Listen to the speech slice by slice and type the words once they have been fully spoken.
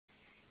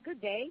Good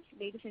day,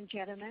 ladies and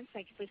gentlemen.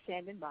 Thank you for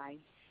standing by.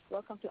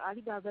 Welcome to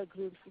Alibaba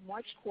Group's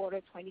March quarter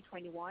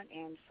 2021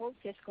 and full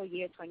fiscal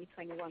year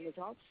 2021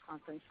 results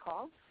conference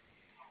call.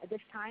 At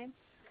this time,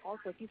 all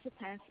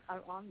participants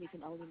are on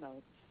listen-only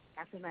mode.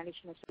 After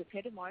management's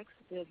prepared remarks,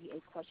 there will be a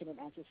question and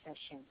answer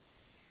session.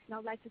 Now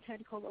I'd like to turn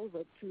the call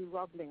over to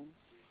Rob Lin,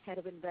 Head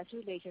of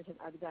Investor Relations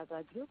at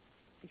Alibaba Group.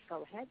 Please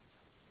go ahead.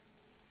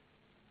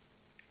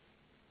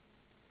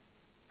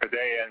 Good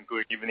day and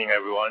good evening,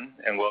 everyone,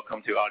 and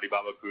welcome to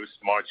Alibaba Group's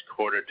March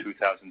quarter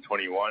 2021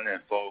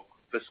 and full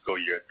fiscal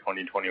year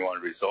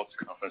 2021 results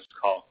conference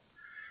call.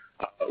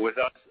 With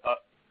us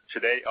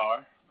today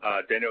are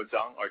Daniel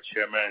Zhang, our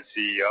Chairman and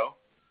CEO,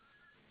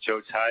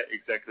 Joe Tsai,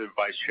 Executive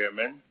Vice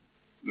Chairman,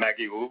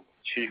 Maggie Wu,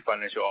 Chief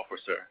Financial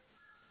Officer.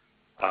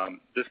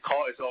 This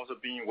call is also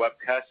being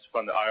webcast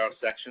from the IR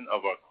section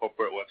of our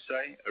corporate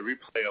website. A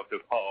replay of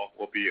the call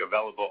will be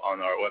available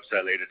on our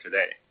website later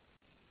today.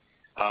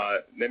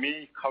 Let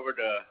me cover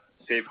the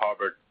safe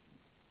harbor.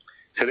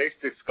 Today's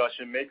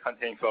discussion may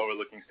contain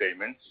forward-looking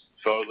statements.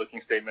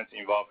 Forward-looking statements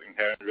involve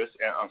inherent risks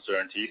and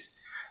uncertainties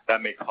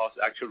that may cause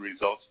actual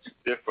results to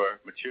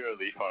differ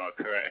materially from our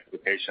current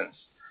expectations.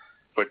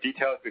 For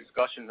detailed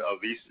discussion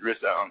of these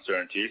risks and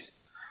uncertainties,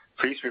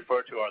 please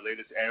refer to our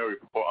latest annual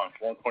report on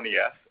Form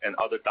 20-F and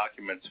other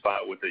documents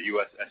filed with the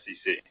U.S.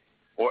 SEC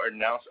or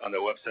announced on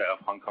the website of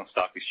Hong Kong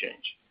Stock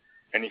Exchange.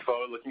 Any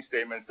forward-looking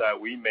statements that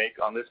we make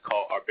on this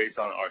call are based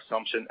on our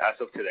assumption as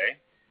of today,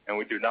 and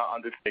we do not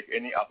undertake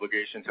any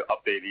obligation to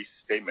update these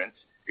statements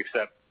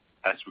except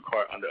as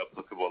required under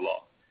applicable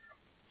law.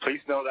 Please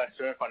note that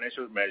certain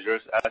financial measures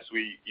as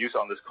we use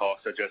on this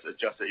call, such as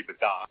adjusted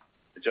EBITDA,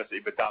 adjusted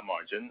EBITDA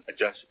margin,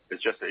 adjusted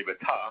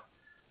EBITDA,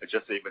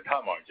 adjusted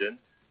EBITDA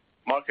margin,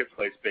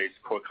 marketplace-based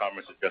core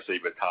commerce adjusted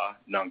EBITDA,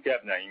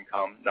 non-GAAP net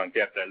income,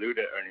 non-GAAP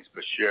diluted earnings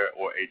per share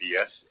or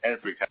ADS, and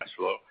free cash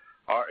flow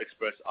are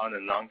expressed on a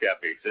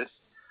non-GAAP basis.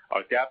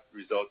 Our GAAP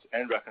results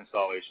and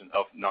reconciliation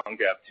of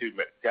non-GAAP to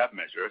GAAP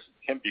measures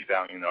can be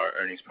found in our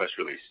earnings press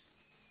release.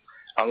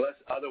 Unless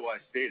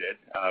otherwise stated,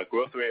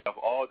 growth rate of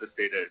all the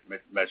stated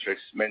metrics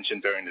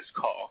mentioned during this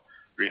call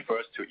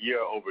refers to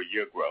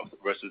year-over-year growth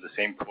versus the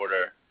same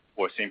quarter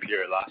or same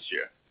period last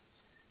year.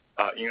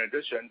 In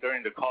addition,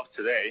 during the call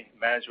today,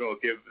 management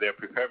will give their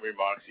prepared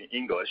remarks in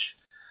English.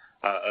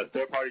 A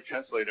third-party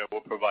translator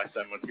will provide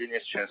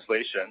simultaneous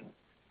translation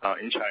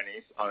in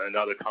Chinese on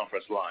another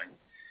conference line.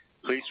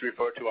 Please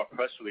refer to our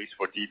press release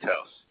for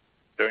details.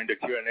 During the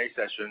Q&A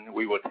session,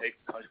 we will take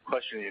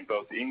questions in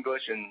both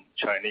English and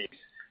Chinese,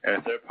 and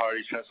a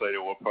third-party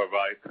translator will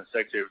provide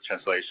consecutive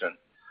translation.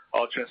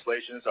 All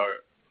translations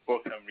are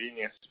for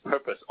convenience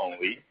purpose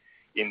only.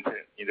 In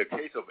the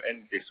case of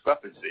any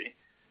discrepancy,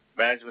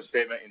 management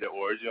statement in the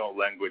original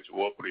language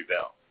will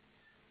prevail.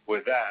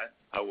 With that,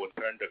 I will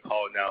turn the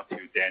call now to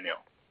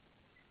Daniel.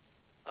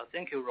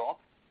 Thank you, Rob.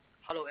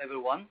 Hello,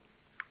 everyone.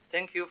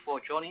 Thank you for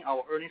joining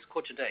our earnings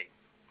call today.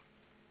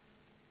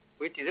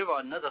 We deliver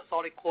another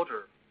solid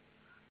quarter,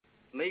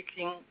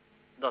 making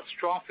the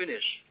strong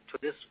finish to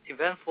this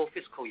eventful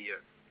fiscal year.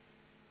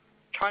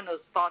 China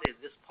started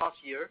this past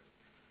year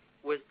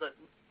with the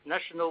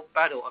national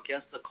battle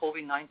against the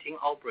COVID-19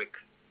 outbreak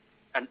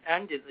and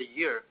ended the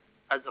year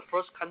as the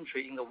first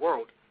country in the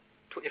world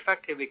to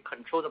effectively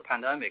control the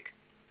pandemic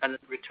and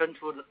return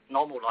to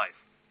normal life.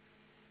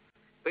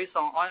 Based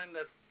on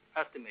IMF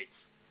estimates,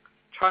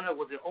 China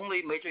was the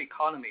only major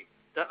economy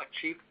that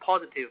achieved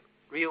positive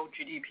real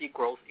GDP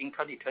growth in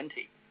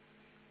 2020.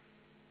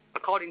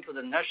 According to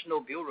the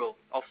National Bureau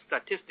of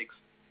Statistics,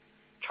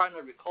 China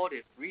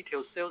recorded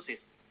retail sales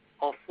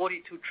of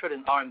 42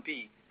 trillion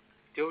RMB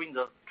during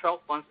the 12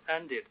 months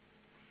ended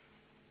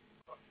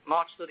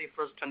March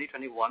 31st,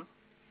 2021,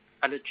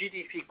 and the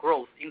GDP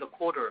growth in the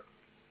quarter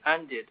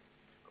ended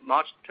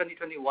March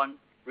 2021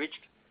 reached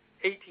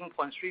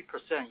 18.3%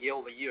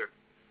 year-over-year.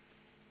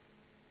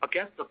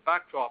 Against the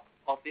backdrop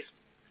of this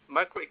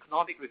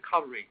macroeconomic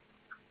recovery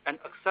and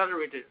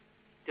accelerated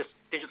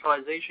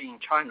digitalization in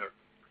China,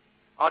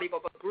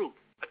 Alibaba Group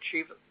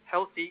achieved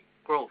healthy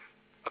growth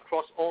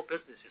across all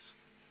businesses.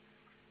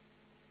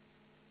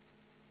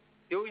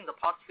 During the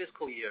past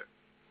fiscal year,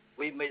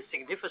 we made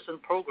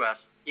significant progress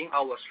in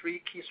our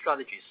three key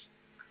strategies,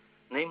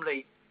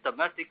 namely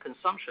domestic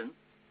consumption,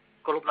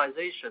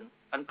 globalization,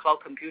 and cloud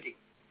computing.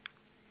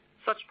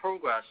 Such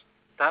progress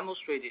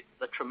demonstrated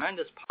the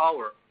tremendous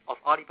power of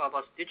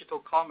Alibaba's digital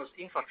commerce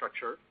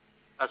infrastructure,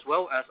 as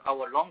well as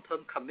our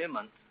long-term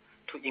commitment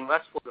to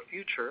invest for the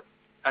future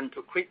and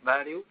to create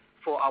value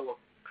for our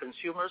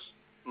consumers,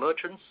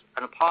 merchants,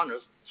 and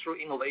partners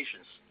through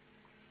innovations.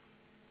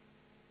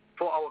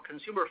 For our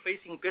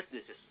consumer-facing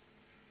businesses,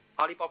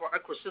 Alibaba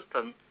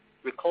ecosystem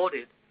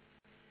recorded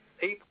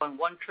 8.1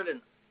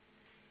 trillion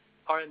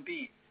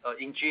RMB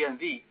in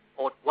GMV,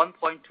 or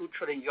 $1.2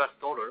 trillion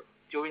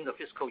during the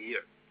fiscal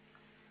year,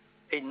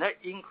 a net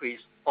increase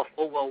of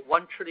over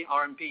 1 trillion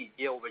RMB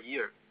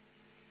year-over-year.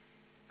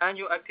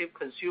 Annual active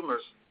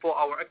consumers for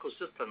our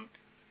ecosystem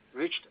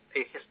reached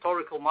a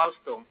historical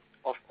milestone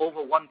of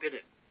over 1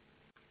 billion,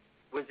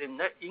 with a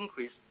net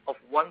increase of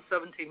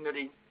 170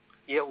 million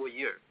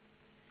year-over-year.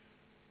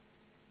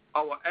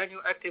 our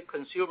annual active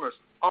consumers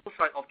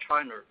outside of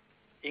China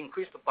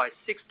increased by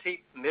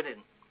 60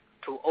 million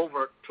to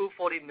over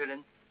 240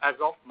 million as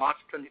of March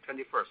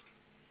 2021,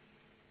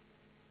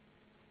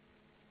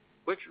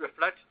 which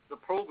reflects the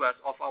progress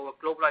of our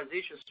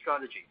globalization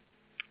strategy.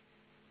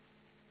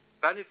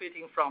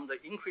 Benefiting from the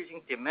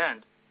increasing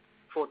demand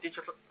for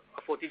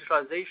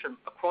digitalization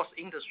across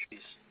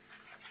industries,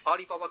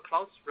 Alibaba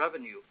Cloud's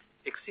revenue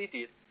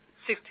exceeded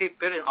 60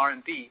 billion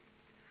RMB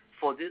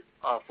for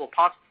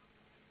past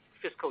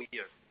fiscal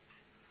year,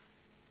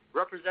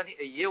 representing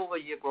a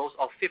year-over-year growth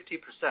of 50%,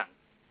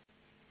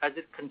 as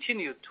it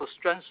continued to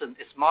strengthen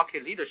its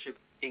market leadership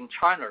in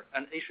China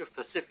and Asia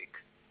Pacific.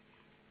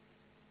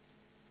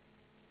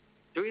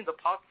 During the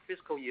past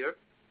fiscal year,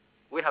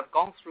 we have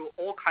gone through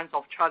all kinds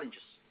of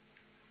challenges,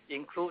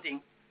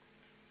 including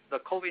the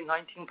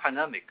COVID-19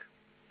 pandemic,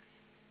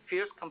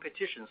 fierce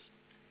competitions,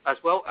 as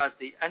well as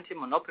the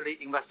anti-monopoly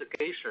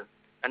investigation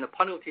and the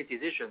penalty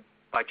decision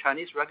by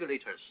Chinese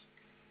regulators.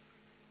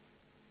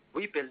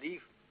 We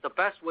believe the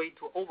best way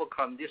to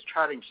overcome these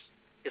challenges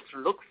is to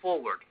look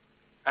forward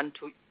and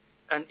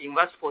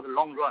invest for the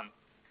long run,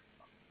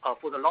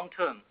 for the long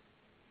term,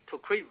 to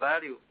create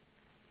value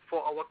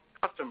for our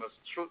customers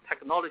through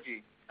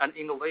technology and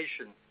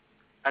innovation,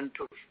 and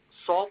to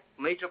solve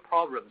major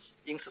problems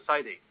in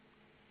society.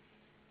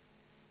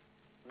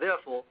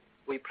 Therefore,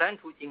 we plan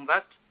to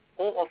invest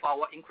all of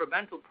our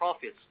incremental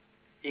profits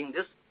in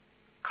this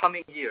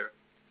coming year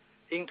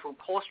into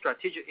core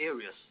strategic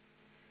areas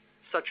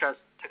such as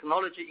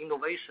technology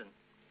innovation,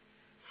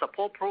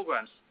 support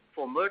programs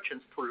for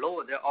merchants to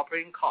lower their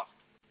operating costs,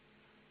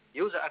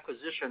 user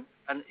acquisition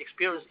and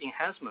experience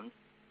enhancement,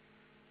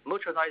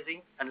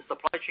 merchandising and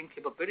supply chain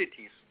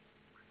capabilities,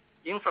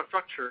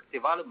 infrastructure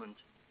development,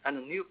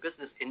 and new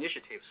business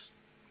initiatives.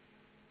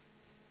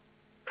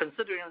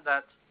 Considering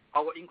that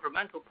our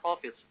incremental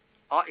profits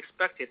are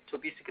expected to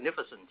be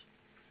significant,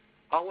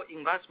 our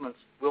investments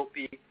will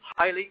be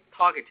highly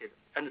targeted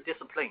and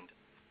disciplined.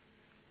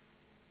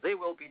 They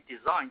will be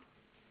designed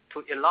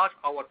to enlarge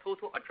our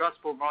total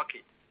addressable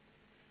market,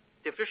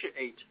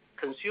 differentiate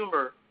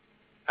consumer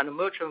and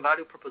merchant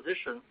value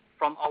proposition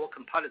from our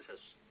competitors,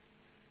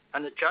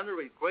 and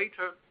generate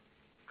greater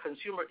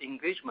consumer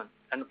engagement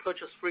and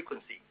purchase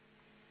frequency.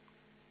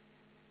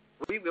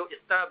 We will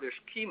establish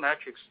key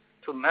metrics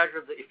to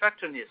measure the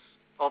effectiveness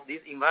of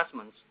these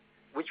investments,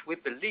 which we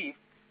believe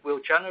will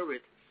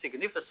generate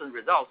significant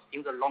results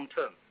in the long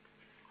term.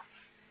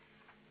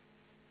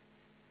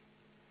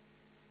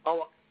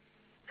 Our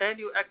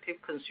annual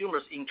active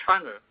consumers in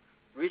China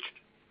reached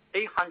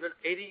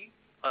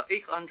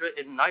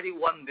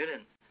 891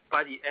 million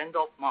by the end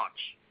of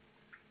March.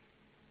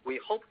 We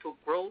hope to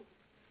grow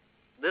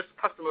this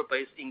customer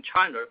base in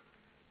China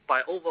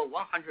by over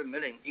 100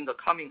 million in the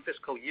coming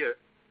fiscal year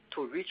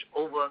to reach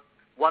over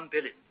 1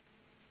 billion.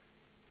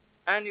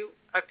 Annual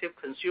active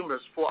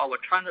consumers for our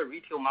China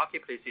retail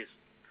marketplaces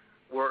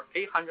were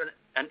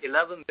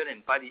 811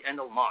 million by the end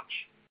of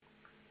March,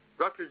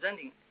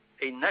 representing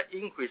a net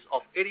increase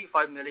of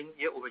 85 million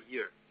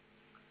year-over-year.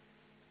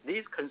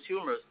 These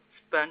consumers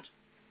spent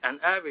an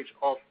average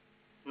of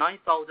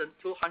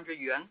 9,200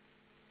 yuan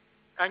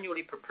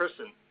annually per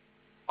person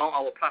on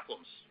our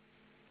platforms.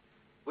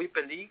 We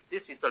believe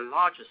this is the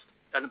largest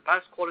and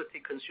best quality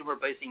consumer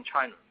base in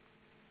China.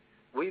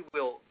 We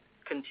will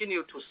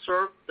continue to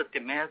serve the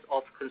demands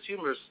of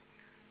consumers'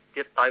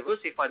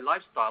 diversified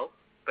lifestyle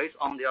based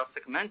on their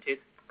segmented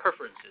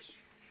preferences.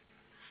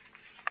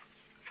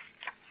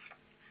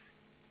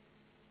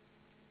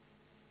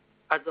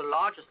 As the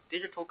largest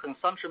digital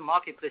consumption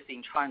marketplace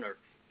in China,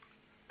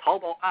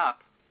 Taobao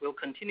app will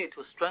continue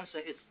to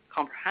strengthen its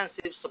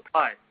comprehensive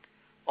supply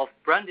of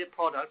branded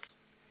products,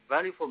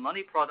 value for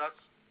money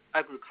products,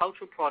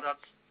 agricultural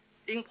products,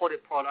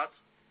 imported products,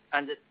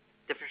 and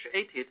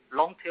differentiated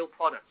long-tail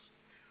products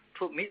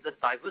to meet the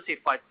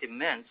diversified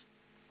demands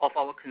of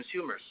our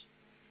consumers.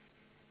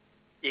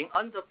 In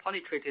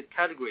under-penetrated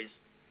categories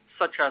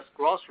such as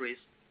groceries,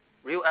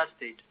 real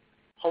estate,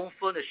 home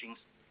furnishings,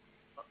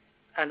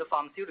 and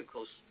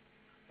pharmaceuticals,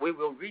 we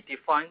will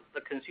redefine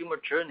the consumer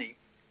journey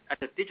and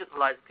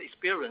digitalize the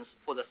experience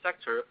for the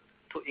sector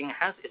to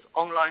enhance its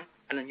online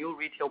and new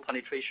retail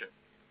penetration.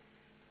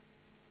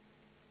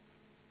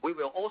 We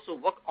will also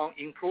work on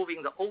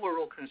improving the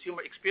overall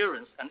consumer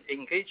experience and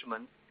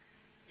engagement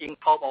in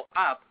Taobao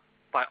app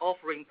by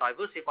offering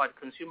diversified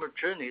consumer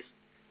journeys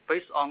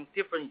based on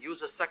different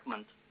user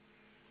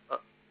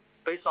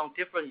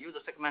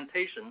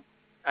segmentation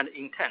and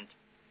intent.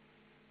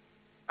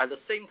 At the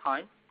same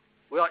time,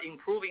 we are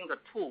improving the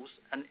tools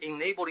and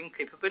enabling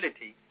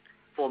capability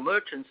for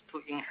merchants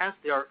to enhance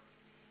their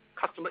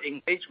customer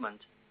engagement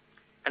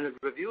and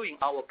reviewing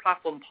our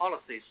platform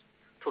policies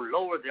to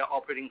lower their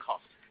operating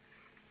costs.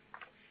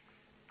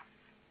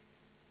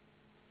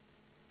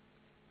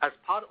 As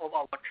part of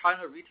our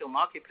China retail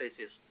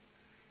marketplaces,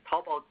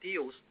 Taobao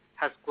Deals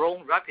has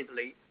grown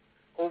rapidly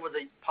over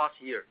the past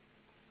year,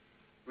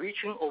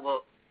 reaching over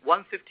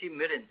 150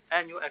 million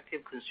annual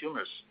active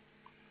consumers.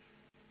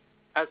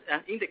 As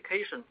an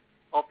indication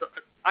of the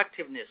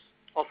activeness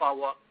of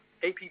our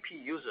app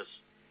users.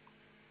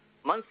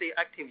 Monthly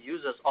active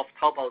users of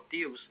Taobao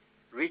Deals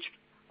reached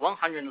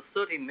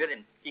 130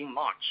 million in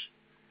March,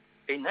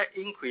 a net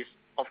increase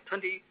of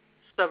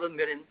 27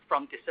 million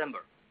from December.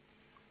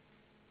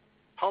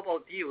 Taobao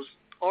Deals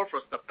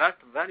offers the best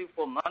value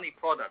for money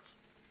products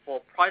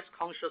for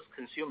price-conscious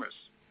consumers.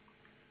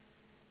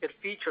 It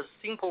features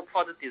simple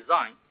product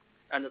design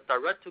and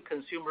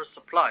direct-to-consumer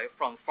supply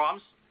from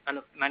farms and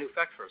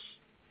manufacturers.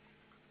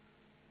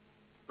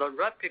 The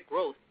rapid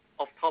growth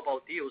of Taobao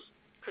Deals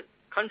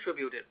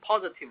contributed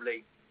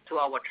positively to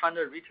our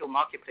China retail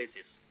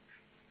marketplaces.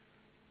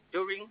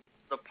 During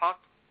the past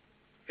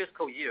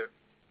fiscal year,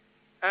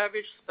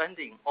 average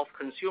spending of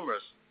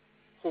consumers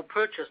who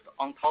purchased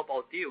on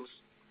Taobao Deals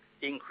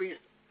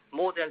increased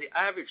more than the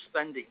average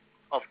spending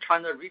of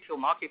China retail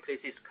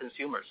marketplaces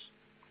consumers.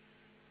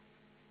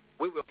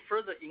 We will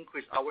further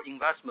increase our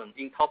investment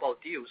in Taobao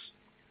Deals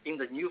in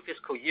the new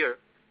fiscal year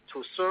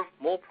to serve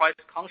more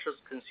price-conscious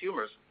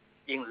consumers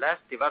in less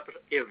developed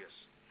areas.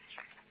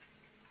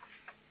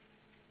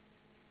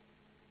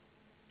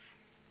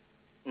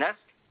 Next,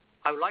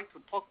 I would like to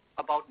talk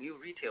about new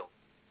retail,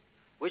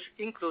 which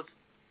includes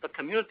the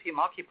community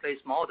marketplace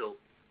model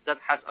that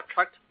has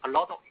attracted a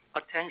lot of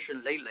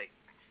attention lately.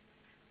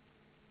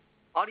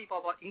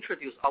 Alibaba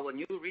introduced our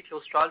new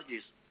retail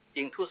strategies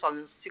in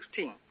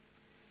 2016,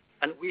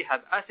 and we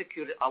have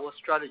executed our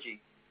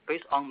strategy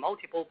based on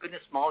multiple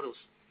business models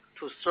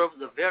to serve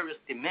the various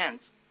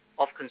demands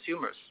of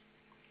consumers.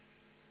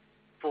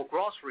 For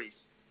groceries,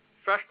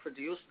 fresh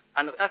produce,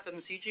 and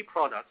FMCG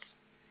products,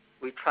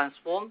 we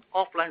transformed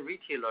offline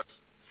retailers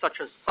such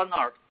as Sun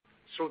Art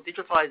through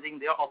digitalizing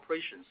their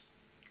operations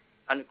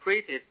and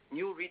created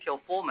new retail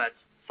formats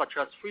such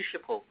as Free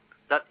Shippo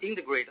that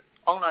integrate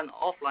online and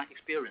offline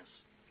experience.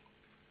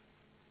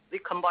 The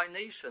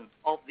combination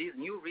of these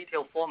new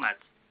retail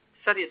formats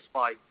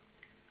satisfy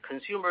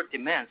consumer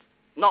demands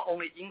not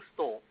only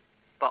in-store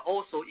but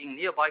also in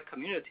nearby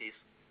communities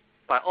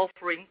by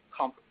offering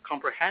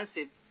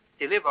comprehensive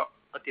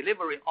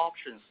delivery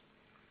options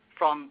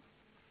from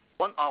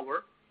 1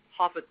 hour,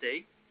 half a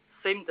day,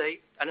 same day,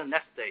 and the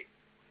next day.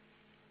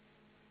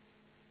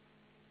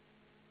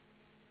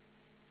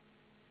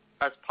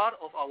 As part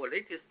of our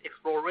latest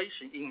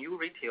exploration in new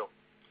retail,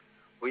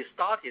 we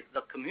started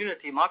the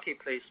community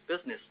marketplace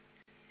business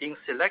in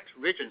select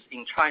regions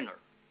in China.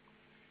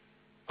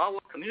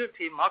 Our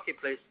community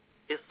marketplace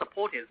is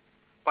supported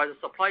by the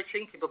supply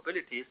chain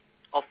capabilities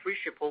of Free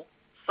Shippo,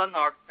 Sun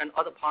Art, and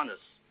other partners.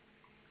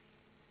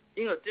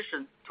 In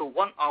addition to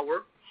 1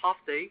 hour, half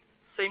day,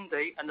 same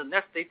day, and the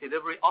next day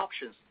delivery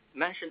options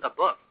mentioned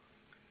above,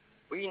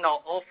 we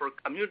now offer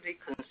community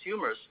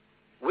consumers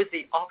with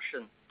the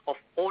option of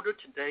order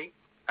today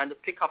and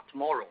pick up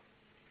tomorrow.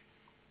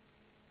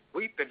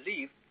 We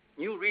believe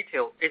new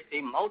retail is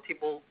a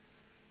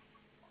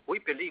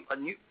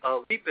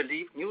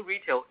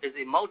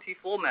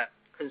multi-format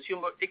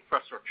consumer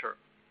infrastructure,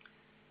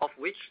 of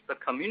which the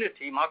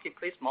community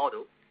marketplace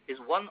model is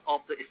one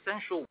of the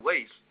essential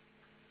ways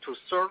to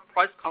serve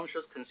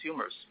price-conscious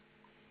consumers.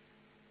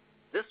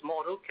 This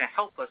model can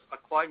help us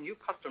acquire new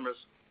customers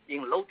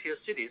in low-tier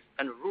cities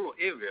and rural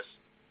areas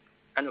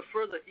and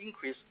further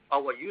increase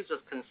our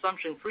users'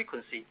 consumption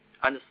frequency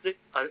and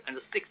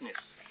stickiness.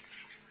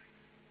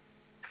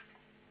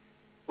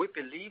 We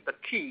believe the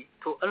key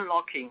to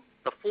unlocking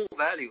the full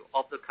value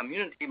of the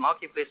community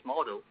marketplace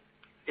model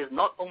is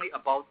not only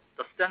about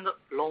the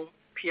standalone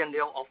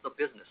P&L of the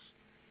business,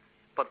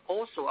 but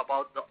also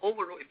about the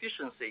overall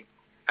efficiency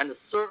and the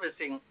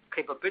servicing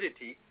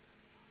capability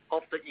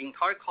of the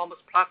entire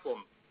commerce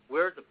platform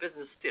where the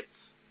business sits.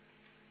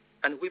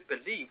 And we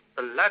believe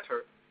the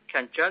latter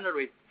can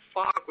generate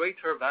far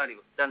greater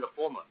value than the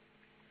former.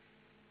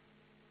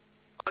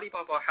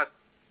 Alibaba has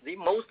the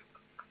most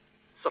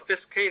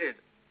sophisticated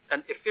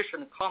and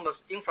efficient commerce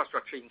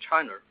infrastructure in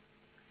China,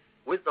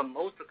 with the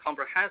most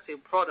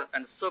comprehensive product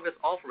and service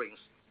offerings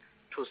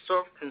to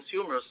serve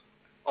consumers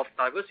of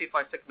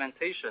diversified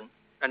segmentation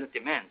and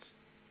demands.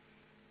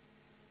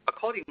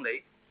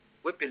 Accordingly,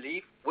 we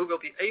believe we will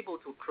be able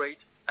to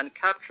create and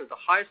capture the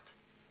highest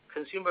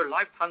consumer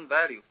lifetime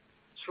value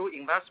through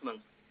investment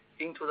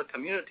into the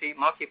community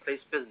marketplace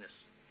business.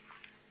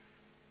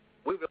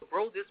 We will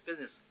grow this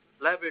business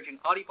leveraging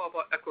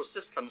Alibaba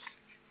ecosystem's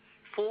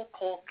 4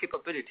 core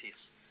capabilities,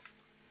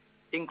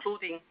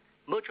 including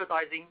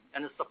merchandising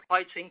and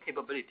supply chain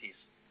capabilities,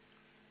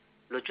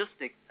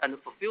 logistic and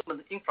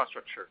fulfillment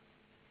infrastructure,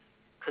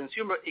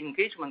 consumer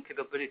engagement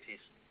capabilities,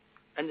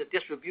 and the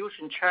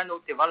distribution channel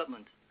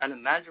development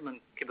and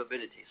management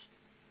capabilities.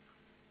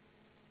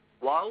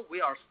 While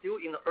we are still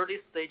in the early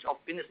stage of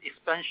business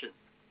expansion,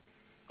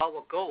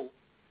 our goal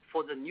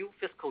for the new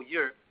fiscal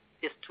year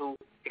is to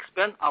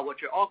expand our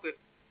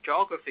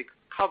geographic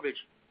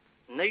coverage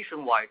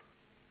nationwide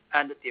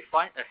and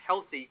define a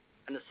healthy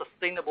and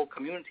sustainable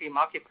community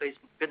marketplace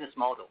business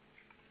model.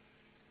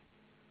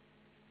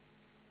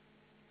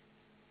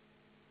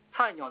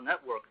 Cainiao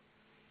Network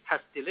has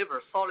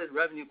delivered solid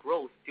revenue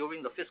growth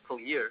during the fiscal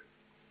year.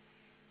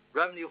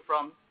 Revenue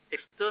from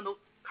external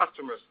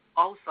customers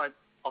outside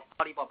of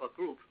Alibaba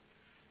Group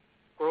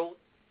grow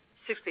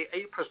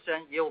 68%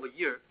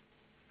 year-over-year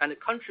and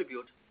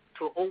contribute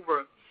to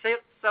over 70%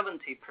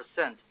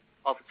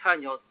 of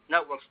Cainiao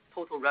Network's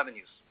total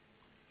revenues.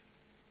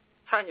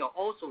 Cainiao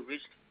also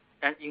reached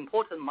an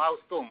important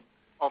milestone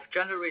of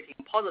generating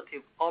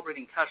positive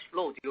operating cash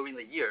flow during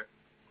the year.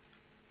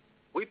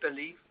 We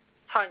believe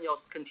Cainiao's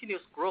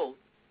continuous growth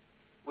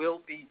will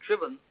be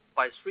driven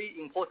by three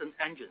important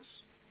engines.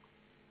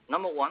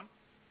 Number one,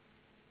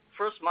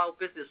 first mile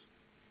business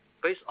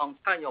based on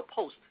Cainiao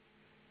Post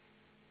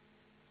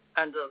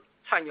and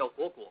Cainiao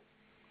Guoguo.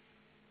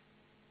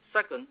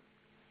 Second,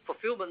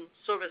 fulfillment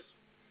service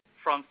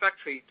from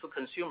factory to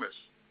consumers.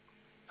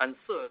 And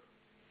third,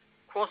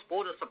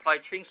 cross-border supply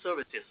chain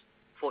services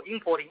for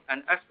importing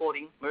and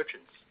exporting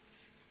merchants.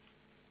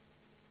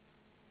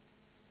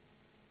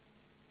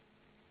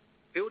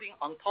 Building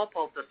on top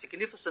of the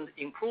significant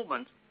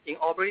improvement in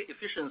operating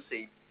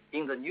efficiency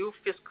in the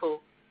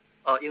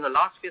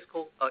last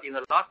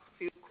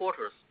few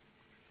quarters,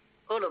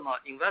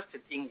 Ele.me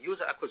invested in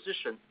user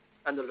acquisition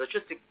and the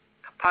logistic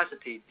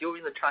capacity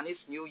during the Chinese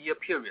New Year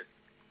period,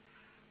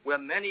 where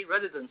many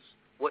residents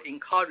were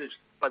encouraged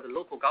by the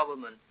local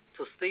government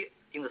to stay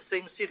in the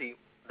same city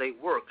they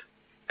work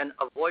and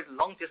avoid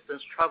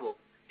long-distance travel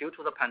due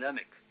to the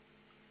pandemic.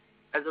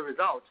 As a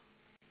result,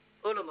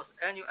 Ele.me's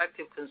annual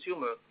active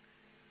consumer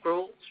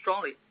grew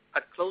strongly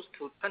at close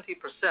to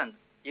 20%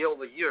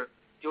 year-over-year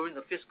during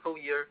the fiscal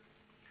year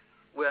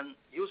when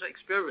user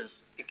experience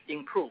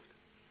improved.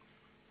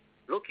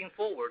 Looking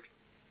forward,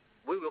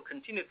 we will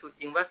continue to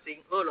invest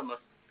in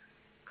Ele.me's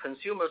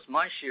consumers'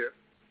 mindshare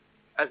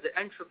as the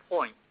entry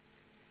point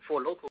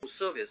for local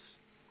service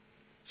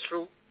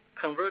through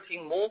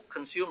converting more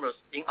consumers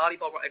in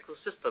Alibaba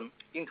ecosystem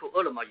into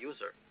Ele.me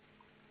user,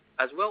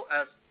 as well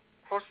as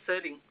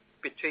cross-selling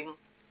between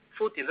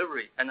food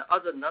delivery and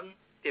other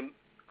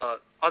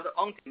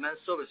on-demand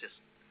services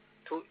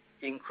to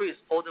increase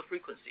order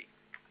frequency.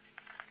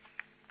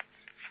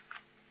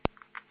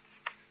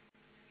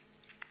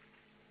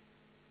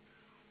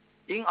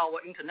 In our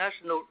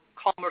international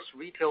commerce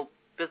retail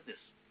business,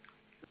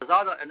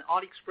 Lazada and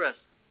AliExpress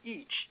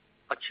each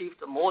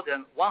achieved more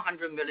than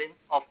 100 million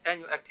of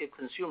annual active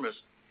consumers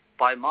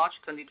by March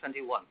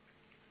 2021.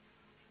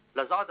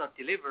 Lazada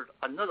delivered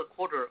another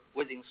quarter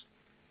with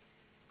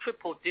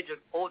triple-digit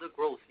order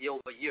growth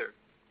year-over-year.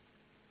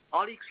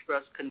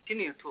 AliExpress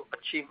continued to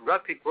achieve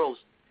rapid growth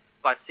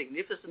by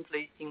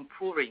significantly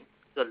improving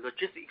the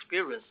logistic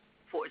experience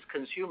for its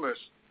consumers,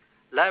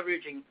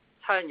 leveraging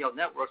Cainiao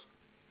Network's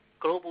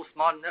global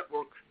smart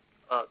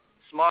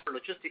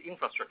logistic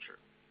infrastructure.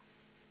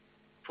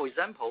 For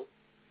example,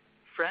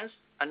 France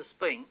and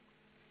Spain,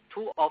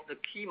 two of the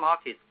key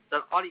markets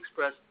that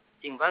AliExpress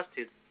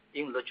invested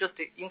in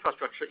logistic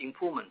infrastructure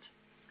improvement,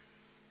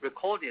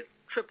 recorded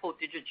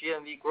triple-digit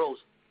GMV growth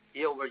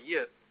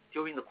year-over-year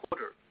during the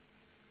quarter.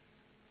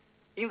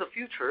 In the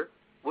future,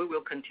 we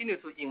will continue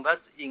to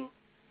invest in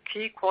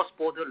key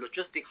cross-border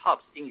logistic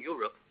hubs in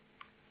Europe,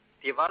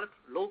 develop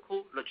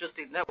local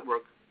logistic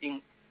network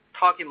in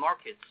target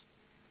markets,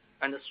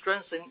 and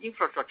strengthen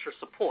infrastructure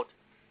support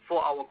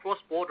for our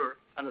cross-border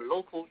and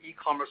local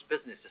e-commerce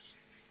businesses.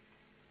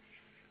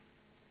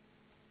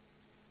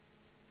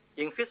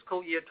 In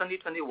fiscal year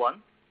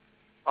 2021,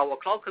 our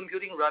cloud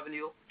computing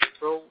revenue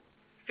grew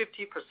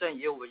 50%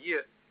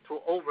 year-over-year to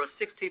over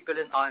 60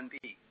 billion RMB.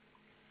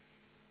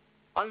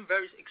 I'm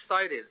very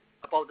excited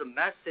about the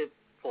massive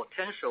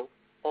potential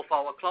of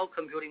our cloud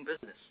computing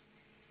business.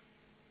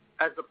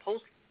 As the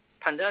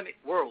post-pandemic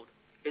world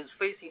is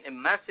facing a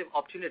massive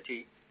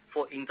opportunity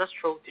for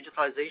industrial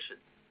digitalization,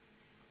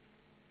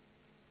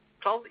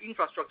 cloud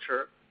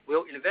infrastructure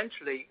will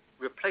eventually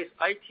replace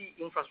IT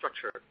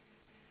infrastructure,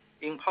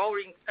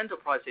 empowering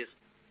enterprises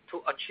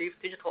to achieve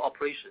digital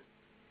operation.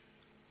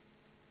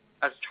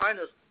 As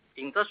China's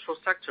industrial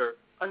sector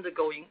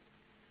undergoing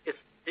its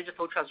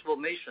digital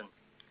transformation,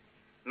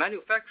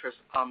 manufacturers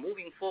are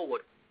moving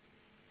forward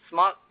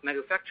smart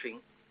manufacturing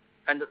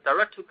and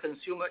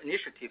direct-to-consumer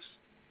initiatives,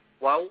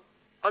 while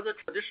other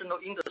traditional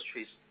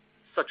industries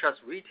such as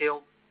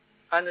retail,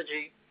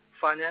 energy,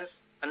 finance,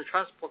 and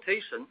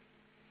transportation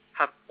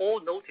have all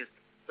noticed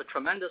the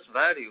tremendous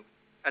value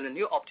and the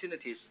new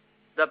opportunities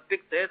that big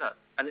data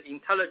and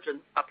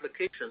intelligent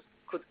applications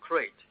could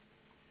create.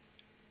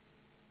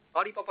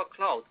 Alibaba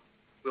Cloud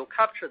will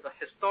capture the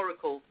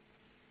historical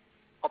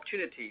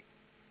opportunity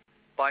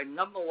by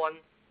number one,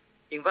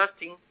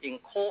 investing in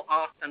core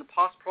IaaS and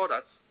PaaS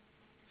products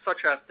such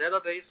as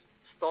database,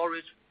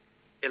 storage,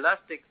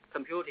 elastic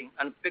computing,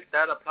 and big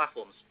data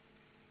platforms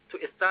to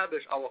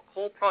establish our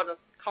core product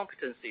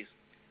competencies,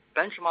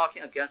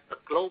 benchmarking against the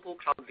global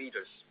cloud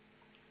leaders.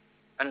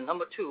 And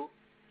number two,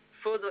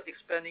 further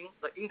expanding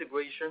the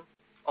integration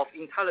of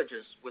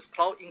intelligence with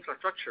cloud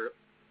infrastructure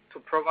to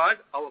provide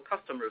our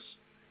customers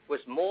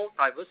with more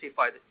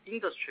diversified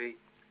industry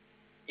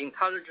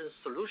intelligence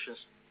solutions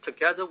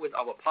together with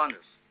our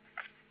partners.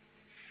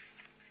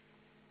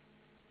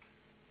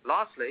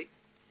 Lastly,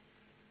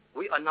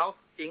 we announced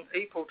in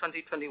April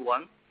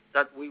 2021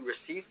 that we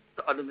received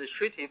the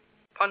administrative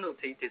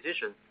penalty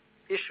decision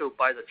issued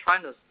by the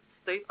China's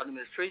State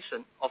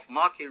Administration of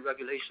Market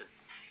Regulation.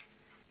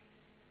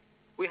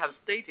 We have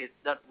stated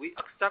that we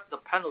accept the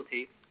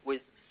penalty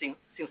with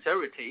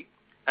sincerity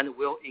and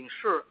will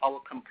ensure our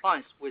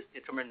compliance with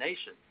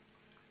determination.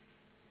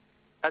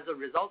 As a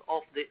result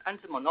of the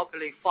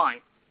anti-monopoly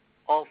fine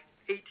of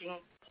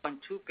 18.2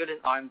 billion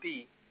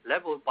RMB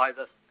leveled by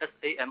the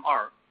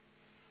SAMR,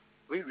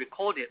 we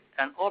recorded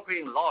an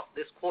operating loss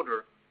this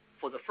quarter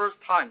for the first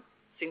time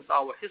since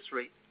our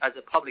history as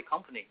a public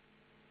company.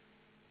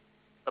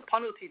 The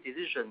penalty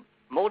decision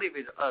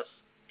motivated us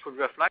to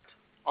reflect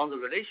on the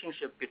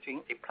relationship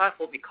between a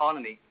platform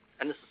economy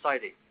and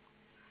society,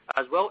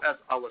 as well as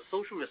our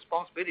social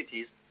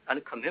responsibilities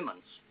and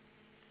commitments.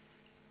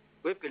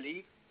 We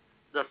believe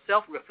the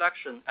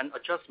self-reflection and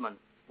adjustment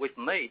we've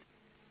made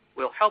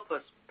will help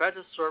us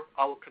better serve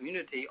our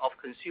community of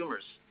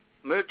consumers,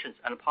 merchants,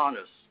 and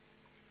partners,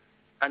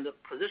 and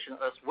position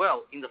us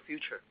well in the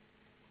future.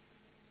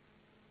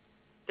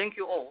 Thank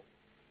you all.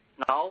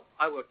 Now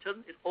I will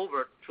turn it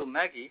over to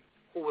Maggie,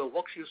 who will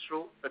walk you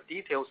through the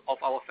details of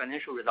our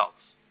financial results.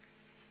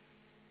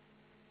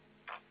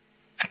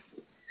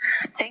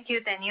 Thank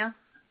you, Daniel.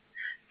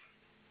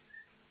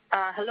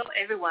 Hello,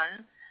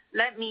 everyone.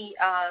 Let me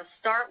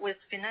start with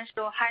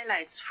financial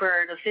highlights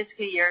for the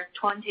fiscal year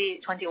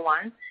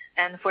 2021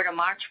 and for the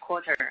March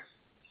quarter.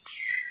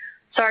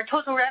 So our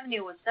total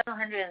revenue was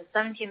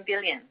 717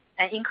 billion,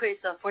 an increase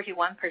of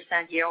 41%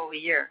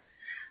 year-over-year.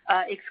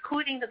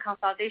 Excluding the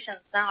consolidation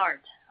of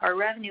SunArt, our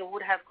revenue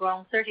would have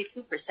grown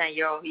 32%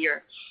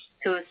 year-over-year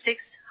to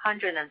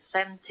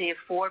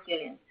 674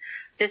 billion.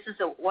 This is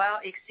well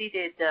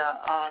exceeded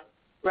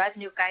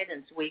revenue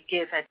guidance we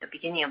gave at the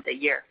beginning of the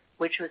year,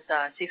 which was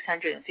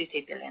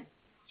 650 billion.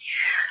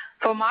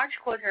 For March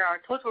quarter, our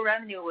total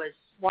revenue was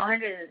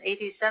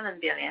 187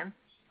 billion,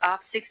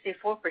 up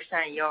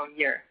 64%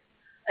 year-over-year.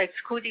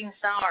 Excluding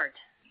SunArt,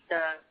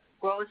 the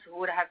growth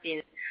would have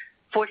been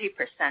 40%,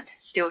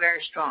 still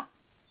very strong.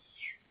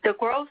 The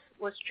growth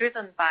was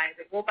driven by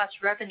the robust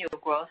revenue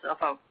growth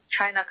of our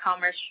China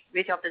commerce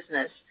retail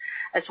business,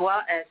 as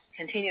well as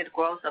continued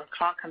growth of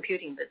cloud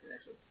computing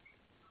businesses.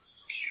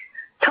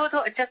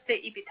 Total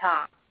adjusted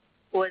EBITDA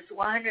was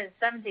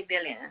 170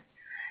 billion,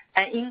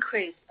 an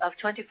increase of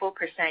 24%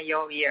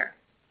 year-over-year.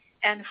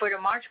 And for the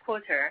March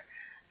quarter,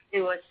 it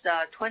was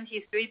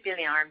 23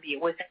 billion RMB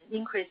with an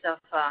increase of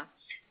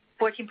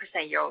 14%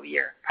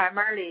 year-over-year,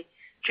 primarily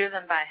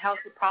driven by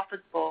healthy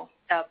profit growth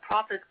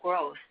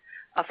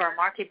of our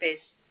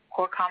market-based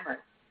core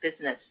commerce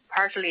business,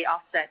 partially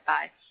offset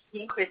by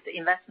increased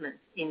investments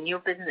in new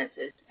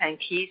businesses and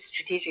key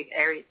strategic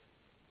areas.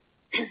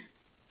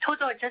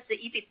 Total adjusted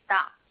EBITDA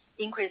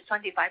increased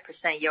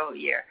 25%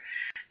 year-over-year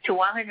to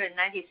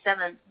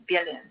 197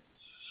 billion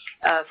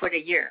for the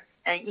year,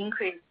 and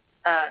increased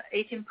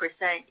 18%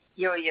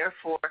 year-over-year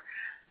for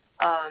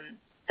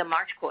the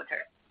March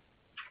quarter.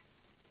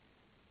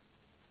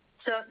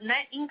 So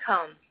net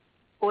income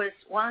was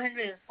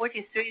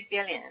 143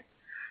 billion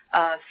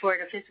for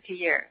the fiscal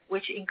year,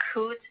 which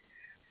includes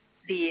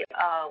the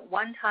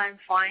one-time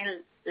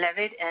fine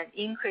levied and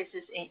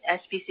increases in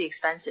SBC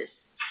expenses.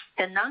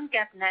 The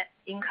non-GAAP net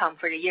income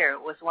for the year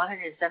was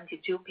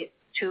 172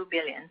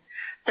 billion,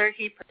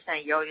 30%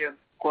 year-over-year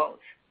growth.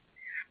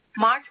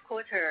 March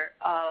quarter,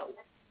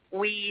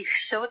 we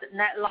showed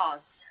net loss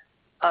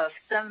of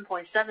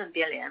 7.7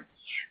 billion,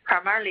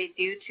 primarily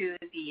due to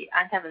the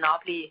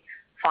anti-monopoly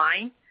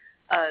fine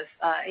of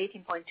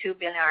 18.2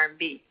 billion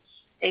RMB.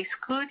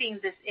 Excluding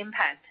this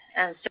impact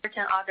and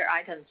certain other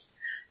items,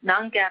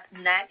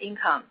 non-GAAP net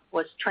income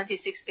was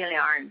 26 billion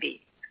RMB,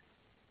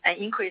 an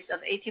increase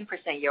of 18%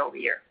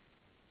 year-over-year.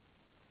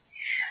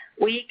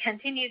 We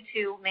continue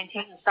to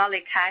maintain a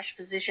solid cash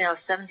position of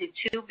 $72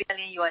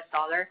 billion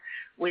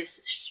with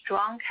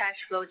strong cash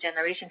flow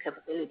generation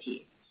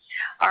capability.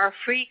 Our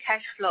free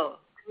cash flow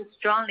grew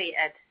strongly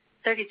at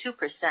 32%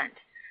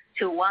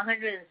 to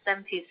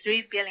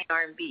 173 billion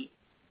RMB,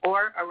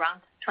 or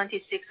around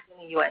 $26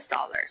 billion.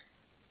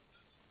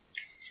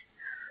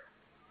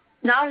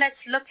 Now let's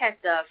look at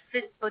the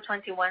fiscal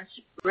 21's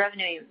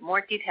revenue in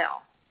more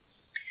detail.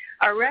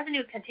 Our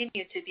revenue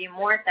continued to be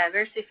more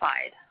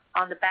diversified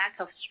on the back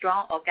of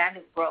strong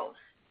organic growth.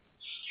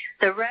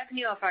 The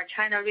revenue of our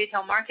China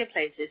retail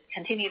marketplaces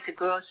continued to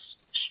grow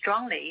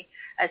strongly,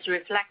 as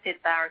reflected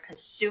by our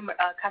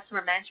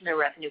customer management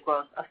revenue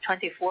growth of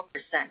 24%.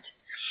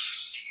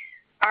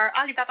 Our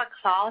Alibaba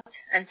Cloud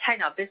and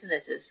China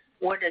businesses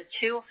were the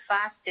two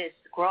fastest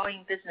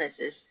growing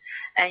businesses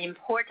and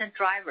important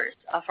drivers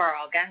of our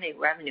organic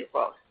revenue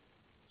growth.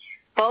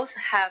 Both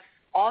have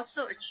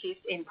also achieved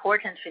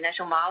important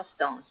financial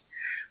milestones,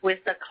 with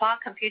the cloud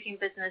computing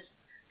business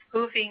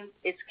proving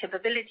its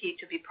capability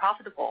to be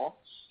profitable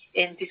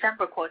in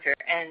December quarter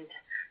and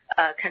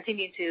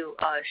continue to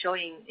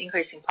showing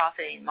increasing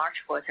profit in March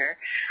quarter,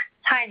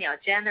 China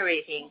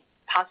generating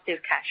positive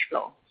cash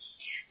flow.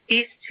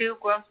 These two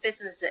growth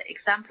businesses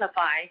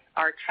exemplify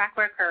our track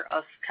record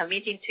of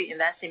committing to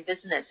invest in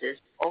businesses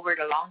over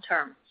the long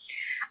term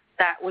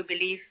that we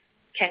believe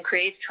can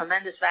create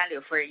tremendous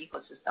value for our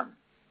ecosystem.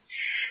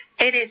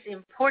 It is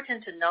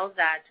important to note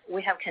that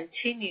we have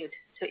continued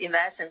to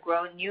invest and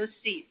grow new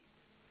seed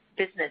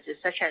businesses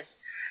such as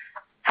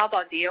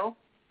Taobao Deal,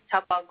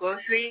 Taobao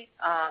Grocery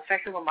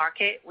Festival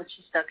Market, which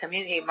is the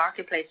community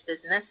marketplace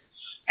business,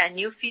 and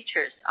new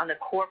features on the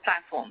core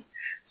platform,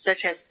 such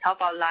as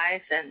Taobao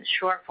Live and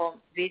short-form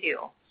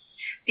video.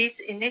 These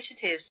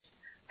initiatives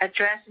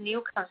address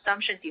new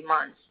consumption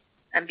demands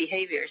and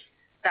behaviors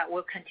that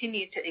will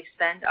continue to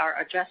expand our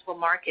addressable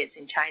markets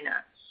in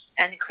China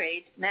and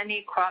create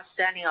many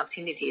cross-selling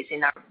opportunities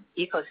in our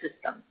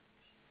ecosystem.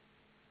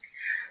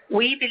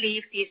 We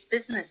believe these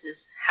businesses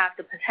have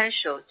the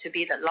potential to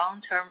be the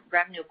long-term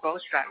revenue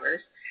growth drivers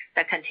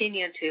that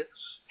continue to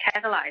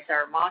catalyze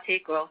our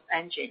multi-growth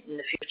engine in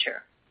the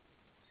future.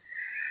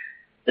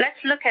 Let's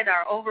look at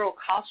our overall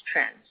cost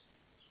trends.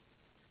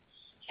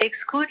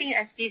 Excluding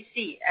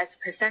SBC as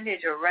a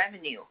percentage of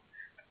revenue,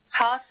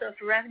 cost of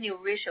revenue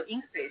ratio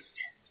increased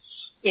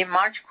in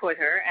March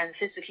quarter and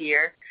fiscal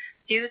year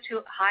due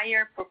to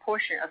higher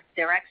proportion of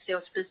direct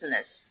sales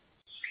business.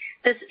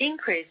 This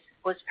increase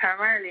was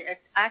primarily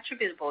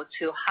attributable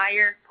to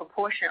higher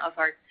proportion of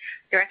our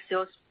direct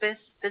sales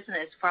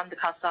business from the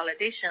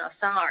consolidation of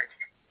SunArt,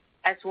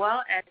 as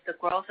well as the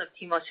growth of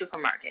Tmall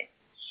Supermarket.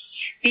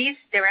 These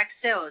direct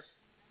sales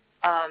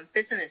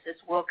businesses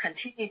will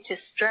continue to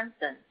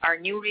strengthen our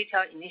new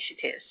retail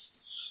initiatives,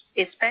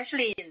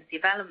 especially in the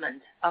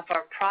development of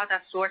our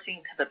product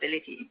sourcing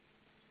capability.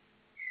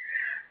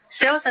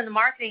 Sales and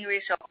marketing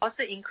ratio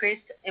also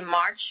increased in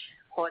March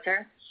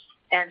quarter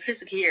and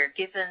fiscal year,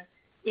 given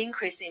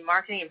increase in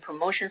marketing and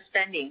promotion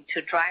spending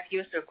to drive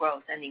user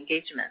growth and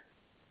engagement.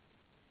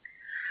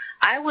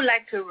 I would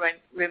like to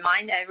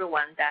remind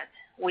everyone that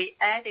we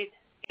added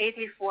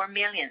 84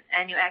 million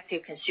annual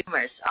active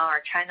consumers on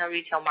our China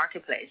retail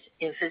marketplace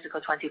in fiscal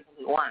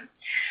 2021,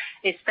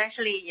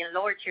 especially in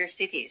lower tier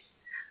cities,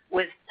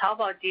 with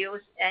Taobao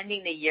Deals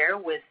ending the year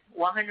with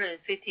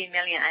 150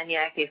 million annual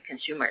active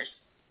consumers.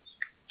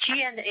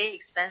 G&A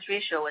expense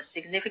ratio was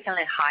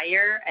significantly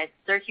higher at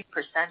 13%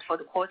 for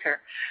the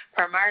quarter,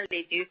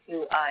 primarily due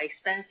to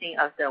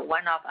expensing of the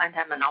one-off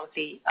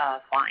anti-monopoly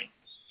fine.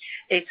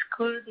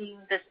 Excluding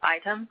this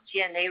item,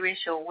 G&A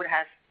ratio would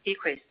have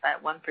decreased by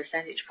 1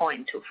 percentage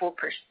point to 4%.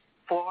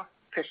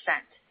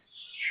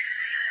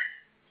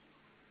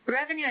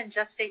 Revenue and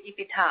adjusted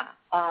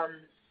EBITDA.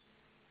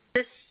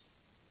 This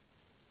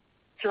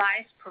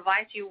slide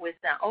provides you with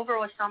an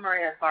overall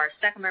summary of our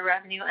segment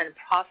revenue and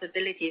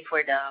profitability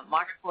for the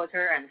March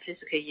quarter and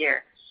fiscal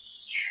year.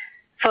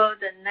 For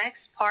the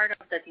next part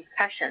of the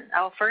discussion,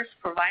 I'll first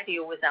provide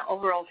you with an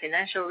overall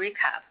financial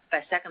recap by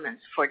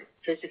segments for the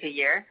fiscal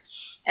year,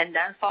 and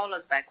then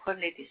followed by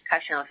quarterly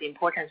discussion of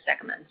important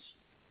segments.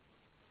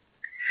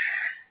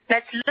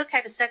 Let's look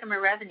at the segment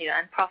revenue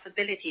and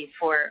profitability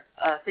for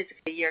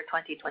fiscal year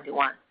 2021.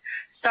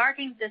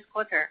 Starting this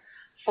quarter,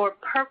 for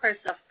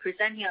purpose of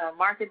presenting our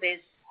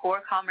market-based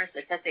core commerce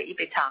adjusted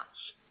EBITDA,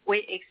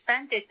 we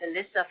expanded the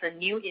list of the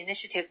new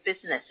initiative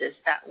businesses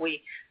that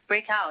we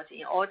break out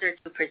in order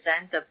to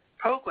present the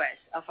progress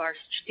of our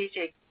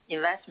strategic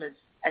investments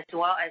as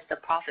well as the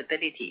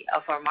profitability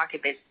of our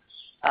market-based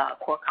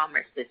core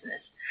commerce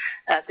business.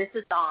 This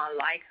is on a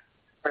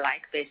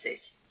like-for-like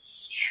basis.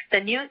 The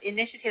new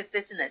initiative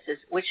businesses,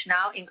 which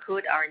now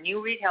include our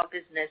new retail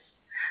business,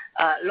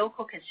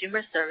 local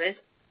consumer service,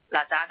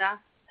 Lazada,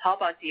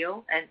 Taobao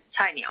Deal, and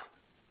Cainiao,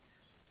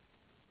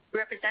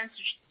 represents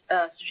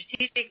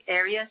strategic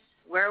areas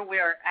where we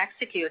are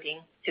executing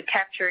to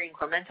capture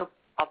incremental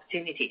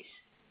opportunities.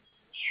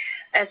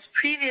 As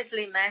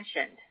previously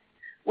mentioned,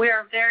 we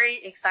are very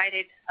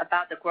excited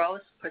about the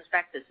growth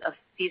perspectives of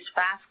these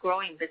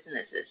fast-growing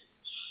businesses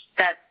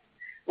that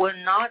will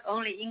not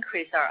only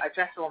increase our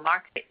addressable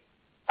market,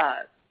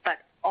 but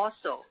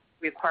also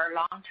require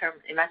long-term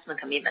investment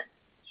commitment.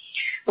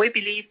 We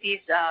believe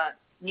these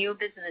new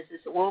businesses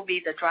will be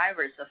the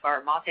drivers of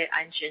our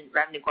multi-engine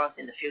revenue growth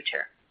in the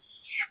future.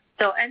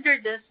 So under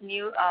this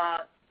new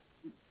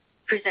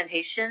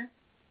presentation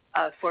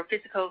for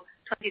fiscal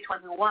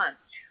 2021,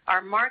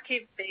 our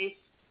market-based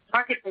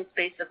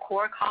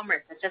core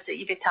commerce adjusted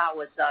EBITDA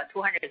was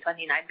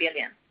 229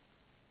 billion,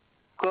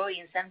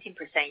 growing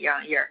 17%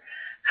 year-on-year.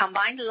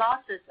 Combined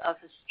losses of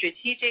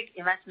strategic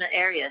investment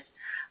areas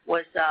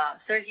was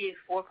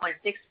 34.6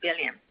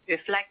 billion,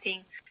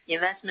 reflecting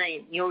investment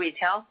in new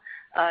retail,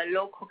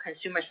 local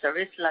consumer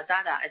service,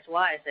 Lazada, as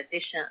well as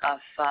addition of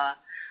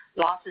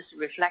losses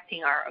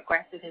reflecting our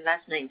aggressive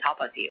investment in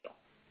Taobao Deal.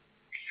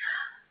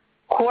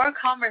 Core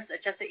commerce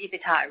adjusted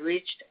EBITDA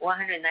reached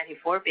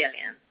 194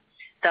 billion.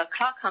 The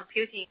cloud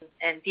computing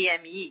and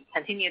DME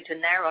continued to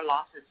narrow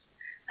losses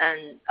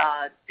and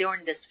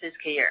during this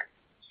fiscal year.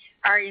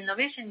 Our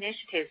innovation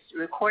initiatives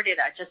recorded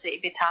adjusted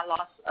EBITDA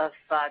loss of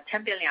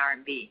 10 billion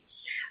RMB,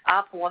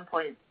 up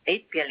 1.8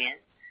 billion,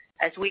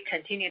 as we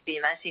continue to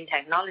invest in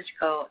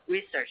technological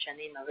research and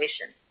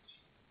innovation.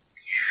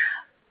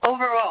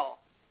 Overall,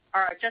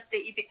 our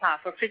adjusted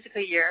EBITDA for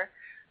fiscal year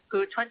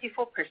grew 24%,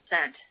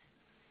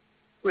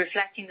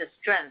 reflecting the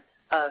strength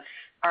of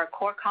our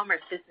core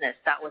commerce business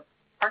that was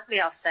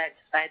partly offset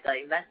by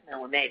the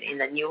investment we made in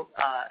the new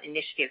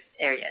initiative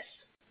areas.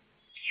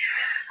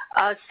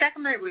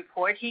 Segment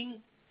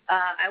reporting,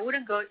 I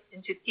wouldn't go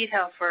into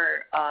detail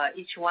for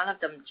each one of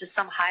them, just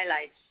some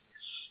highlights.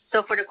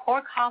 So for the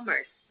core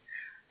commerce,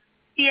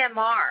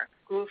 CMR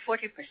grew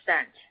 40%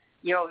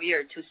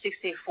 year-over-year to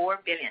 64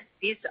 billion.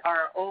 These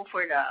are all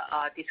for the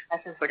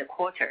discussion for the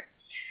quarter.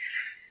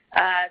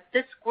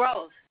 This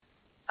growth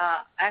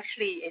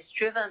actually is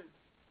driven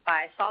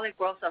by solid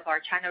growth of our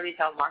China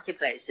retail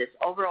marketplaces.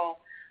 Overall,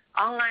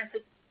 online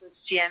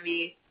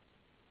GMV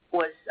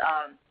was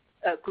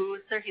grew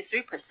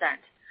 33%,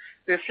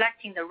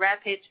 reflecting the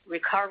rapid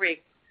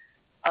recovery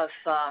of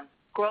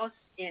growth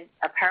in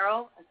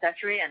apparel,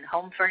 accessory, and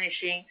home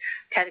furnishing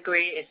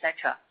category,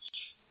 etc.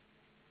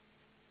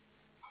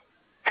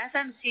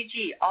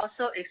 FMCG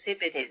also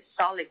exhibited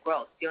solid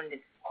growth during this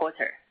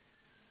quarter.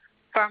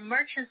 From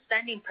merchant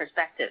spending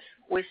perspective,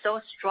 we saw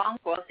strong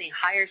growth in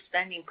higher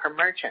spending per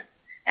merchant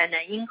and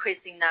an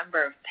increasing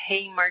number of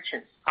paying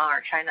merchants on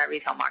our China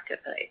retail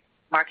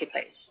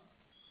marketplace.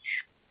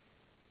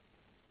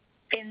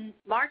 In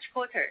March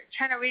quarter,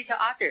 China retail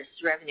others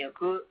revenue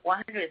grew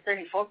 134%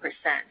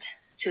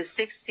 to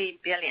 60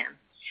 billion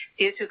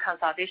due to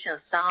consolidation of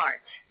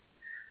SunArt.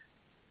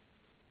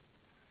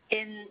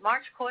 In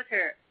March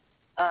quarter,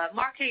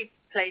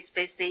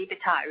 marketplace-based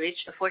EBITDA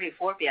reached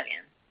 44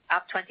 billion,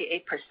 up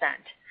 28%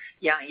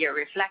 year-on-year,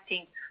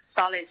 reflecting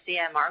solid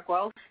CMR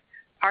growth,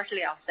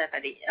 partially offset by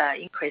the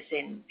increase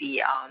in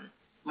the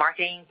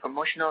marketing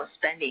promotional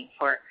spending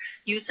for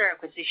user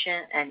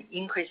acquisition and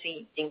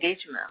increasing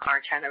engagement on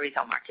our China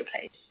retail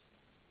marketplace.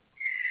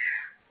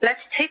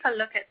 Let's take a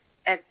look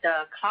at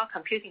the cloud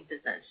computing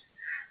business.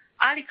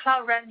 Ali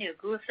Cloud revenue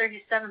grew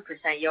 37%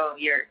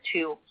 year-over-year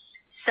to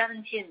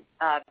 17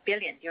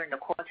 billion during the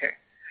quarter.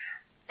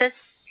 This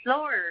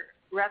slower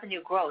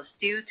revenue growth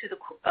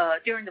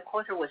during the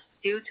quarter was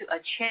due to a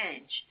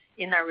change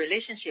in our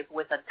relationship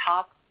with a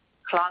top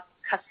cloud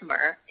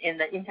customer in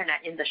the internet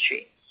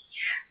industry.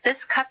 This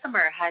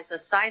customer has a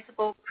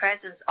sizable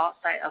presence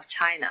outside of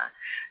China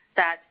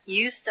that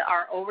used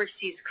our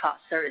overseas cloud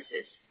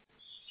services.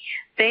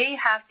 They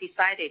have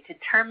decided to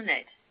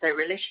terminate the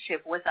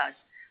relationship with us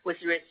with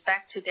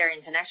respect to their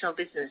international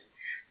business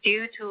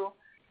due to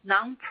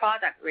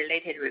non-product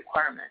related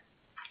requirements.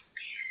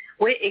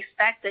 We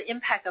expect the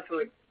impact of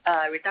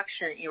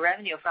reduction in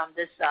revenue from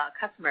this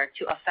customer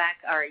to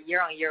affect our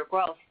year-on-year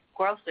growth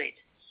rate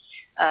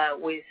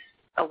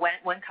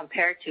when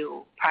compared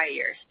to prior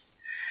years.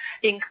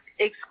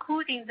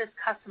 Excluding this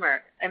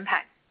customer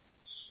impact,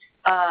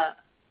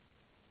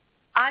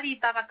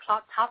 Alibaba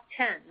Cloud top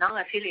 10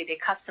 non-affiliated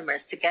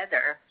customers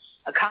together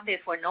accounted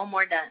for no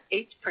more than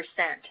 8%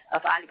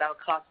 of Alibaba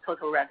Cloud's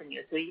total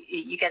revenue. So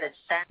you get a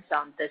sense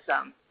on this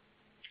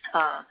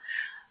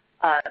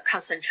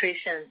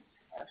concentration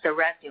of the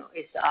revenue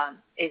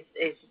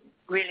is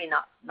really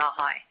not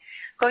high.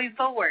 Going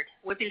forward,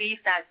 we believe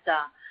that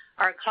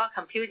our cloud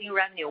computing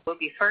revenue will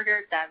be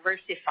further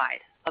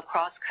diversified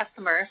across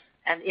customers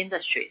and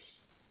industries.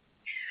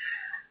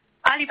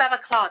 Alibaba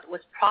Cloud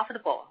was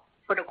profitable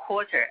for the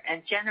quarter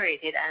and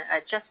generated an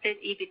adjusted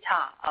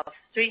EBITDA of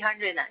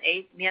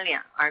 308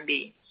 million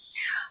RMB.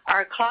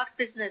 Our cloud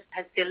business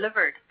has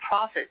delivered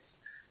profits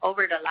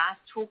over the last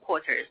 2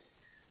 quarters,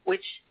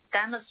 which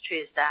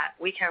demonstrates that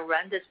we can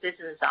run this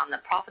business on a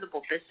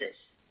profitable basis.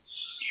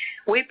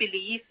 We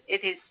believe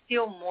it is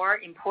still more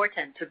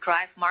important to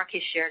drive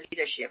market share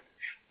leadership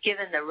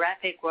given the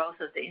rapid growth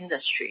of the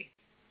industry.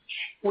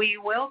 We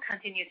will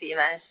continue to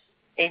invest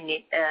in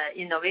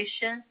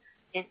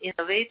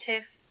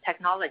innovative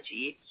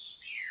technology,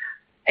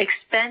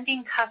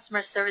 expanding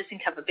customer servicing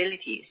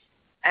capabilities,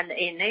 and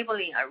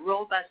enabling a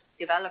robust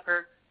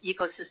developer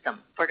ecosystem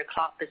for the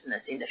cloud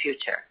business in the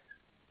future.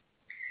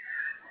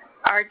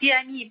 Our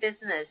DME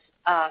business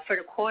for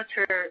the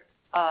quarter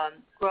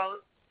grew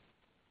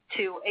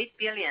to 8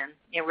 billion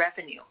in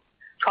revenue,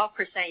 12%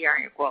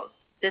 year-on-year growth.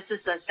 This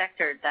is a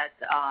sector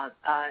that's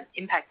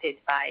impacted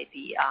by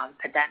the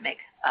pandemic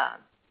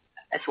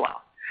as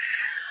well.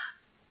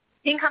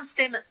 Income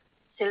statement,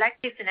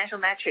 selective financial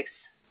metrics.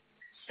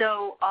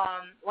 So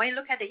when you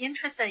look at the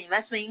interest and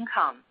investment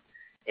income,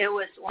 it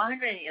was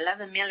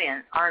 111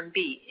 million RMB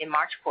in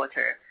March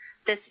quarter.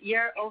 This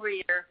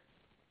year-over-year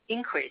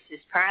increase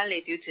is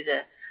primarily due to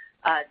the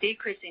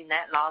decrease in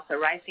net loss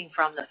arising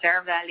from the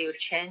fair value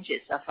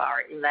changes of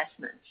our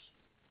investments.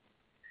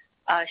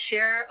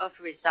 Share of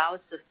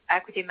results of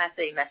equity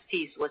method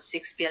investees was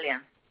 6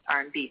 billion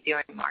RMB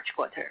during March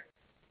quarter.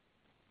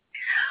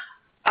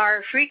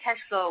 Our free cash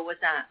flow was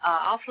an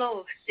outflow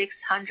of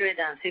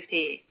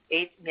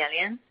 658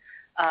 million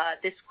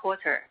this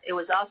quarter. It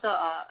was also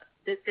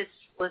this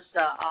was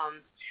a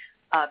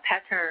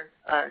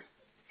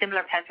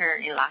similar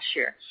pattern in last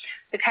year.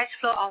 The cash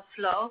flow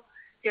outflow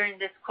during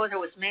this quarter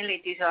was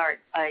mainly due to our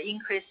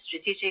increased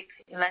strategic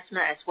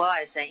investment as well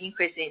as an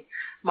increase in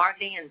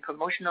marketing and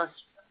promotional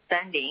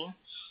spending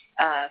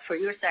for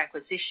user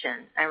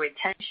acquisition and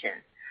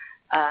retention,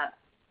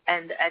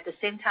 And at the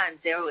same time,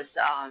 there was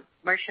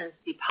merchants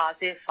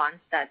deposit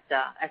funds that,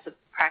 as a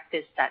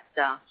practice that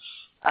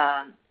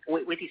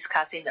we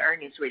discussed in the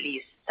earnings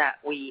release, that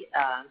we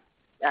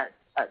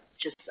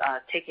just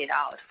take it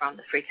out from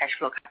the free cash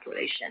flow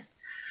calculation.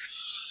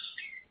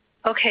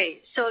 Okay,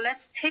 so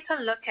let's take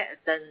a look at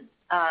the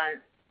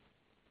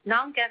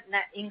non-GAAP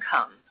net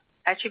income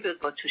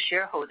attributable to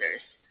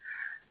shareholders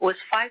was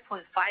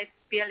 5.5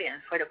 billion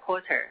for the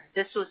quarter.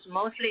 This was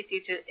mostly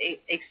due to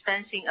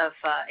expensing of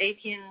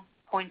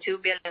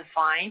 18.2 billion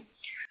fine,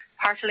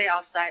 partially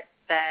offset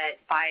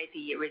by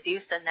the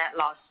reduced net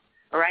loss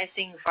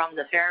arising from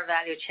the fair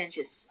value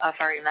changes of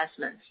our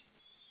investments.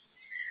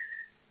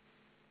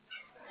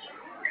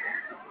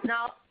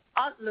 Now,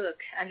 outlook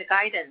and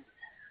guidance.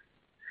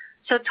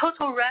 So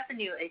total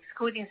revenue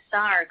excluding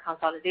STAR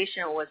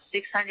consolidation was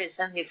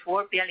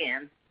 674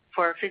 billion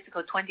for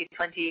fiscal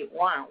 2021,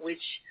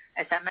 which,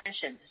 as I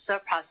mentioned,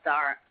 surpassed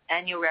our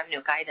annual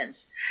revenue guidance.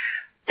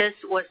 This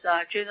was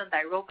driven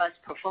by robust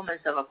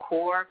performance of a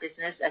core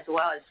business as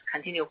well as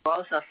continued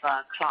growth of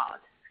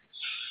cloud.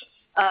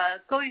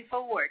 Going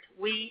forward,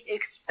 we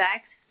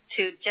expect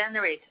to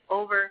generate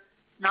over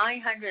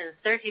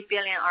 930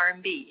 billion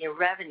RMB in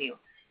revenue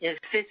in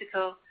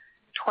fiscal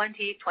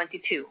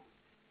 2022.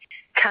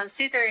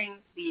 Considering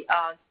the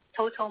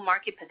total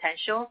market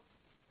potential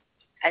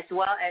as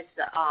well as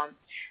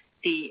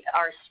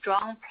our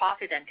strong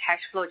profit and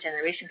cash flow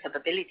generation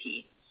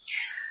capability,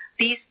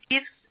 these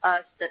gives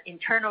us the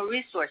internal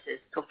resources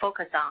to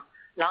focus on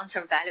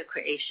long-term value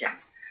creation.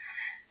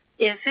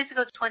 In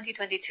fiscal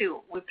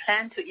 2022, we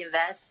plan to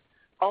invest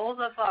all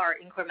of our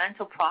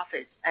incremental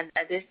profits and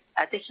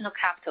additional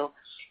capital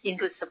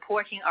into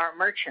supporting our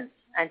merchants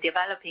and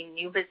developing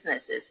new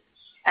businesses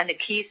and the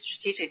key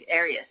strategic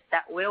areas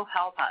that will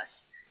help us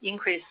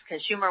increase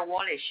consumer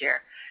wallet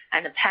share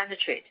and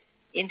penetrate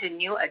into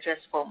new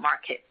addressable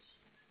markets.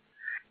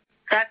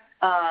 That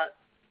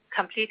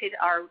completed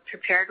our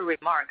prepared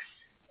remarks.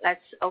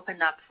 Let's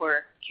open up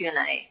for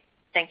Q&A.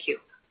 Thank you.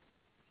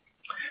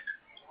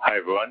 Hi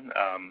everyone.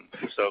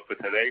 So for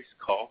today's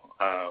call,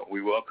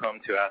 you're welcome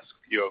to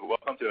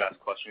ask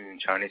questions in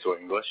Chinese or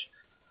English.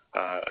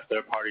 A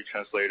third-party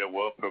translator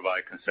will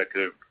provide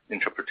consecutive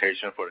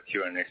interpretation for the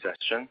Q&A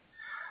session.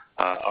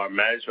 Our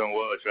management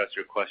will address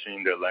your question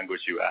in the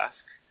language you ask.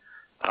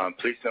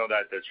 Please note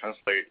that the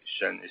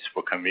translation is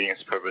for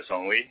convenience purpose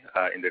only.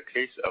 In the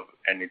case of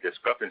any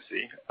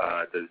discrepancy,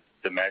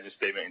 the management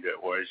statement in the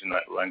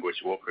original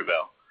language will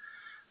prevail.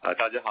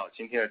 大家好，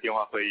今天的电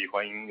话会议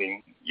欢迎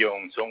您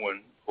用中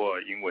文或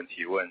英文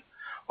提问，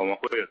我们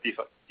会有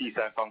第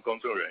三方工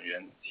作人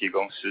员提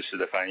供实时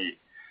的翻译。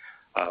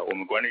我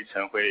们管理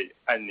层会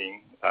按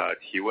您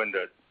提问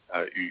的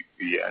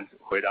语言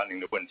回答您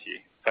的问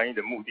题。翻译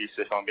的目的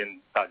是方便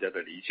大家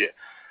的理解。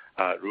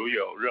如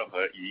有任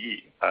何疑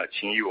义，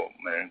请以我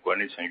们管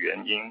理层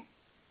原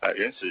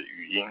始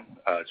语音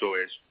作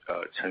为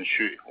程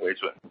序为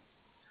准。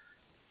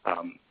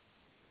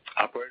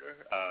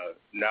Operator,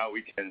 now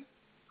we can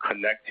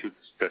connect to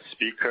the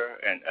speaker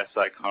and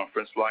SI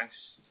conference lines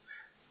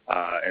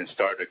and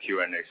start the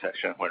Q&A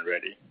session when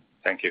ready.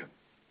 Thank you.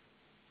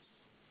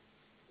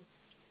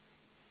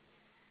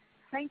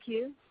 Thank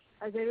you.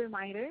 As a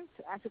reminder,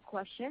 to ask a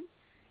question,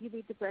 you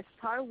need to press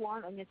star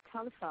 1 on your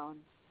telephone.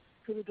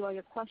 To withdraw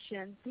your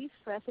question, please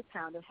press the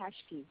pound or hash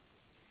key.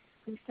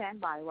 Please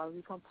stand by while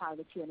we compile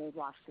the Q&A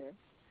roster.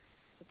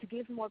 To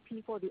give more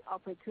people the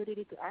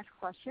opportunity to ask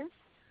questions,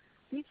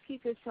 please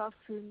keep yourself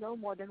to no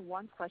more than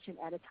one question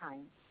at a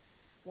time.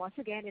 Once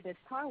again, it is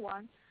star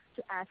 1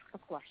 to ask a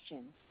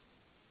question.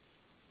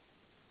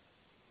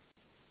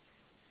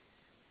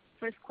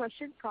 First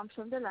question comes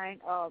from the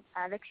line of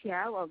Alex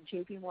Yao of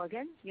JP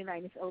Morgan. Your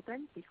line is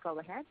open. Please go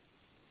ahead.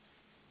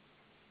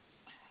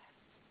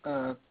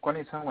 管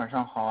理层晚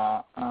上好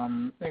啊，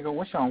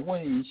我想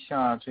问一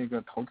下这个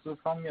投资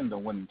方面的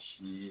问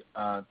题，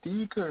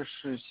第一个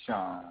是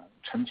想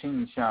澄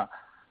清一下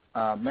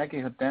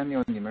，Maggie 和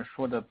Daniel 你们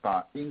说的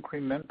把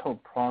incremental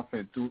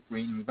profit do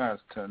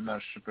reinvest， 那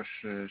是不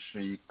是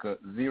一个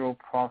zero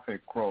profit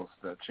growth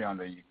的这样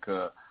的一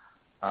个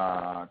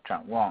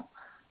展望？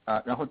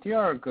然后第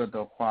二个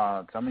的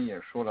话，咱们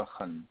也说了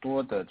很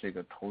多的这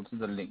个投资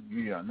的领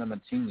域啊，那么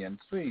今年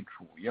最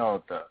主要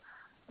的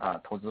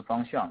投资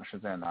方向是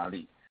在哪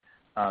里？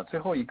最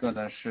后一个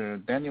呢是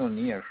Daniel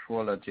你也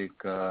说了这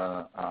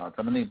个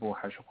咱们内部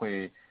还是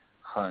会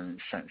很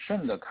审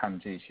慎的看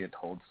这些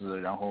投资，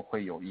然后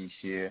会有一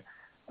些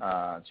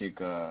这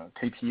个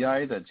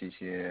KPI 的这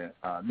些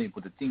内部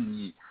的定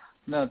义。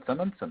那咱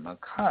们怎么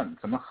看，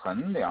怎么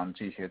衡量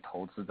这些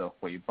投资的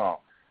回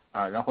报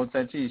然后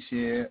在这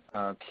些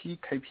key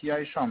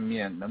KPI 上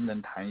面能不能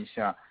谈一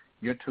下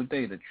year to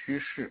date 的趋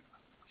势？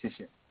谢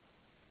谢。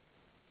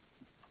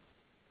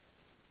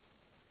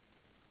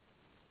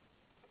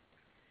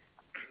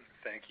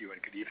Thank you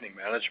and good evening,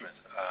 management.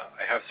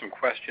 I have some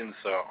questions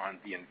on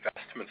the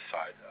investment investment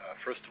side.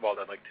 First of all,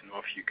 I'd like to know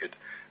if you could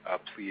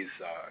please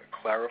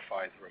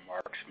clarify the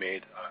remarks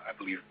made, I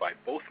believe, by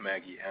both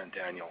Maggie and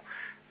Daniel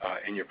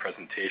in your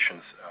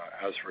presentations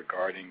as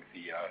regarding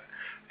the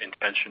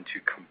intention to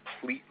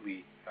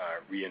completely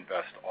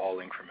reinvest all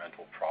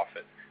incremental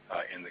profit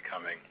in the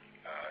coming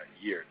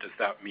year. Does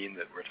that mean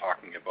that we're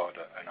talking about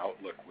an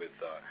outlook with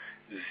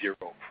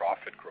zero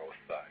profit growth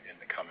in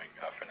the coming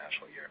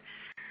financial year?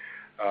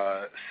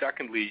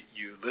 Secondly,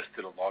 you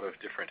listed a lot of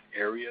different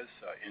areas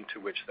into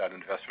which that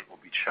investment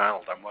will be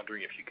channeled. I'm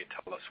wondering if you could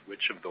tell us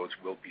which of those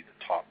will be the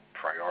top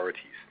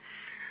priorities.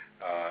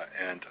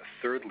 And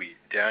thirdly,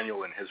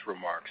 Daniel in his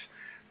remarks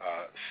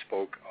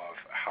spoke of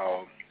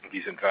how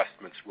these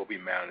investments will be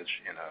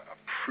managed in a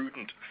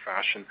prudent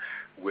fashion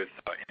with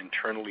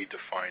internally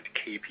defined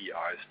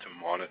KPIs to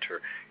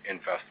monitor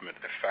investment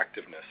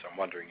effectiveness. I'm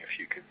wondering if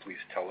you could please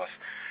tell us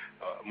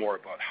more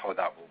about how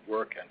that will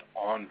work, and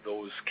on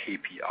those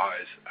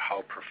KPIs,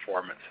 how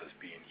performance has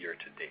been year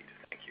to date.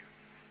 Thank you.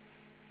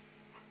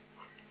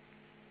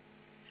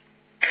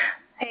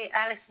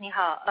 Alex 你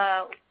好，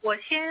我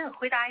先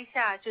回答一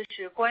下，就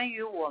是关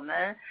于我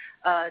们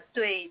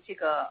对这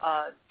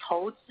个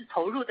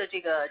投入的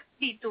这个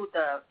力度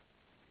的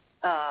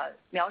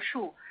描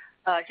述，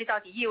这到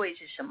底意味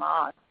着什么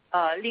啊？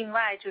另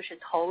外就是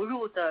投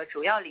入的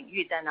主要领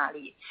域在哪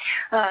里？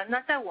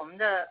那在我们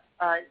的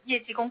业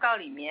绩公告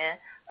里面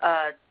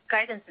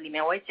，guidance 里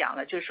面我也讲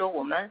了，就是说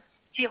我们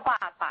计划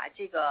把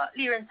这个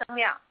利润增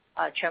量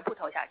全部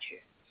投下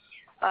去。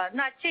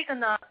那这个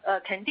呢，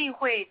肯定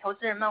会投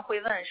资人们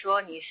会问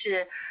说，你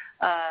是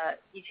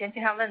以前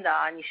经常问的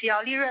啊，你是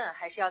要利润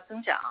还是要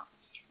增长？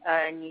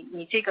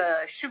你这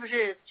个是不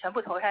是全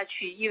部投下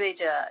去意味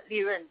着利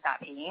润打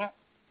平？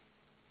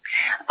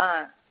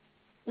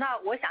那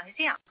我想是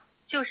这样，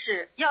就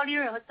是要利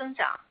润和增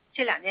长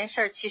这两件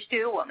事，其实对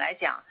于我们来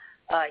讲，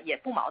也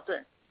不矛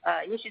盾。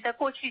也许在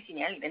过去几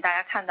年里面，大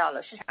家看到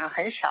了市场上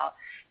很少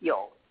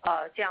有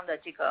这样的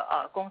这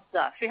个公司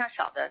啊，非常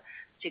少的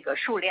这个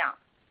数量。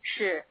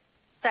是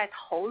在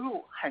投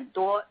入很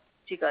多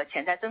这个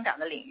潜在增长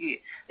的领域，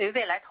对于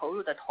未来投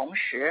入的同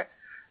时，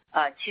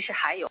其实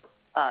还有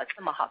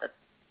这么好的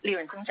利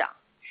润增长。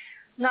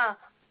那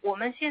我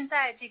们现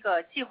在这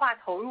个计划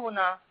投入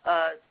呢，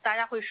大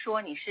家会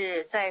说你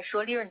是在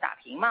说利润打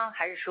平吗？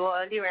还是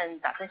说利润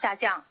打算下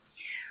降？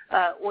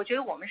我觉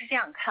得我们是这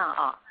样看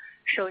啊，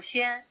首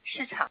先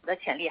市场的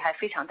潜力还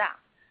非常大，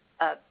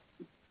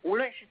无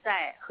论是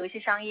在核心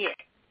商业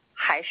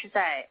还是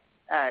在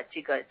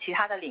这个其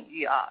他的领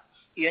域啊，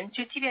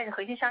就即便是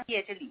核心商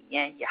业这里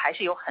面也还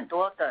是有很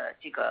多的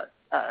这个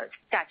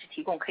价值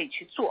提供可以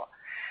去做。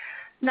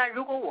那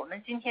如果我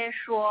们今天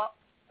说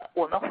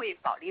我们会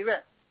保利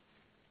润，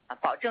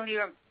保证利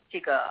润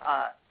这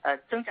个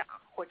增长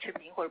或持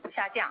平或者不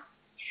下降，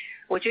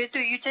我觉得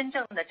对于真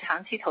正的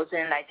长期投资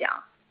人来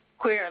讲，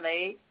会认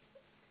为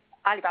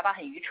阿里巴巴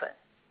很愚蠢。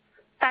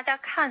大家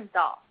看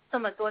到这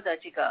么多的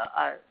这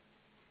个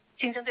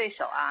竞争对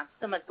手啊，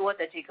这么多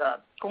的这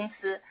个公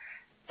司。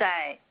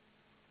在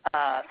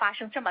发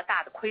生这么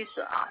大的亏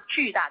损啊，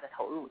巨大的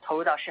投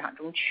入到市场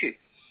中去，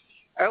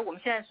而我们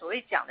现在所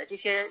谓讲的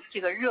这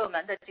个热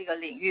门的这个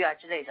领域啊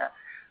之类的，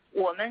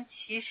我们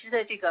其实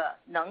的这个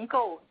能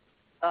够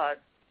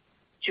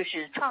就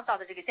是创造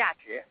的这个价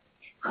值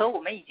和我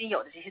们已经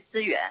有的这些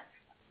资源，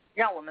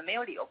让我们没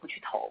有理由不去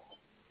投。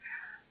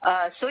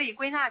所以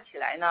归纳起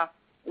来呢，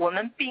我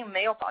们并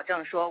没有保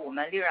证说我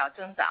们利润要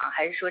增长，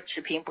还是说持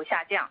平不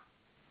下降。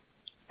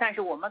但是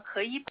我们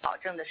可以保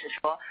证的是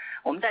说，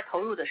我们在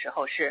投入的时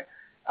候是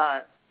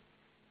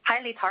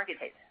highly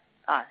targeted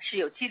是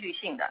有纪律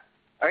性的，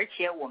而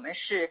且我们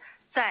是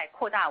在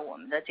扩大我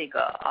们的这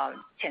个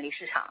潜力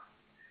市场。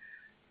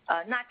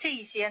那这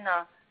一些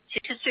呢，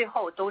其实最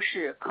后都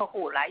是客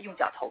户来用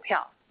脚投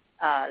票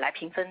来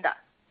评分的，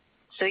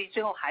所以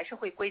最后还是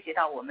会归结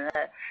到我们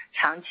的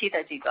长期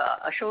的这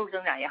个收入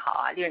增长也好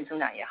啊，利润增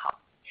长也好。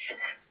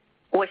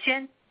我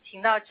先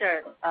停到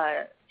这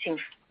儿，请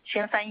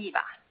先翻译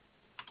吧。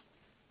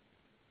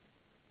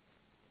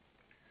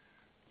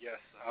Yes.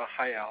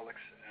 Hi,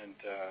 Alex, and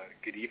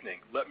good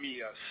evening. Let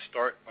me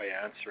start by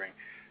answering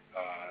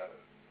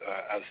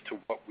as to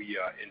what we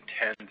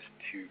intend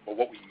to, or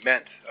what we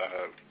meant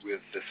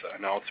with this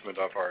announcement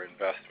of our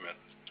investment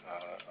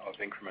of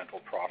incremental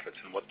profits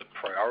and what the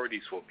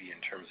priorities will be in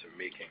terms of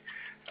making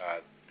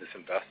this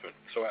investment.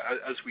 So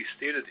as we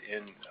stated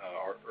in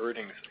our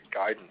earnings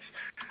guidance,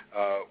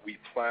 we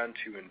plan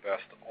to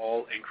invest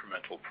all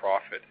incremental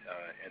profit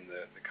in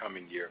the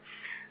coming year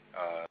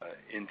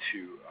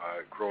into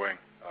growing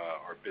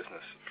our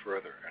business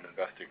further and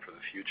investing for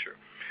the future.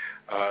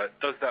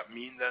 Does that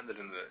mean then that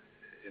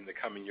in the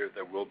coming year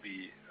there will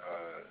be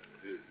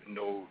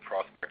no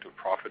prospect of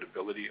profit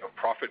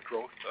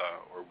growth,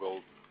 or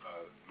will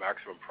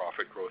maximum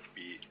profit growth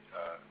be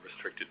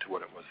restricted to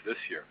what it was this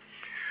year?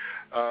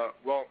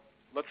 Well,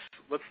 let's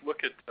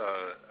look at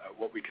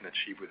what we can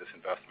achieve with this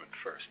investment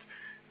first.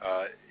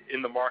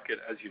 In the market,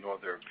 as you know,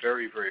 there are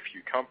very, very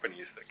few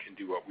companies that can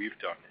do what we've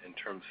done in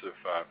terms of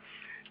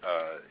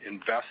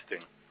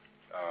investing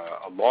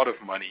a lot of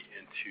money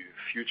into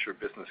future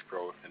business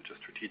growth, into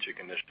strategic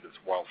initiatives,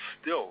 while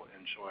still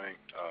enjoying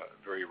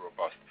very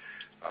robust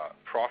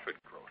profit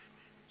growth.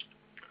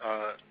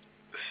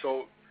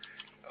 So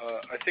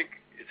I think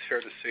it's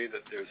fair to say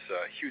that there's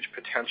huge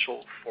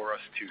potential for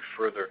us to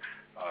further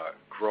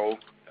grow,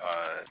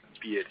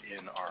 be it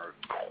in our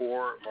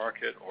core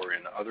market or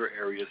in other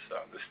areas.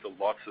 There's still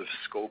lots of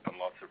scope and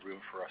lots of room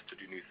for us to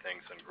do new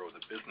things and grow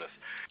the business.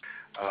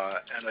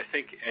 And I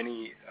think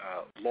any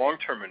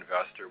long-term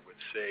investor would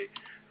say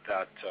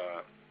that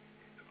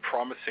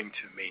promising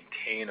to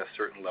maintain a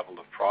certain level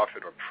of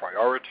profit or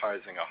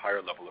prioritizing a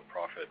higher level of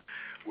profit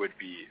would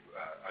be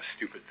a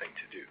stupid thing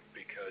to do,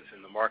 because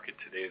in the market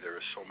today there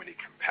are so many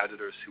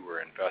competitors who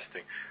are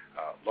investing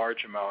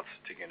large amounts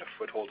to gain a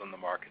foothold in the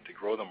market, to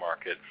grow the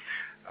market,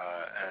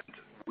 and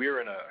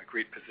we're in a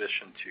great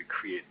position to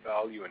create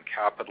value and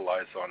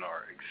capitalize on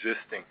our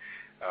existing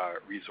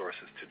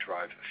resources to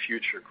drive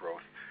future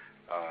growth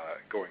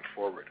going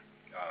forward.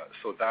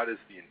 So that is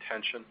the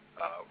intention.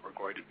 We're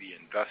going to be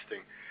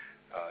investing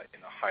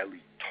in a highly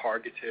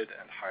targeted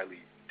and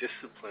highly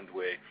disciplined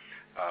way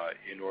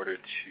in order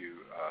to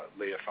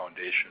lay a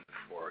foundation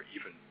for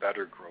even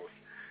better growth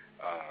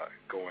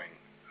going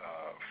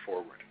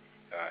forward.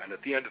 And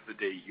at the end of the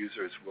day,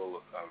 users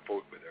will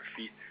vote with their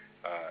feet.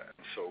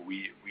 So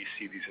we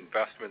see these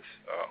investments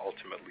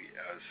ultimately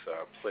as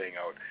playing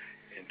out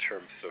in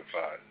terms of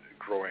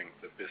growing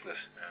the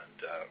business and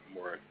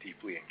more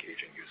deeply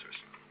engaging users.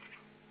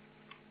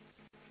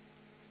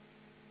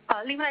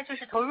 另外就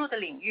是投入的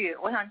领域，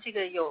我想这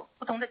个有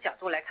不同的角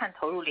度来看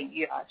投入领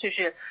域啊，就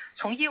是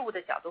从业务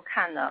的角度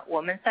看呢，我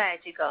们在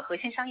这个核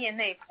心商业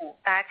内部，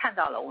大家看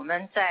到了我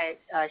们在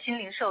新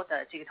零售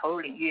的这个投入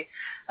领域，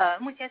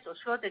目前所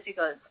说的这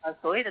个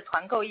所谓的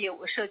团购业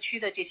务、社区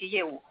的这些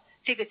业务，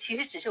这个其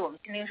实只是我们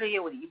新零售业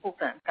务的一部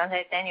分。刚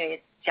才 Daniel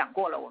也讲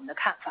过了我们的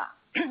看法。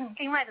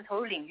另外的投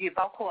入领域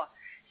包括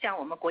像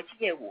我们国际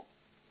业务，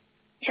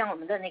像我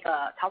们的那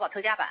个淘宝特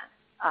价版。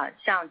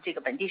像这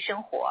个本地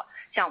生活，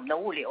像我们的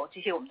物流，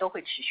这些我们都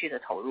会持续的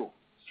投入。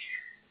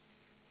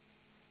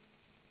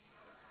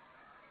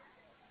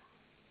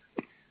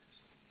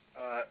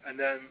And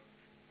then,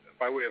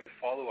 by way of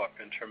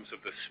follow-up in terms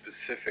of the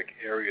specific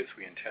areas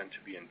we intend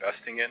to be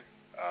investing in,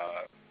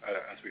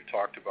 as we've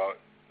talked about,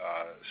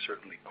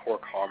 certainly core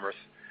commerce,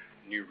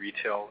 new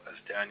retail, as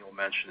Daniel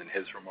mentioned in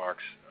his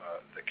remarks,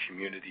 the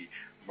community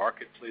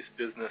marketplace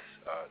business,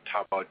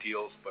 Taobao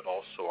deals, but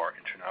also our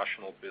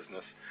international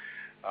business.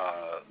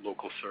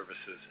 Local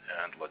services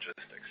and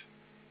logistics.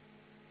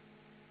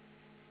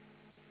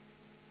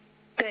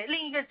 对，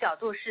另一个角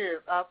度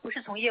是不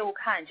是从业务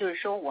看，就是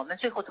说我们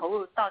最后投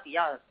入到底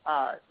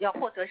要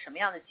获得什么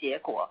样的结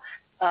果？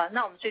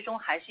那我们最终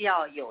还是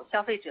要有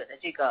消费者的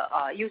这个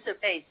user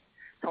base，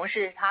 同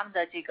时他们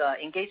的这个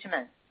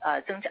engagement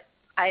增长，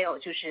还有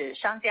就是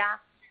商家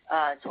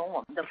从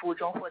我们的服务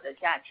中获得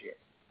价值。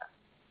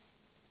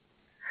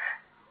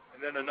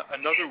And then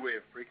another way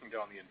of breaking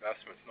down the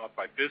investments, not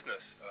by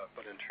business,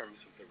 but in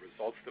terms of the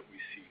results that we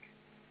seek.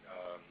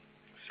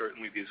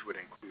 Certainly these would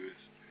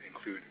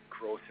include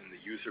growth in the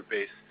user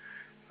base,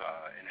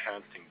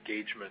 enhanced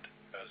engagement,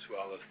 as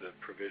well as the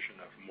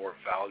provision of more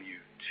value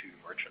to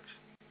merchants.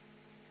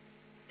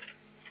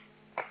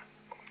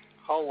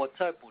 好，我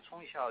再补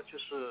充一下，就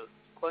是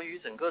关于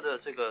整个的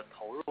这个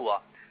投入啊，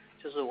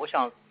就是我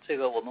想这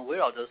个我们围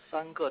绕着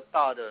3个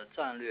大的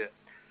战略。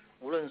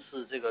无论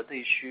是这个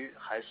内需，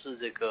还是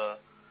这个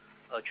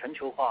全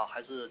球化，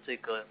还是这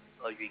个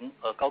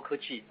高科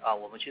技啊，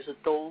我们其实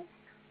都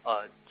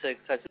在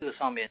这个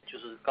上面，就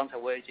是刚才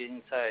我已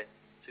经在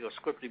这个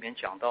script 里面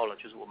讲到了，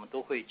就是我们都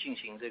会进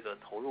行这个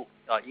投入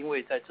啊，因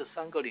为在这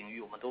3个领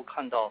域我们都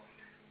看到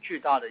巨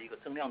大的一个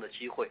增量的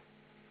机会。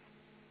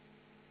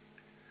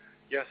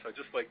Yes, I'd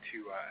just like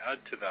to add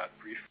to that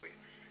briefly.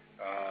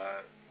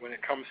 When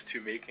it comes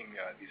to making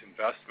these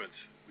investments,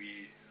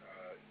 we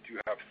do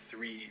have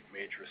 3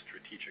 major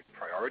strategic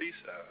priorities.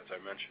 As I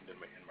mentioned in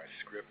my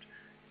script,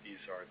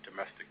 these are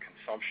domestic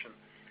consumption,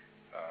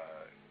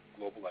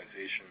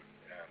 globalization,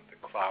 and the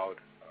cloud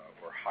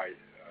or high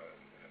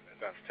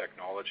advanced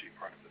technology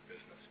part of the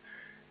business.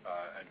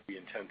 And we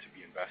intend to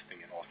be investing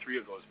in all 3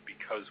 of those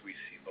because we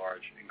see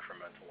large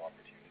incremental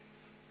opportunities.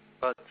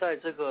 在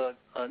这个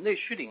内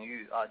需领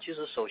域啊，其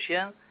实首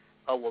先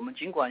我们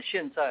尽管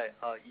现在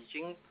已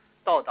经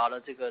到达了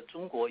这个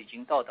中国已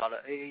经到达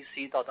了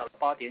AAC 到达了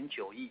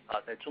8.9亿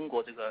啊，在中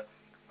国这个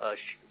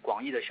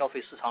广义的消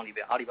费市场里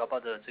边，阿里巴巴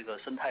的这个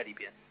生态里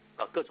边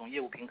各种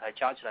业务平台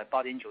加起来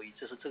8.9亿，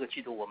这是这个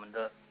季度我们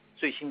的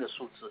最新的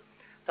数字。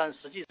但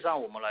实际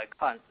上我们来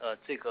看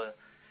这个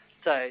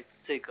在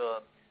这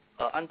个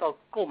按照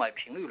购买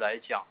频率来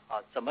讲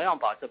啊，怎么样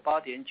把这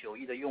8.9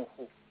亿的用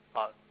户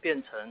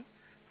变成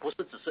不是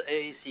只是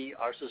AAC，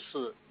 而是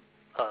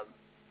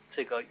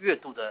这个月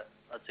度的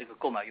这个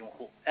购买用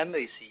户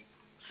MAC。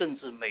甚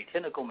至每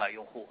天的购买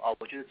用户啊，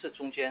我觉得这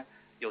中间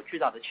有巨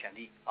大的潜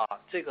力啊。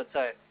这个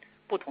在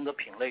不同的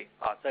品类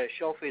在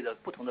消费的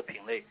不同的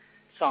品类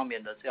上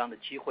面的这样的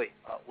机会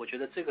啊，我觉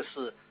得这个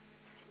是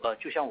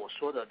就像我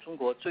说的，中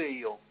国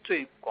最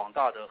广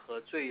大的和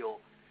最有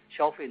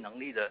消费能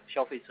力的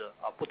消费者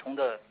不同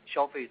的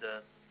消费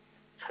的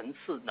层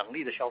次能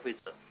力的消费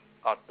者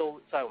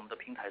都在我们的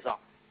平台上，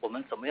我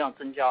们怎么样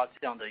增加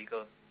这样的一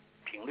个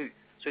频率？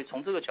所以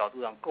从这个角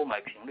度上，购买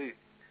频率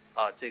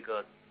这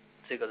个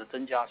的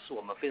增加是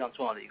我们非常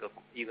重要的一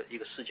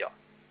个视角。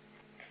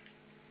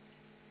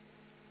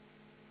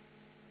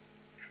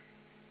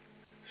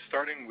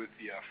Starting with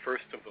the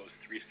first of those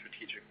three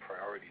strategic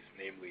priorities,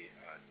 namely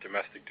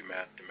domestic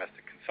demand,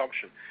 domestic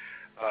consumption,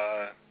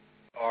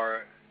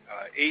 our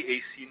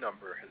AAC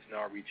number has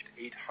now reached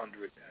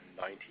 890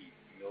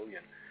 million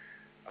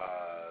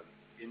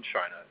in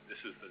China. This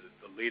is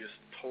the latest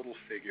total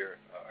figure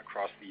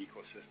across the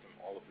ecosystem,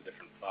 all of the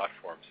different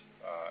platforms,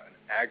 an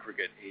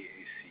aggregate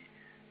AAC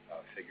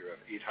figure of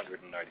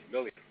 890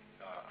 million.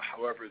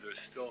 However,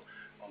 there's still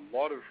a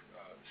lot of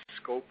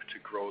scope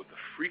to grow the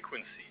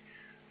frequency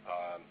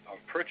of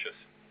purchase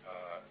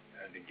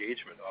and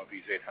engagement of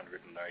these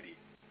 890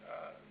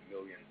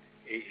 million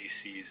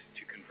AACs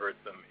to convert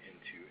them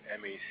into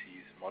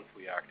MACs,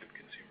 monthly active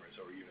consumers,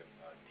 or even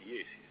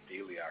DACs,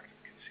 daily active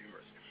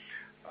consumers.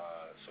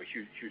 So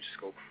huge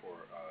scope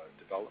for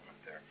development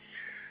there.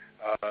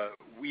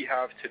 We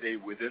have today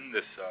within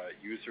this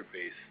user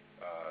base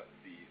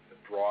the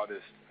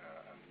broadest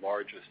and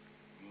largest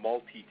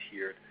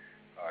multi-tiered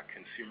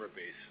consumer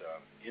base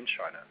in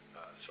China.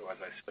 So as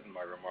I said in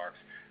my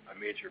remarks, a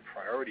major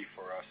priority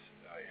for us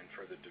in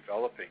further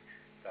developing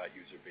that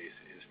user base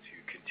is to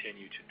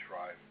continue to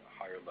drive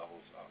higher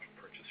levels of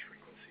purchase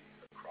frequency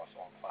across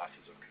all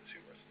classes of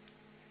consumers.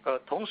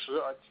 同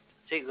时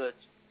这个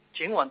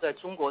尽管在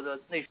中国的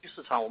内需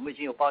市场我们已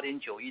经有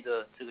 8.9 亿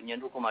的这个年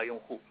度购买用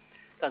户，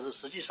但是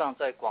实际上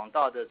在广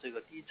大的这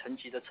个低层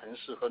级的城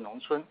市和农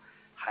村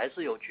还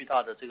是有巨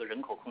大的这个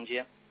人口空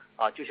间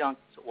就像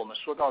我们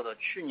说到的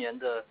去年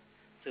的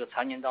这个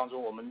财年当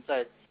中，我们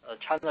在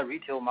China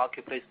Retail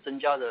Marketplace 增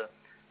加的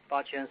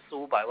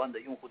8400-500万的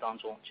用户当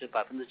中，其实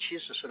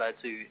 70% 是来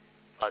自于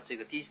这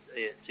个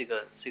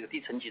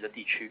低层级的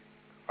地区，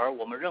而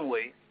我们认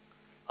为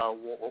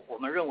我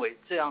们认为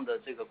这样的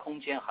这个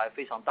空间还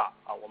非常大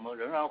我们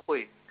仍然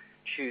会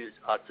去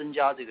增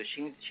加这个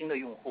新的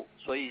用户，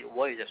所以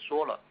我也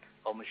说了，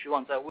我们希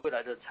望在未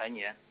来的财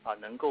年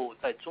能够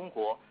在中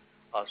国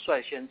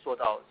率先做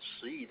到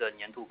10亿的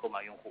年度购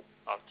买用户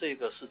这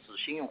个是指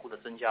新用户的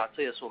增加，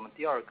这也是我们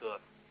第二个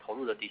投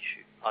入的地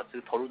区这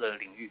个投入的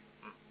领域。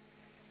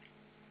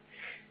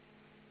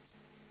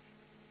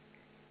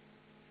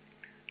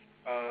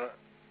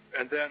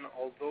And then,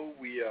 although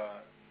we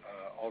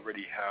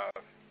already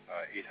have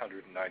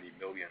 890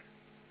 million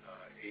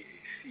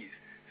AACs,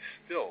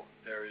 still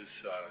there is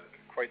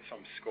quite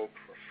some scope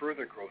for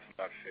further growth in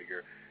that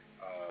figure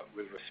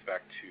with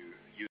respect to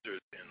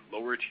users in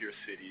lower tier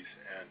cities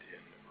and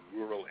in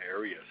rural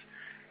areas.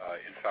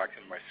 In fact,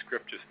 in my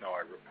script just now,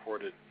 I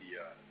reported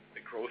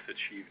the growth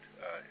achieved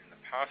in the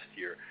past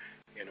year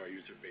in our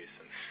user base,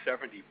 and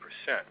 70%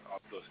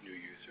 of those new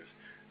users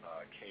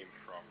came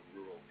from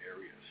rural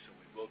areas. So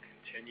we will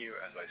continue,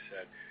 as I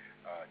said,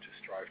 to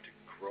strive to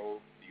grow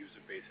the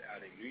user base,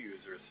 adding new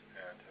users,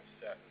 and have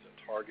set as a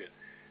target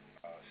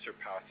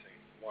surpassing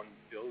 1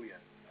 billion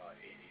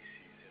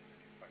AACs in the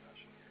new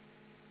financial year.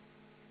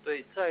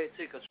 对，在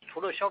这个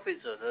除了消费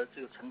者的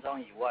这个成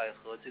长以外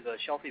和这个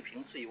消费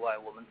频次以外，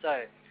我们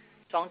在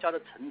商家的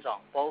成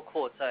长，包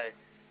括在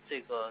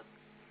这个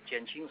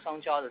减轻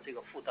商家的这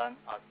个负担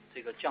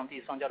这个降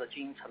低商家的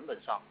经营成本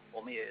上，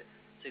我们也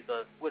这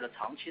个为了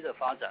长期的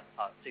发展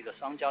这个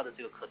商家的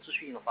这个可持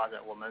续性的发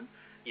展，我们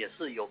也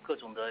是有各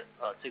种的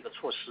这个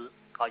措施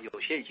有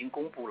些已经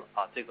公布了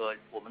这个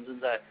我们正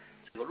在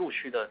这个陆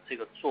续的这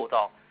个做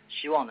到，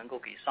希望能够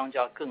给商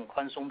家更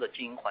宽松的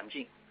经营环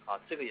境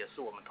这个也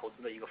是我们投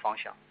资的一个方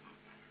向。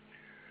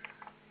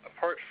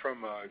Apart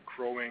from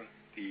growing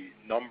the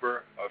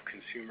number of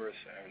consumers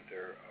and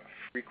their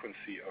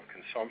frequency of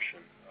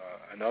consumption,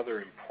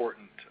 another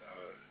important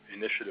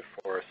initiative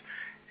for us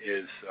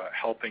is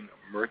helping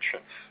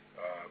merchants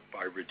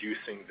by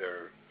reducing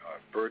their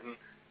burden,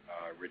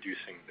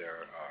 reducing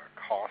their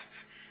costs,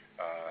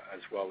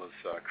 as well as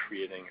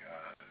creating,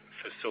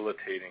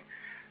 facilitating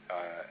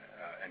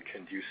and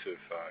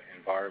conducive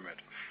environment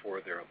for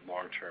their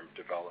long-term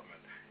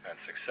development and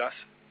success.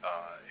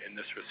 In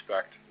this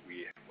respect,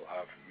 we will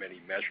have many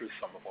measures.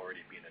 Some have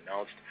already been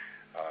announced,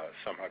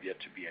 some have yet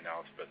to be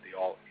announced, but they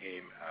all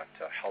aim at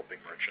helping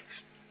merchants.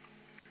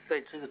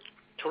 对，这个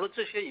除了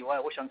这些以外，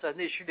我想在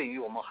内需领域，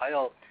我们还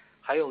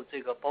有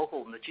这个包括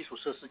我们的基础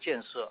设施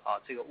建设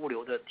这个物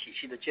流的体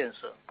系的建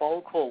设，包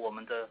括我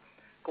们的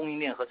供应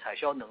链和采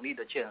销能力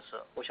的建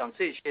设。我想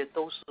这些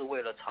都是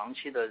为了长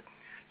期的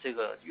这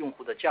个用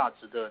户的价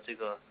值的这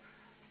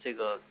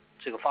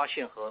个发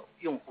现和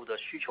用户的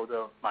需求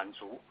的满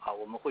足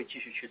我们会继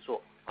续去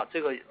做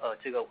这个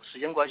时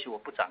间关系我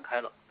不展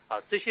开了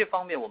这些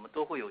方面我们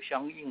都会有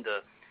相应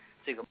的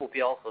这个目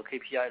标和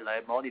KPI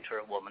来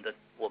monitor 我们的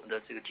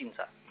这个进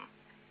展。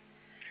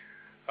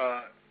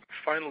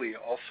Finally,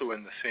 also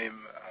in the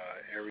same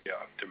area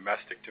of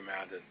domestic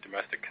demand and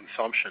domestic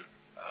consumption,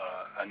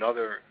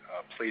 Another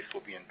place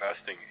we'll be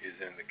investing is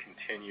in the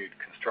continued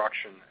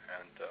construction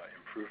and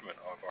improvement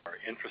of our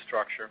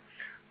infrastructure,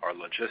 our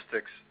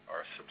logistics,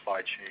 our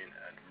supply chain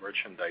and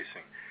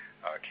merchandising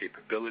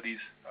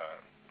capabilities.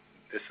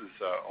 This is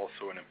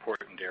also an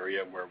important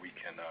area where we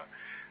can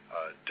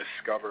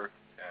discover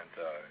and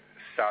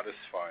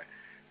satisfy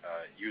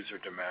user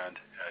demand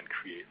and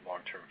create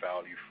long-term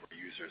value for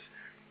users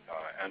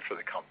and for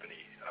the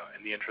company.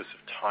 In the interest of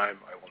time,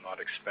 I will not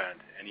expand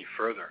any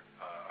further.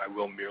 I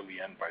will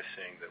merely end by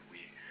saying that we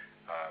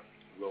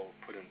will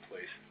put in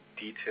place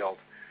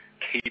detailed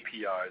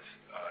KPIs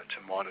to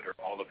monitor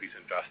all of these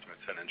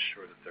investments and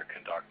ensure that they're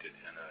conducted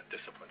in a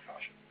disciplined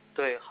fashion.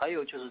 对，还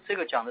有就是这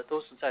个讲的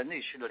都是在内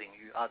需的领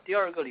域啊。第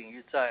二个领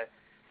域在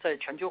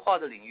全球化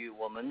的领域，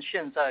我们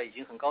现在已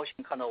经很高兴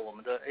看到我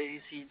们的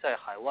AAC 在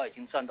海外已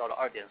经占到了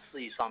2.4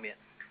亿上面，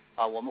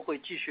啊，我们会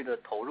继续的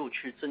投入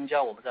去增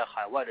加我们在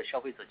海外的消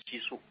费者基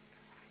数，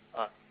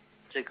啊，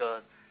这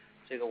个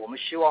我们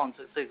希望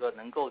这个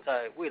能够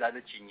在未来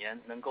的几年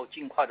能够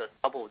尽快的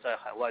double 在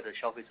海外的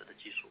消费者的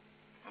基数。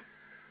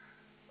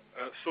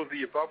So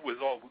the above was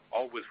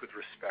always with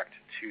respect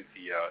to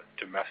the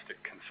domestic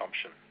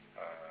consumption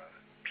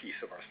piece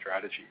of our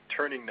strategy.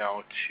 Turning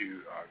now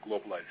to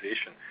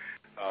globalization,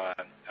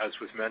 as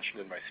was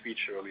mentioned in my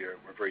speech earlier,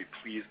 we're very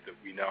pleased that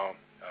we now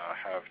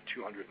have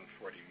 240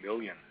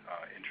 million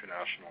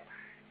international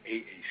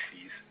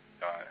AACs,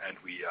 and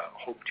we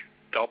hope to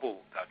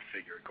double that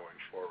figure going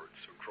forward.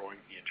 So growing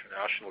the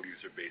international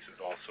user base is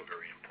also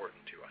very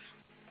important to us.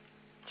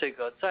 这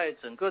个在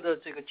整个的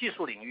这个技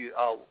术领域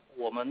啊，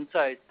我们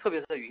特别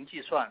是在云计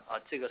算啊，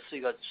这个是一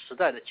个时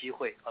代的机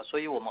会啊，所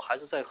以我们还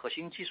是在核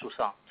心技术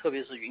上，特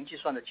别是云计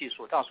算的技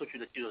术、大数据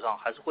的技术上，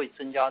还是会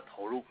增加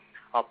投入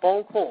啊。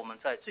包括我们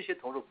在这些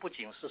投入不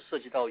仅是涉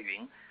及到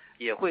云，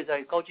也会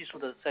在高技术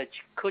的在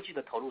科技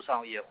的投入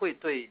上，也会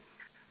对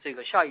这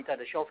个下一代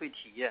的消费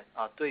体验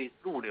啊，对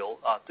物流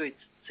啊，对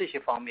这些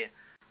方面，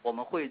我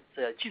们会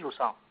在技术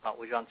上啊，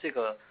我想这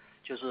个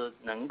就是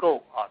能够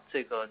啊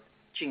这个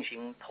进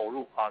行投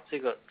入啊，这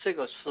个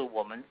是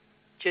我们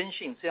坚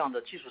信这样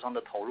的技术上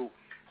的投入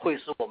会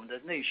使我们的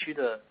内需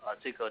的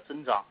这个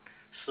增长，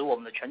使我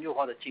们的全球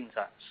化的进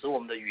展，使我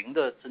们的云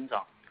的增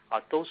长啊，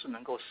都是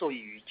能够受益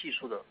于技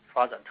术的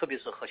发展，特别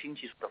是核心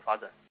技术的发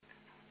展。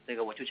这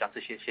个我就讲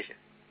这些，谢谢。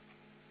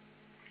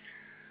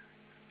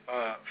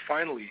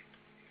Finally,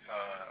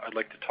 I'd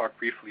like to talk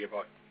briefly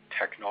about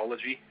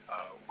technology.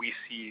 We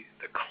see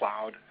the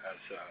cloud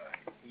as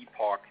an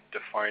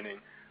epoch-defining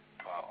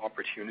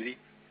opportunity,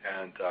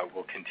 and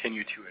we'll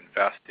continue to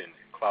invest in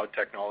cloud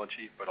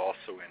technology, but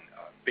also in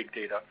big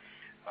data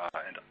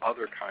and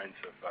other kinds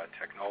of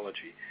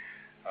technology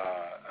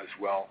as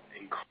well,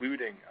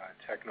 including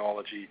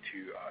technology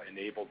to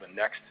enable the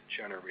next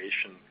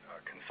generation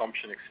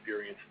consumption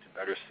experience to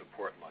better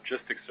support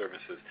logistics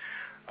services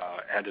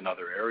and in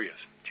other areas,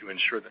 to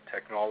ensure that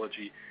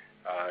technology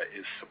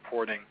is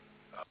supporting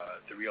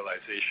the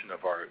realization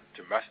of our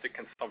domestic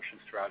consumption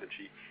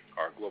strategy,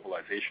 our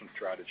globalization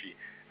strategy,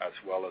 as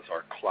well as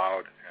our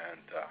cloud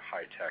and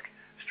high-tech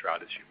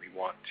strategy. We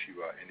want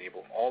to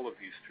enable all of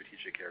these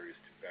strategic areas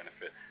to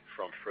benefit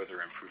from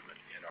further improvement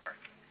in our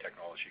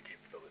technology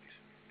capabilities.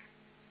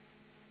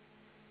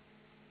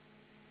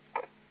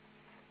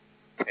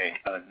 Okay,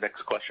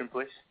 next question,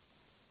 please.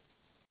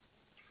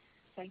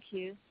 Thank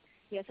you.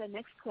 Yes, our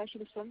next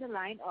question is from the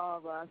line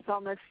of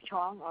Thomas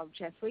Chong of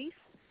Jefferies.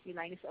 Your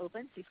line is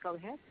open. Please go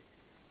ahead.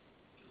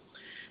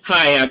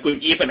 Hi,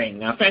 good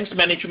evening. Thanks,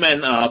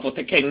 management, for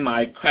taking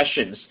my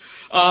questions.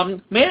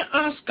 May I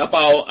ask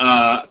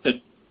about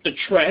the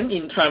trend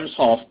in terms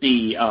of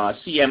the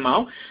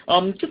CMR?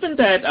 Given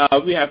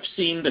that we have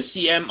seen the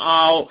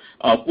CMR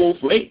growth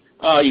rate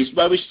is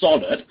very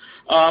solid,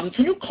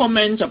 can you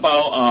comment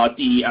about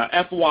the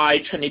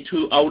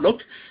FY22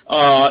 outlook?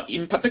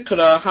 In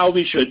particular, how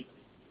we should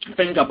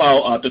think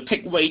about the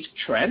take rate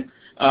trend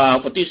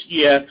for this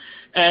year?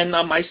 And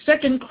my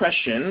second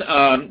question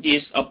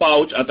is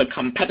about the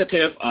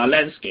competitive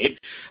landscape.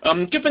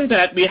 Given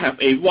that we have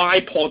a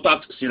wide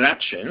product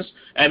selections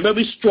and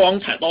very strong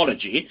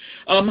technology,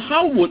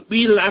 how would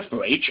we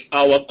leverage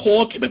our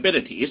core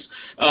capabilities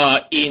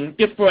in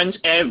different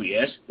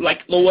areas like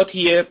lower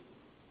tier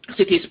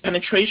cities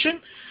penetration,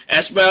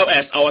 as well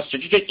as our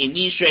strategic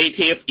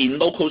initiative in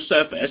local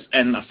service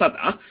and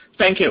Lazada?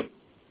 Thank you.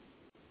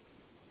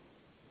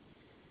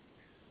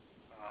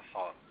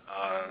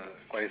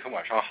 管理层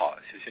晚上好，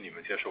谢谢你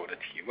们接受我的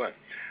提问。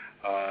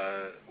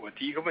我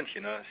第一个问题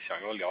呢，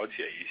想要了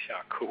解一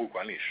下客户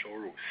管理收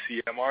入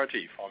CMR 这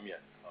一方面，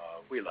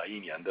未来一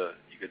年的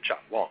一个展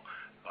望。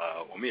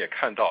我们也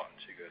看到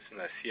这个现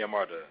在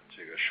CMR 的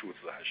这个数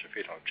字还是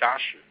非常扎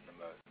实。那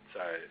么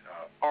在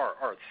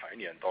22财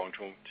年当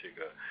中，这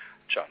个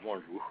展望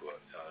如何？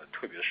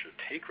特别是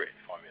take rate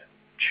方面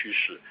趋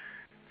势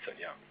怎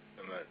样？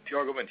那么第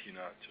二个问题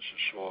呢，就是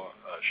说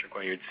是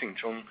关于竞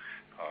争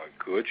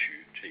格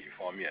局这一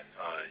方面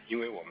因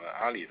为我们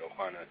阿里的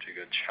话呢，这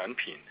个产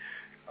品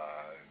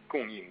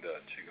供应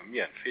的这个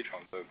面非常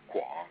的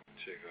广，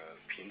这个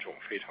品种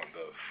非常的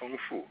丰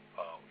富，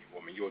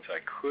我们又在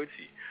科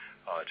技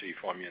这一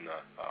方面呢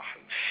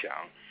很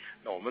强，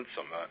那我们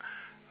怎么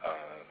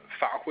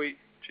发挥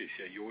这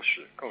些优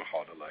势，更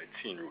好的来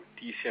进入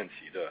低线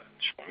级的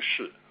城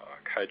市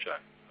开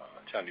展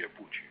战略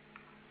布局。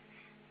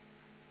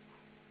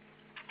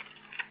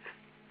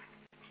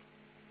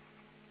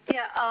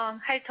Yeah,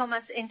 hi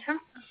Thomas. In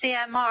terms of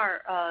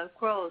CMR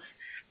growth,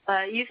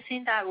 you've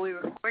seen that we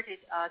reported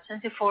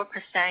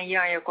 24%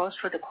 year-on-year growth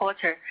for the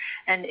quarter,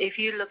 and if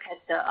you look at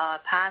the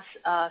past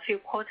few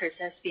quarters,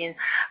 has been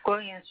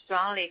growing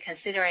strongly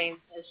considering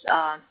this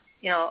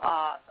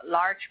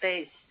large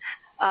base.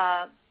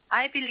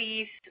 I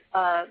believe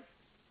the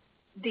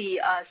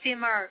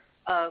CMR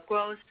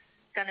growth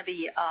going to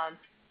be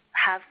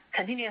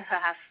continue to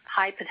have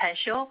high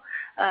potential.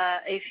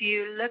 If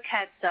you look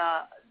at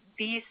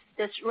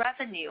this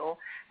revenue,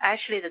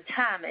 actually the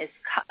TAM is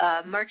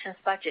merchants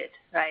budget,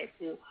 right,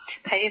 to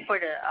pay for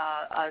the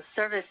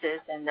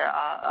services and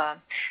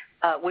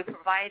we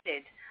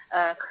provided.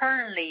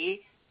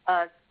 Currently,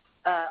 our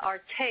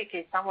take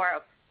is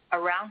somewhere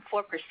around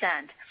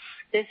 4%.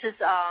 This is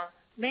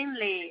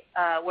mainly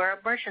where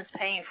merchants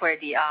paying for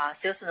the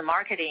sales and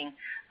marketing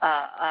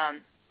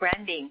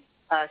branding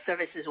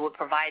services were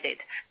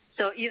provided.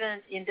 So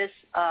even in this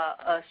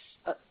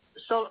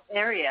sole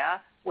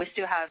area, we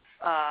still have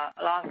a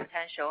lot of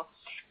potential.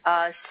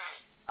 And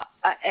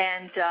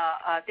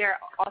there are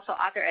also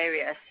other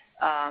areas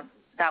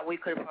that we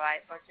could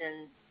provide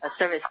merchant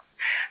service.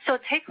 So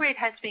take rate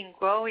has been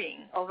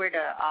growing over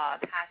the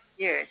past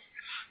years.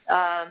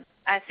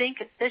 I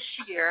think this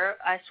year,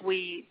 as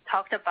we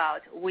talked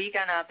about, we're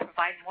going to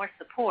provide more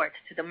support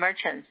to the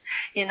merchants.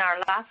 In our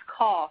last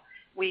call,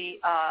 we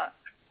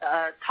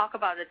talk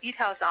about the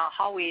details on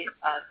how we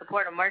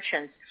support the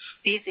merchants,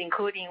 these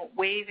including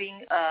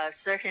waiving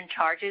certain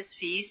charges,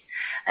 fees,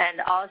 and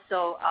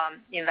also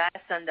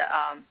invest in the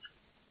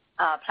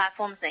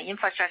platforms and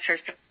infrastructure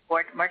to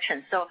support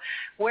merchants. So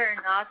we're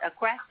not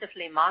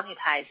aggressively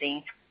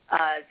monetizing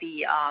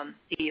the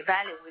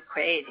value we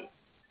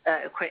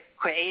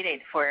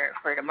created for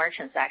the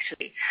merchants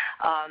actually.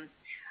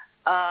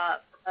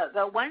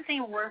 The one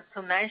thing worth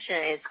to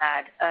mention is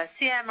that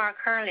CMR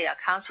currently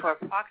accounts for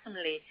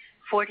approximately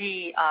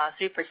 43%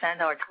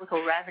 of our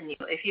total revenue.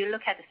 If you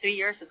look at 5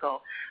 years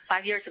ago,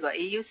 it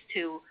used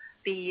to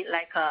be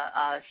like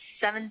 70%,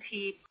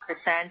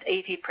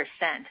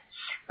 80%,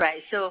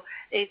 right? So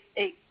it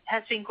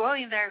has been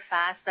growing very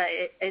fast.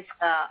 It's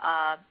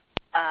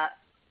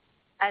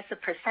as a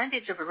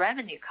percentage of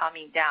revenue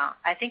coming down.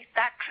 I think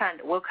that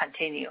trend will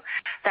continue.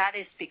 That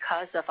is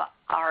because of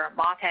our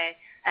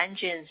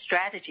multi-engine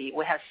strategy.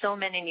 We have so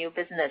many new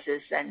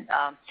businesses and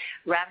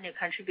revenue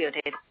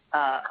contributed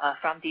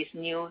from these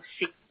new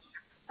seeds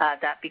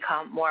that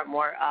become more and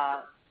more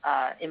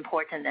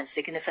important and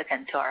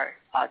significant to our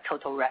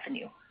total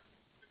revenue.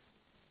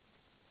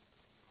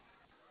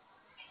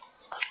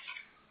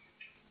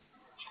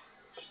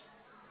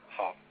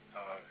 好，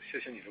谢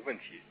谢你的问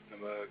题。那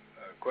么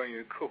关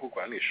于客户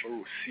管理收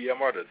入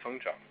CMR 的增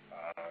长，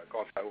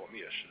刚才我们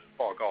也是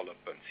报告了，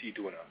本季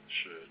度呢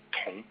是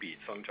同比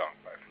增长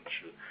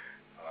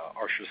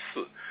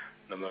24%。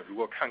那么如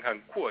果看看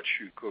过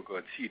去各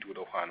个季度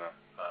的话呢，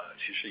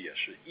其实也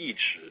是一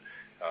直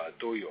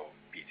都有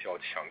比较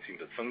强劲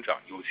的增长，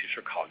尤其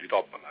是考虑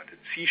到本来的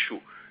基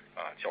数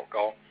较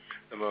高。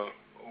那么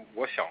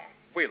我想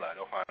未来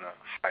的话呢，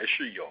还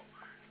是有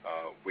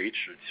维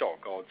持较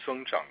高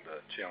增长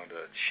的这样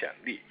的潜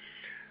力。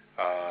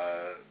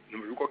那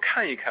么如果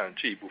看一看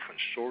这一部分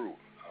收入，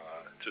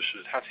就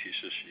是它其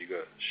实是一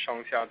个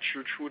商家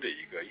支出的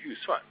一个预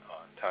算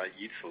它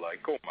以此来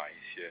购买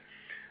一些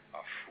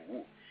服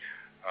务。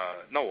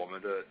那我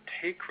们的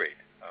take rate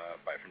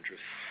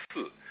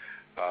 4%，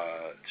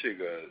这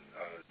个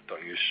等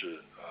于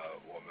是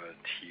我们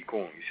提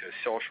供一些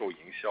销售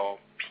营销、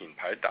品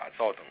牌打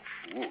造等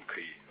服务可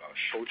以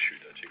收取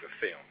的这个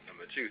费用。那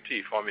么这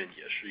一方面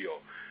也是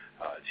有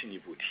进一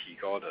步提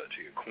高的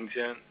这个空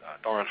间。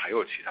当然还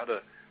有其他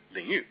的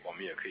领域，我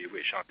们也可以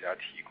为商家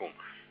提供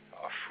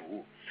服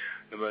务。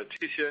那么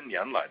这些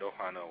年来的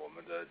话呢，我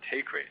们的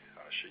take rate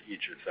是一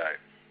直在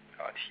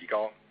提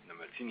高。那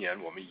么今年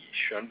我们已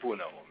宣布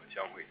呢，我们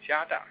将会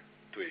加大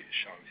对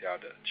商家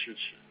的支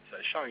持。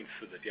在上一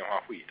次的电话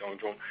会议当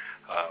中，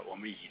我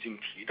们已经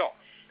提到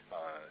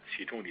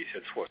其中的一些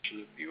措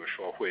施，比如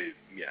说会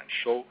免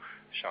收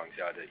商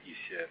家的一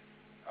些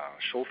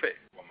收费，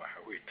我们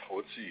还会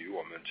投资于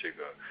我们这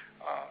个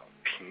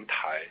平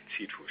台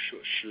基础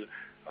设施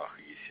和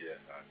一些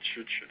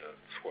支持的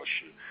措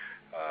施。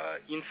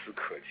因此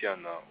可见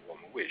呢，我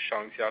们为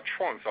商家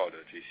创造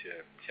的这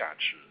些价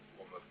值，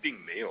我们并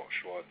没有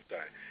说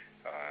在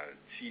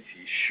积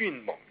极迅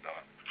猛的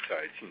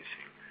在进行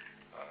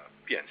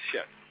变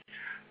现。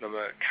那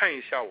么看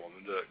一下我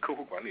们的客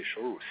户管理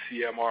收入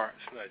CMR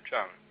现在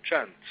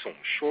占总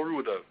收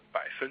入的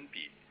百分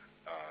比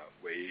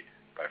为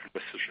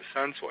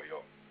43%左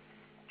右。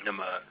那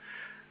么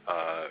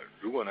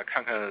如果呢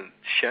看看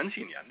前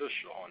几年的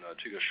时候呢，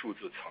这个数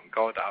字曾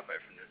高达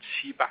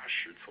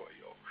70%-80%左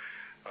右。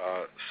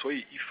所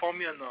以一方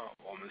面呢，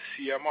我们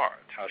CMR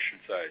它是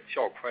在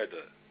较快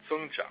的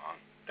增长，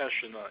但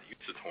是呢，与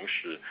此同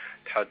时，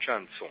它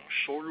占总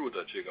收入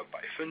的这个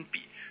百分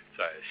比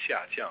在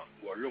下降。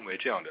我认为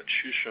这样的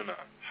趋势呢，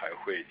还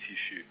会继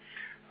续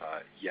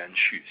延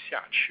续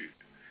下去。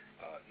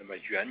那么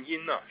原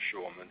因呢，是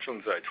我们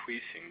正在推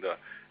行的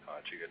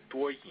这个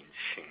多引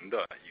擎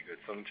的一个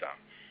增长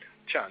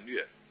战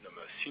略。那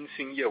么新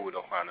兴业务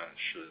的话呢，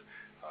是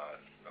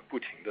不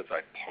停的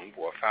在蓬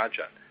勃发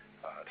展。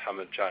他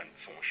们占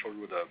总收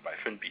入的百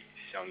分比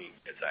相应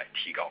也在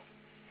提高。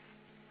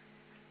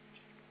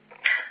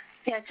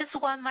Yeah, just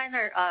one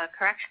minor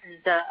correction.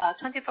 The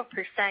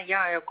 24%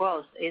 year-on-year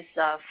growth is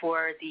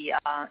for the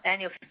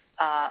annual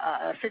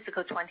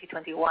fiscal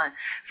 2021.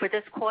 For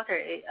this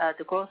quarter,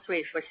 the growth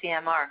rate for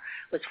CMR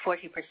was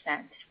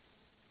 40%.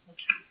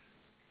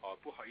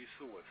 不好意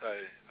思，我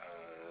再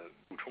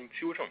补充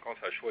纠正刚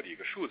才说的一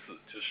个数字，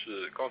就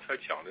是刚才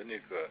讲的那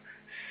个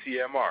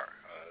CMR。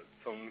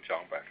增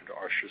长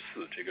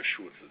24%这个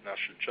数字，那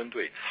是针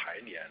对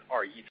财年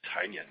21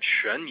财年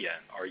全年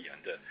而言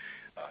的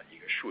一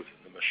个数字。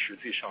那么实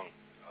际上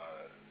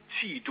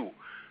季度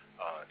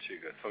这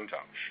个增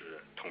长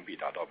是同比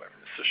达到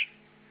40%。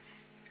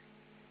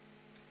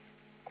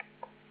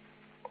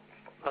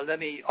Let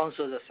me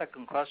answer the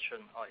second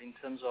question in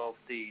terms of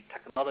the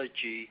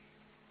technology,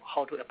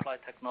 how to apply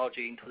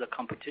technology into the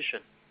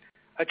competition.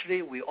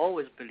 Actually, we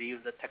always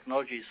believe that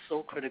technology is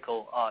so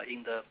critical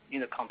in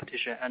the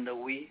competition, and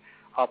we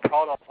are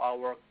proud of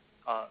our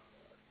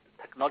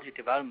technology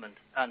development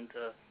and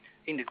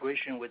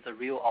integration with the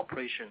real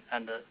operation,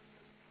 and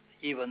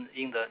even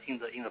in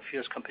the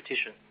fierce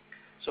competition.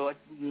 So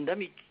let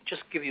me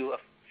just give you a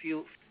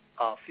few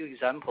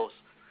examples.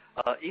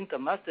 In the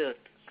domestic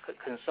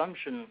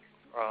consumption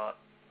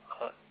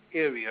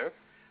area,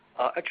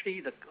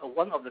 actually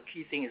one of the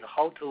key things is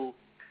how to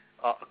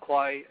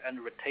acquire and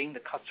retain the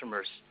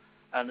customers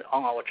and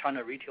on our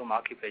China retail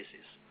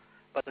marketplaces.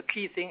 But the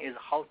key thing is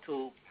how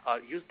to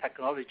use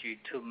technology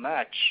to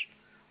match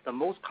the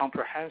most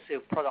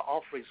comprehensive product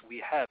offerings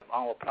we have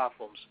on our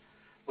platforms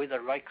with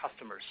the right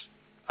customers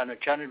and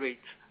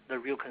generate the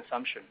real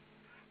consumption.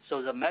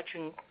 So the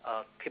matching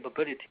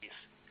capabilities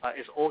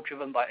is all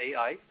driven by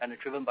AI and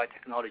driven by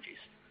technologies.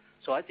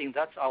 So I think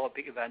that's our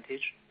big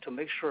advantage to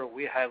make sure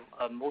we have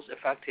a most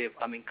effective,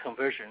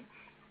 conversion.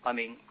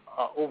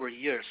 Over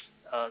years,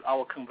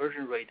 our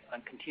conversion rate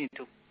and continue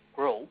to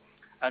grow,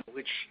 and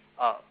which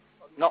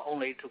not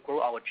only to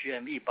grow our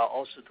GMV, but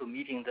also to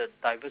meeting the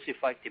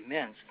diversified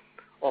demands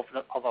of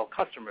our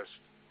customers.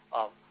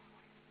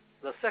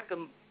 The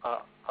second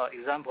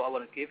example I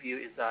want to give you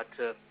is that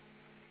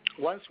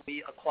once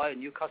we acquire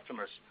new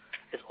customers,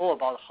 it's all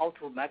about how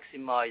to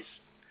maximize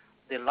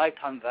the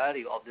lifetime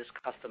value of these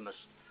customers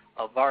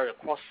via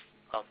cross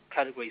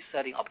category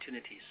setting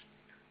opportunities.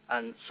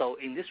 And so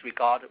in this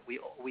regard,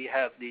 we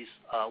have these,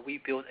 we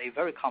build a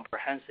very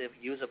comprehensive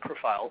user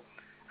profile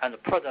and a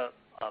product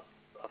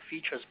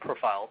features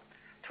profile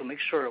to make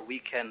sure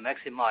we can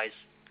maximize,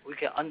 we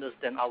can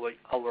understand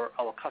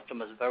our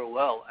customers very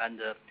well and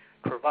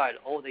provide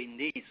all they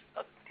need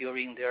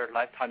during their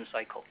lifetime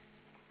cycle.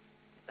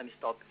 Let me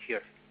stop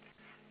here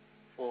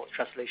for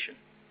translation.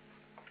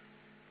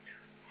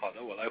 好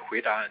的，我来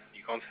回答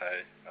你刚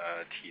才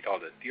提到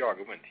的第二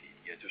个问题，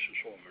也就是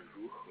说我们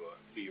如何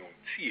利用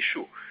技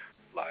术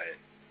来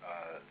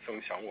增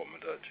强我们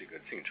的这个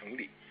竞争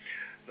力。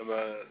那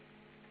么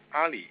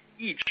阿里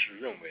一直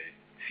认为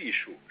技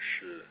术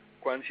是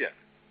关键，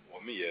我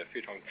们也非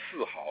常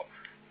自豪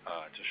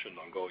就是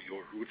能够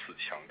有如此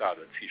强大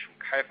的技术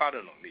开发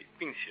的能力，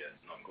并且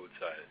能够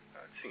在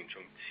竞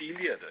争激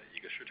烈的一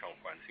个市场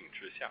环境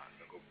之下，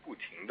能够不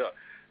停的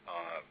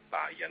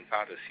把研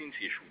发的新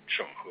技术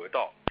整合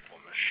到我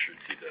们实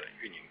际的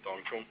运营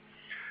当中。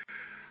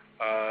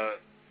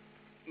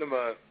那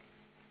么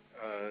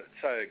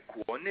在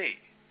国内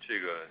这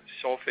个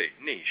消费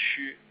内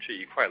需这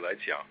一块来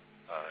讲，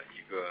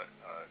一个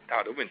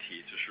大的问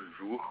题就是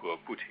如何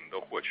不停的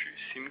获取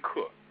新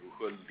客，如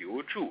何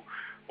留住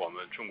我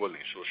们中国零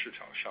售市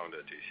场上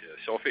的这些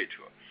消费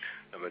者。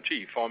那么这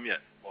一方面，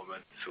我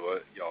们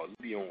则要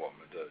利用我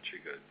们的这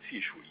个技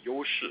术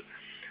优势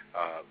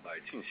来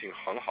进行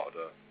很好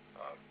的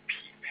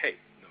匹配，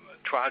那么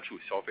抓住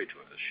消费者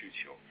的需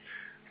求。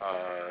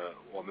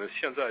我们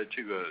现在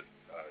这个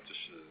就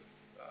是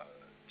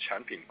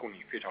产品供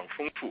应非常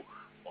丰富，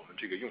我们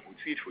这个用户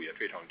基础也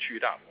非常巨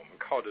大，我们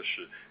靠的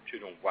是这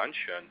种完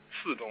全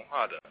自动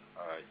化的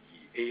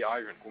以 AI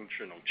人工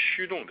智能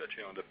驱动的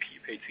这样的匹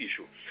配技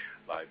术，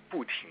来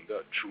不停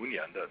的逐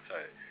年的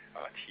在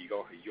提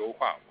高和优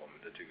化我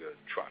们的这个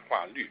转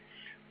化率。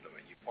那么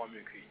一方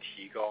面可以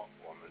提高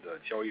我们的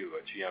交易额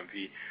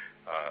GMV，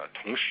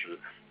 同时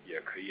也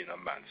可以呢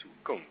满足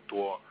更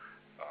多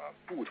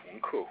不同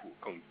客户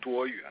更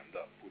多元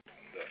的不同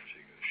的这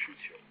个需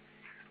求。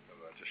那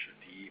么这是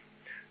第一。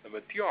那么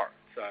第二，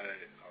在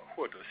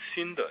获得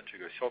新的这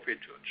个消费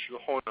者之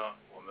后呢，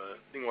我们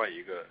另外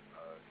一个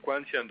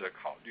关键的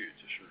考虑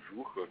就是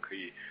如何可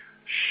以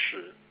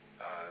使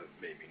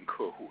每名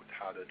客户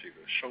他的这个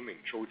生命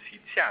周期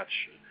价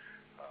值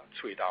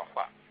最大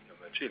化。那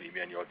么这里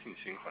面要进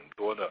行很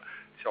多的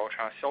交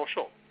叉销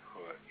售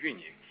和运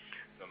营。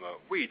那么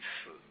为此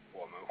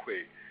我们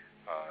会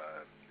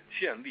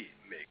建立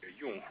每个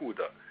用户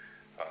的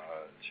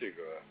这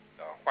个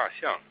画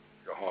像，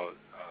然后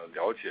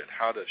了解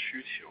他的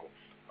需求，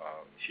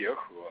结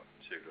合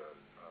这个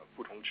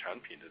不同产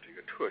品的这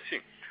个特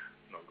性，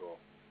能够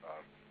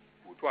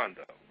不断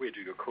的为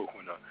这个客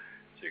户呢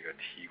这个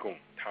提供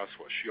他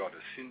所需要的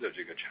新的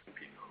这个产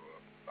品和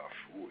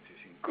服务，进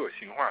行个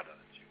性化的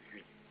这个运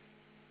营。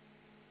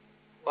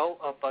Well,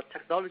 but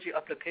technology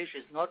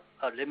application is not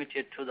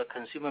limited to the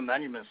consumer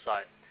management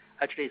side.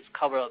 Actually, it's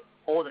covered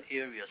all the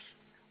areas.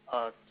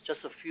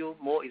 Just a few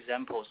more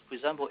examples. For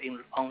example,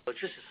 on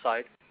logistics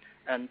side,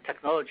 and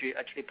technology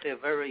actually play a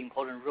very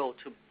important role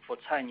for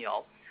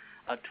Cainiao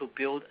to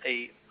build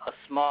a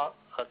smart,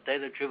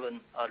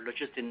 data-driven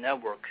logistic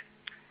network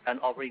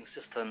and operating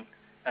system,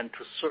 and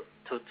to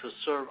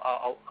serve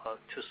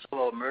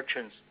our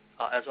merchants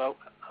as well,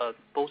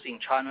 both in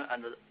China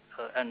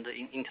and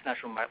in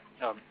international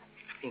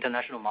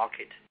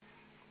market.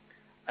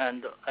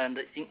 And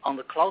on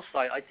the cloud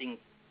side, I think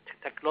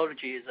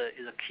technology is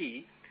a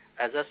key.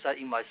 As I said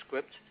in my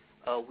script,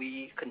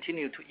 we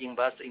continue to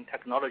invest in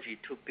technology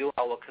to build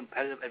our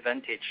competitive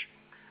advantage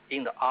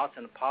in the arts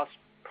and parts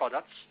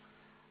products.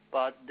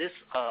 But this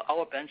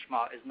our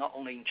benchmark is not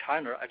only in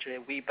China. Actually,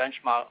 we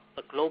benchmark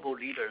the global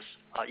leaders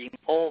in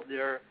all of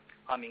their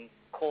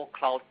core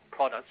cloud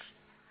products,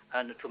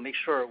 and to make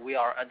sure we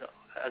are at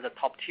the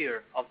top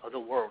tier of the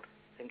world.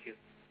 Thank you.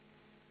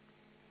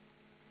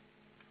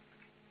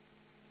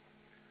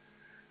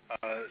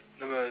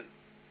 那么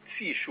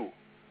技术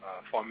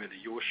方面的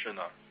优势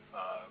呢，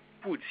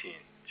不仅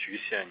局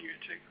限于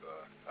这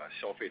个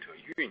消费者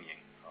运营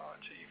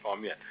这一方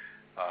面，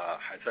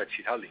还在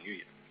其他领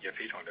域也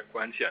非常的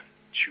关键。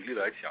举例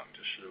来讲，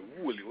就是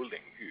物流领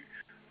域，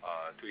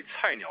对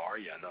菜鸟而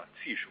言呢，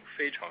技术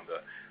非常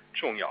的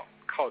重要，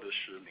靠的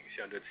是领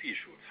先的技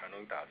术才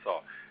能打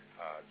造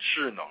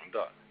智能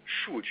的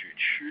数据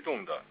驱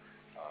动的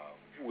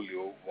物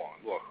流网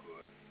络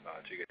和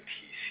这个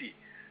体系，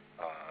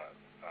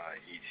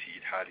以及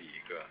它的一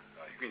个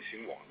运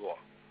行网络，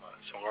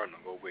从而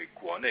能够为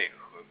国内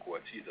和国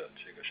际的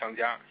这个商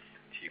家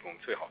提供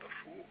最好的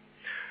服务。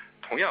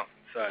同样，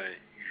在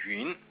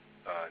云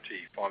这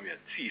一方面，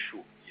技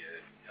术也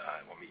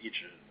我们一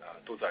直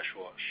都在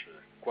说是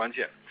关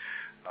键。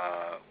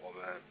我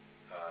们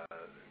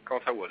刚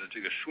才我的这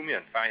个书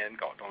面发言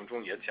稿当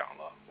中也讲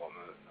了，我们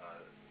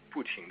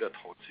不停地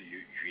投资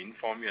于云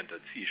方面的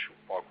技术，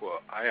包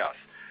括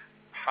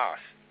IaaS、PaaS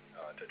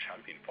的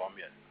产品方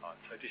面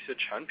在这些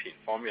产品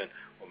方面，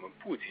我们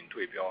不仅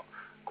对标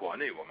国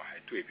内，我们还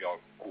对标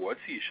国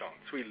际上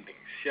最领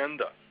先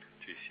的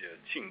这些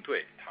竞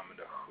对他们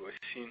的核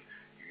心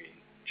云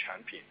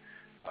产品，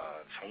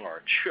从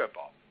而确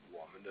保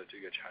我们的这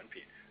个产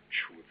品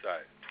处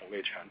在同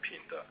类产品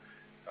的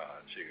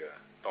这个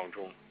当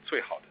中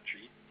最好的之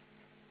一。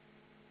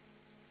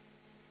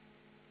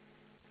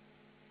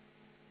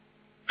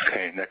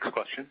Okay, next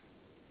question.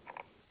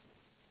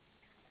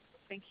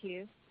 Thank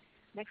you.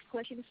 Next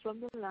question is from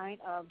the line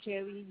of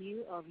Jerry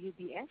Yu of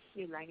UBS.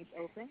 Your line is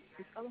open.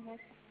 Please go ahead.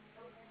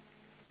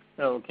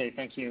 Okay,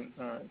 thank you.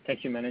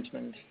 Thank you,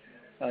 management.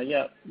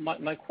 Yeah,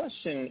 my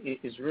question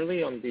is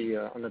really on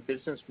the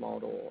business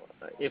model.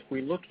 If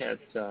we look at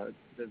the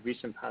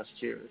recent past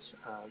years,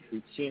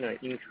 we've seen an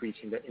increase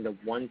in the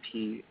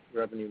 1P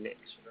revenue mix,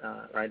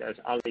 right? As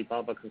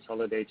Alibaba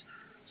consolidates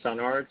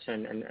SunArt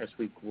and as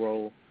we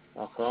grow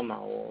Hema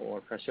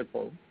or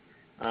Freshippo.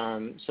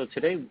 So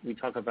today we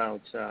talk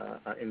about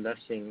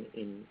investing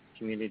in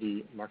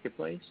community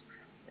marketplace,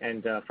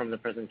 and from the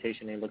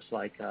presentation it looks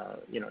like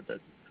the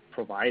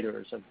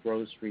providers of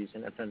groceries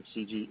and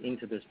FMCG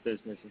into this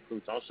business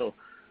includes also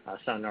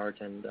SunArt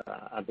and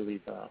I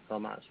believe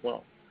Hema as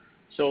well.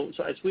 So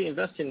as we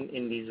invest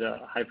in these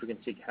high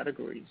frequency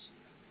categories,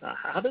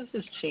 how does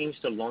this change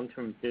the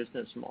long-term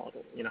business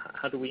model?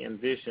 How do we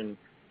envision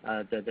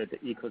the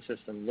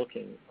ecosystem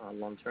looking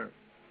long term?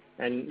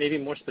 And maybe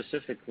more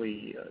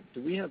specifically,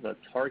 do we have a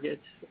target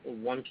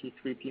 1P,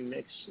 3P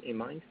mix in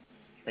mind?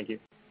 Thank you.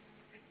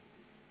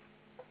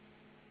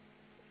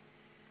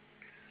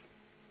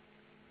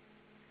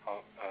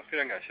 好，非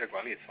常感谢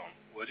管理层。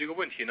我这个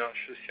问题呢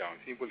是想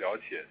进一步了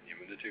解你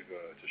们的这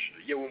个就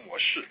是业务模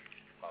式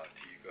的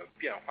一个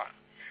变化。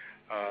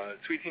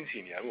最近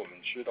几年我们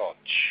知道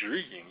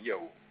直营业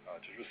务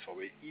就是所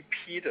谓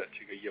1P 的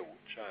这个业务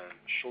占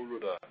收入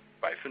的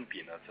百分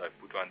比呢在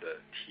不断的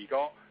提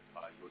高。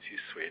尤其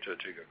随着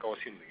这个高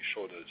新零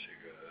售的这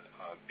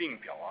个并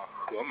表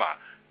盒马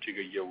这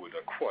个业务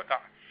的扩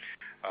大，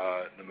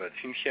那么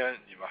今天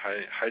你们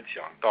还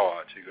讲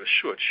到这个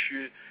社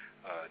区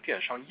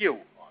电商业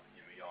务你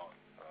们要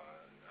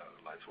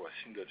来做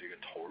新的这个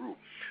投入。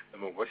那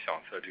么我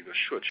想在这个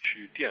社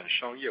区电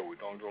商业务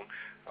当中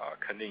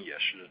肯定也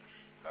是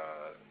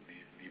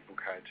离不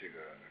开这个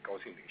高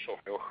鑫零售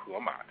还有盒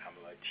马他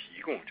们来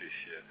提供这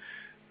些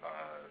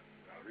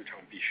日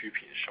常必需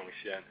品、生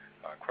鲜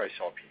快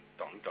消品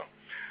等等。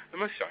那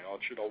么想要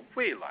知道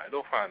未来的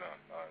话呢，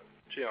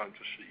这样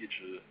就是一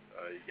直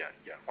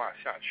演化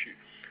下去。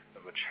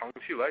那么长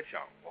期来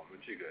讲，我们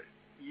这个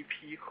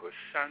1P 和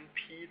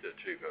3P 的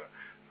这个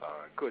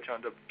各占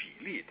的比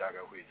例大概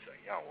会怎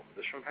样？我们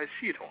的生态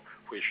系统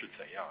会是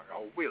怎样？然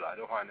后未来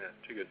的话呢，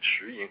这个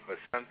直营和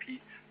3P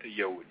的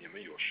业务，你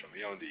们有什么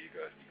样的一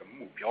个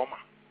目标吗？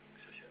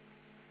谢谢。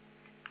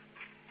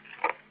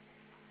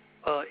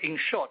In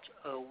short,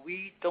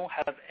 we don't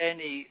have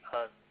any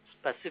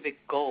specific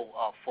goal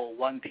for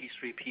 1P,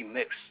 3P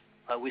mix.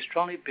 We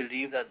strongly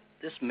believe that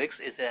this mix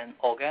is an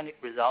organic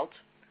result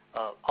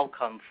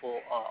outcome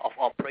of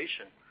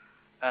operation,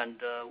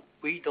 and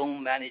we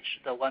don't manage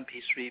the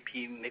 1P,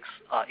 3P mix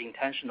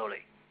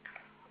intentionally.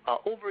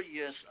 Over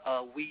years,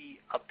 we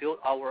built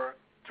our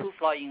two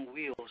flying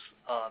wheels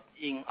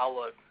in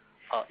our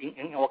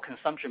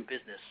consumption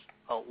business.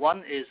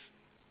 One is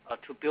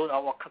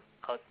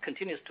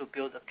continues to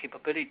build the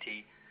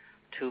capability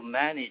to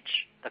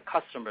manage the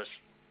customers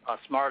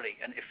smartly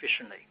and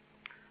efficiently.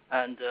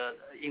 And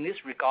in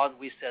this regard,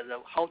 we said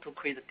how to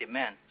create the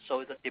demand.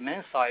 So the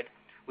demand side,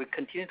 we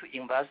continue to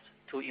invest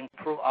to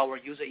improve our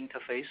user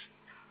interface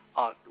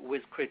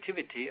with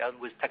creativity and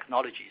with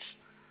technologies.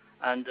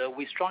 And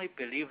we strongly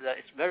believe that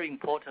it's very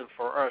important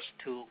for us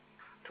to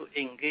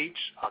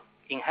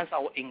enhance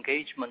our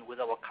engagement with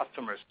our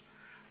customers,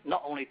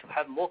 not only to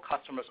have more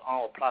customers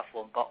on our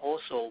platform, but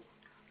also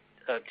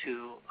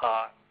to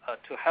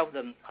have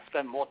them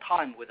spend more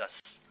time with us.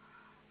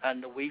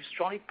 And we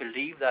strongly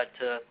believe that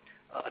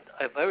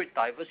a very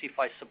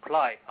diversified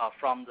supply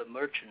from the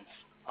merchants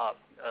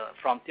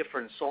from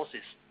different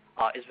sources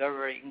is very,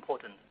 very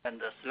important, and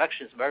the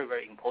selection is very,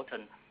 very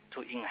important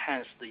to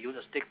enhance the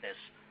user stickiness.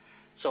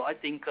 So I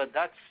think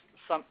that's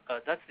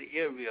the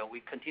area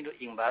we continue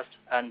to invest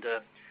and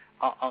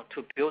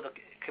to build a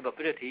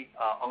capability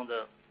on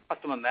the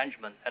customer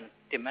management and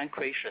demand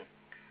creation.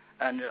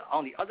 And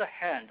on the other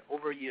hand,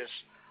 over years,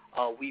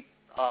 we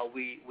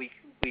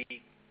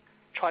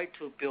try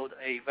to build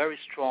a very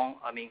strong,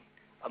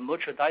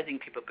 merchandising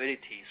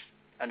capabilities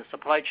and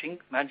supply chain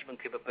management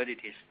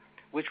capabilities,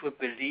 which we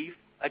believe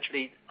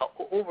actually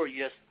over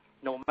years,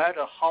 no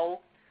matter how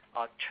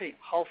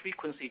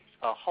frequency,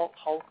 how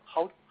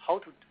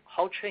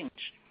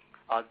change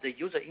the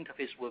user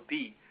interface will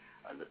be,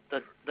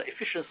 the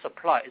efficient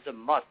supply is a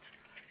must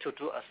to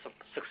do a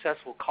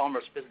successful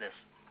commerce business,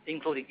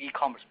 including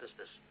e-commerce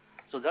business.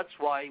 So that's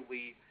why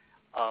we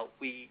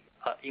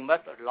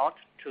invest a lot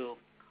to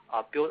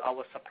build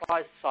our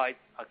supply side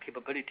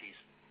capabilities,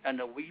 and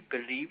we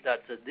believe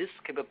that these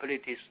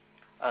capabilities,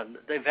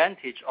 the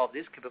advantage of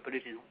these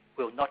capabilities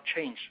will not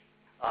change,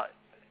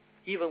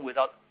 even with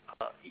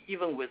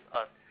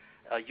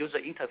user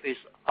interface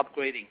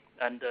upgrading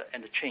and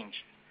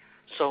change.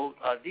 So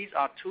these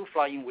are two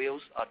flying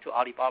wheels to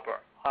Alibaba.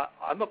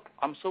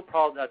 I'm so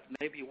proud that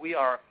maybe we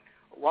are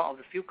one of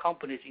the few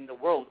companies in the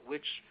world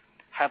which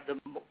have the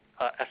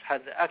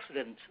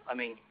excellent,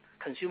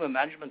 consumer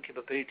management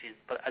capabilities,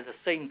 but at the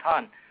same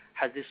time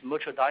has this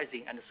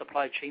merchandising and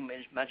supply chain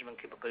management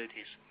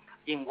capabilities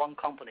in one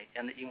company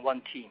and in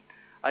one team.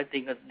 I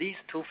think that these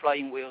two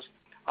flying wheels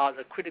are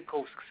the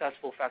critical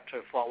successful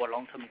factor for our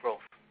long-term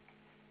growth.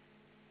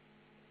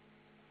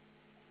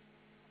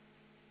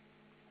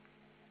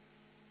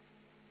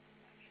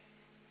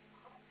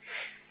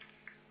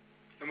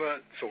 那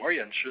么总而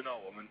言之呢，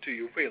我们对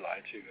于未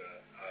来这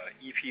个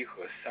1P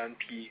和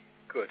3P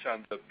各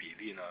占的比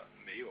例呢，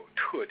没有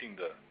特定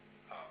的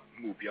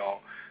目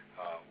标，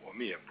我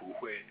们也不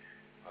会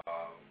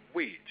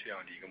为这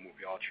样的一个目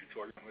标去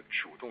做任何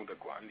主动的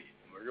管理。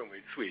我们认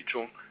为最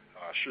终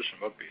是什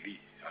么比例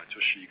就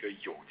是一个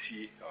有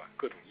机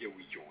各种业务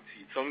有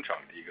机增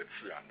长的一个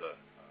自然的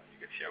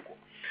一个结果。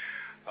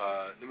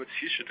那么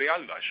其实对阿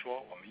里来说，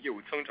我们业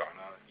务增长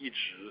呢一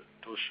直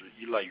都是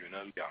依赖于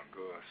呢两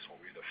个所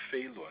谓的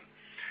飞轮。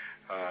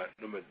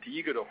那么第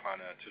一个的话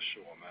呢，就是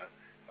我们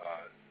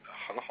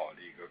很好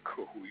的一个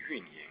客户运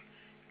营，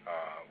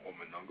我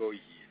们能够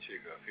以这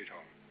个非常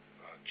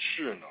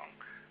智能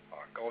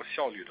高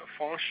效率的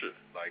方式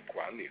来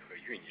管理和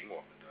运营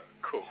我们的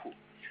客户。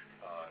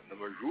那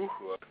么如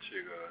何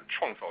这个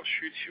创造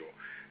需求，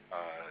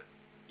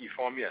一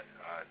方面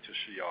就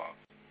是要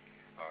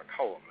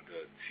靠我们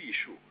的技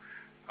术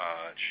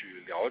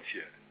去了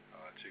解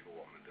这个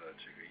我们的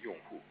这个用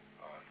户，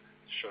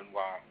深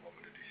挖我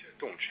们的这些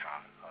洞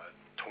察，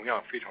同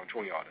样非常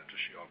重要的就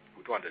是要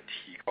不断的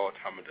提高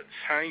他们的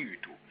参与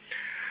度，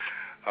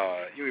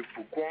因为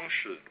不光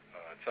是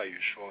在于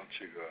说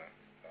这个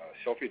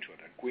消费者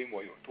的规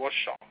模有多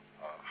少，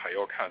还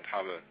要看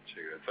他们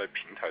这个在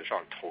平台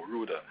上投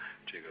入的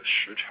这个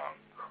时长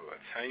和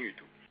参与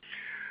度。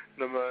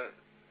那么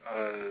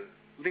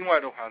另外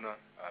的话呢，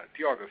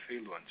第二个飞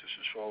轮就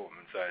是说我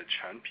们在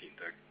产品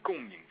的供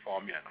应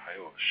方面，还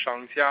有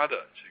商家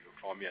的这个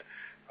方面，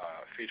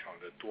非常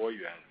的多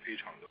元，非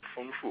常的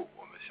丰富。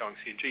我们相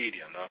信这一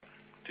点呢，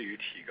对于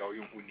提高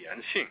用户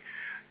粘性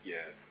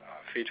也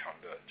非常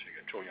的这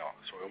个重要，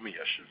所以我们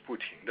也是不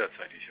停的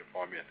在这些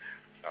方面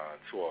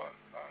做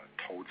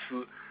投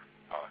资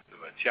那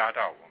么加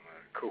大我们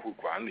客户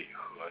管理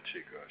和这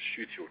个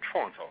需求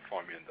创造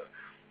方面的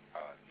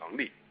能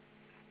力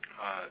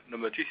那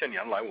么这些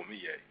年来我们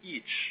也一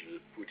直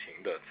不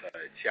停的在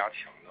加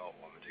强呢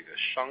我们这个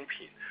商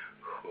品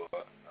和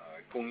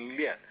供应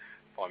链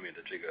方面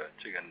的这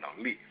个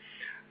能力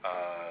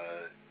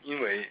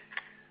因为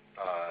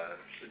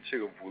这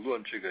个无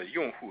论这个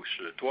用户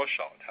是多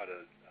少，他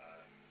的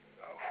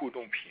互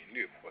动频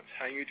率或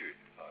参与率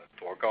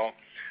多高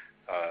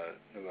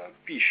那么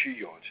必须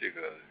有这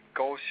个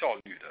高效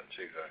率的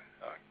这个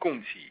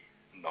供给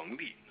能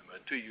力。那么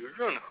对于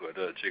任何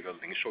的这个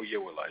零售业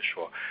务来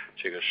说，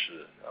这个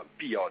是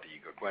必要的一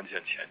个关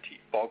键前提，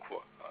包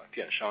括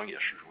电商也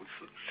是如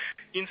此。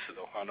因此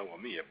的话呢，我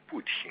们也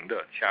不停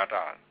的加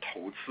大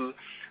投资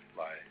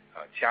来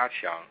加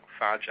强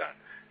发展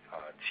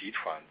集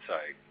团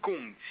在供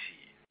给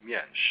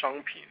面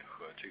商品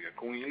和这个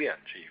供应链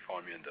这一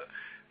方面的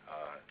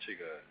这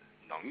个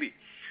能力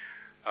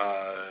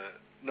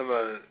那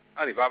么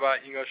阿里巴巴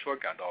应该说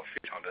感到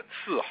非常的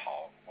自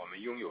豪，我们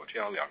拥有这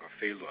样2个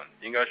飞轮，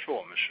应该说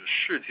我们是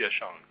世界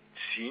上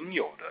仅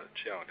有的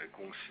这样的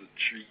公司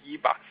之一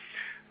吧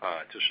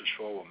就是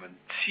说我们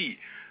既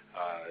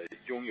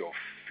拥有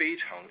非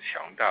常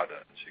强大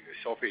的这个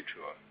消费者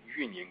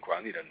运营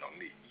管理的能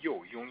力，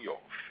又拥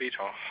有非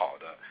常好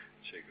的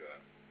这个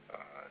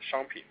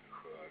商品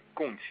和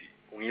供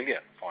应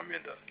链方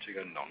面的这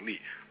个能力，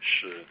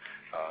是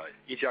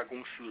一家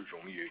公司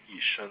融于一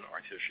身，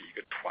而且是一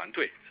个团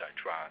队在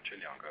抓这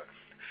2个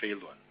飞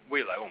轮。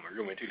未来我们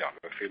认为这2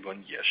个飞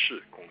轮也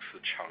是公司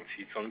长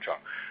期增长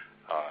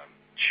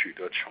取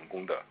得成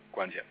功的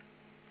关键。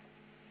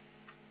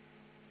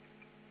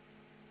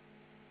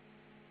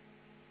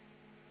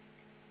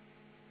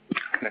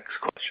Next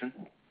question.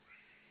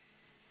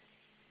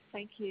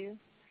 Thank you.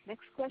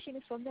 Next question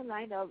is from the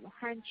line of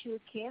Han Chu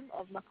Kim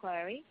of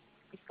Macquarie.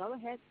 Please go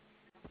ahead.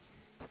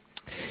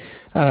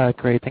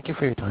 Great. Thank you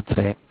for your time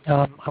today.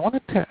 I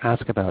wanted to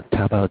ask about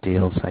Taobao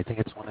Deals. I think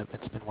it's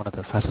been one of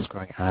the fastest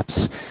growing apps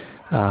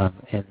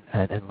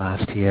in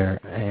last year.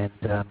 And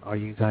are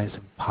you guys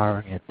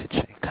empowering it to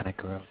kind of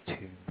grow to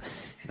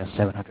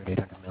 700,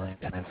 800 million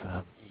kind of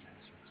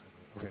users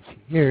over a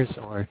few years,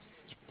 or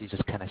do you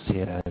just kind of see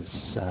it as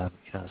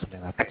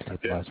something that could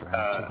stabilize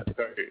around 200?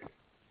 Sorry.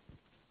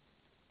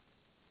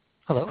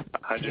 Hello?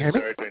 Can you hear me?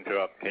 Sorry to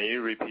interrupt. Can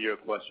you repeat your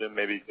question?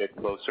 Maybe get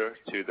closer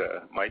to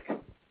the mic.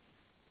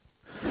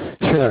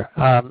 Sure.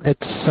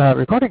 It's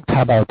regarding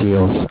Taobao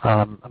Deals.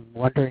 I'm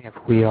wondering if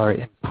we are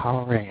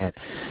empowering it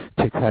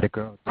to try to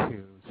grow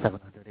to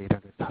 700,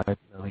 800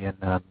 million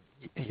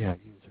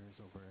users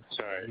over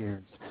a few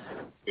years.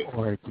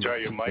 Or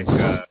sorry, your mic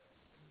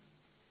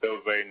still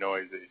very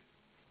noisy.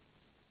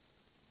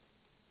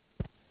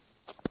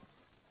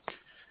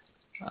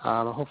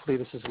 Hopefully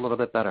this is a little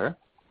bit better.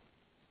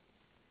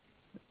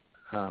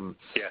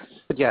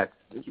 Yes.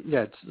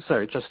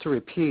 Sorry, just to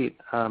repeat,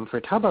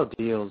 for Taobao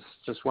Deals,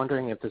 just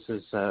wondering if this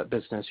is a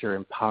business you're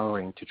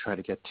empowering to try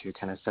to get to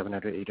kind of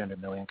 700,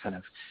 800 million kind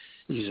of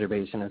user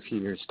base in a few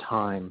years'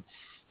 time.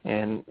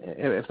 And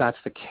if that's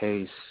the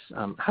case,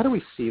 how do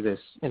we see this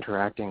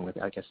interacting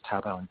with, I guess,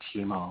 Taobao and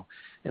Tmall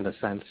in the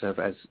sense of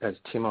as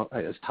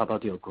Taobao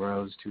Deal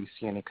grows, do we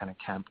see any kind of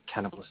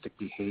cannibalistic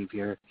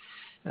behavior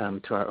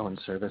to our own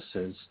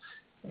services?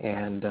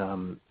 And,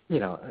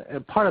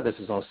 part of this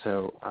is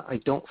also, I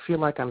don't feel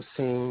like I'm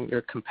seeing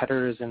your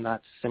competitors in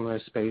that similar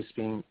space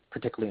being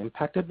particularly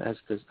impacted as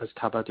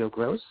Taobao Deal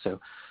grows. So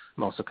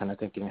I'm also kind of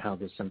thinking how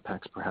this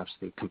impacts perhaps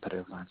the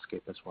competitive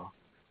landscape as well.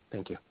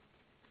 Thank you.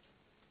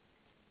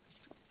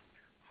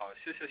 好，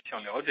谢谢。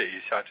想了解一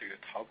下这个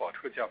淘宝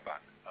特价版，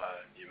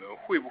你们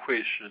会不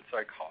会是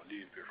在考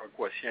虑，比如说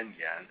过些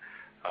年，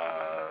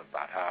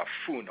把它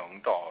赋能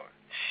到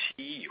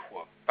7亿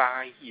或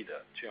8亿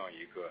的这样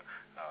一个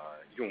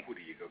用户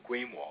的一个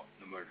规模？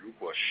那么如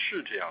果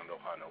是这样的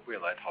话呢，未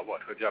来淘宝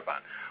特价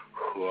版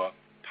和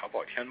淘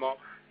宝天猫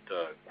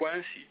的关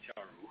系将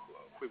如何？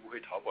会不会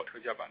淘宝特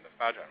价版的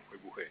发展会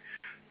不会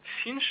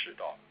侵蚀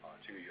到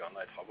这个原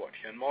来淘宝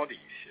天猫的一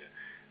些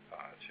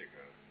这个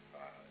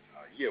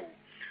业务？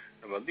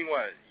那么另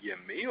外也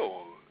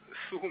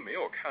似乎没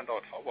有看到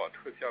淘宝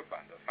特价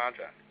版的发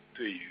展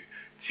对于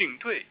竞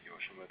对有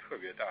什么特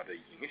别大的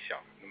影响？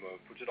那么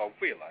不知道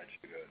未来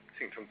这个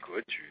竞争格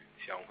局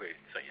将会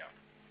怎样？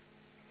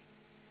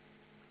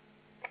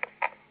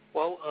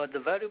 Well, the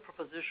value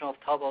proposition of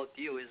Taobao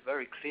Deal is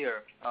very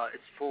clear.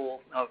 It's for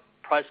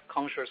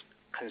price-conscious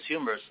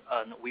consumers,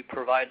 and we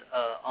provide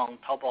on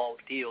Taobao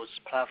Deal's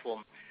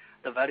platform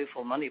the value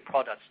for money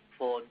products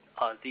for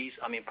these,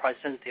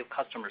 price-sensitive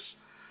customers.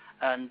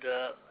 And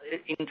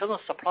in terms of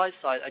supply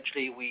side,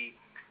 actually we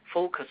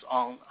focus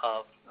on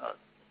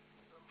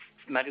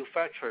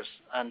manufacturers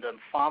and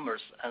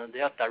farmers and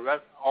their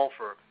direct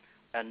offer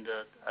and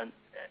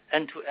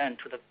end-to-end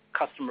to the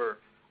customer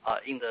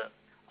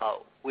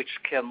which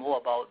care more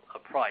about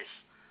price.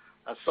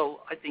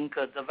 So I think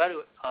the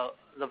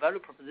value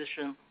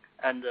proposition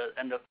and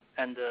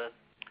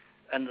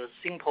and the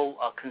simple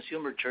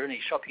consumer journey,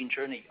 shopping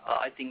journey,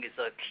 I think is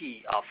a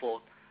key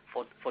for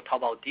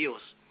Taobao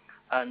Deals.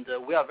 And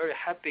we are very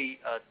happy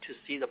to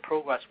see the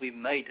progress we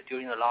made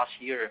during the last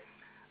year.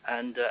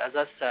 And as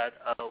I said,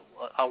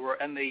 our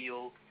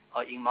MAU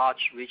in March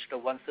reached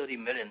 130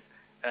 million,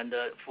 and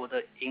for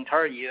the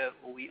entire year,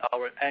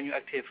 our annual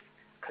active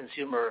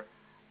consumer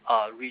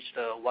reached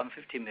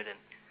 150 million.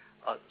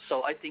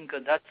 So I think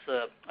that's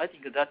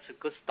a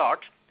good start.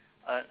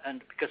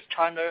 And because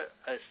China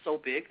is so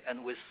big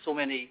and with so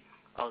many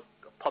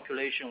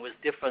population with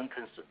different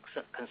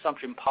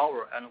consumption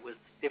power and with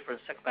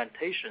different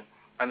segmentation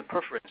and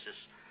preferences,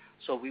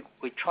 so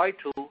we try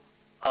to,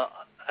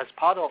 as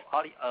part of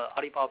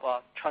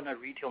Alibaba China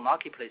retail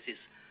marketplaces,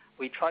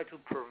 we try to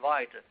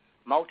provide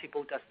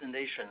multiple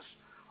destinations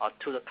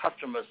to the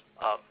customers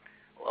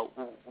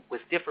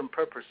with different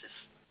purposes.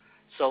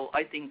 So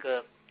I think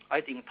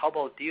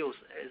Taobao Deals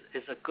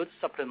is a good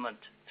supplement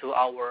to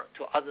other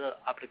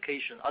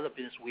application, other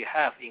business we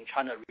have in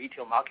China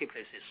retail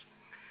marketplaces.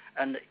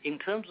 And in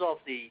terms of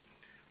the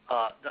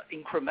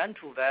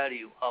incremental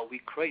value we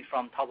create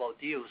from Taobao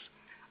Deals,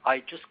 I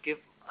just give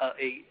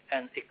a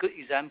good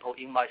example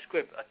in my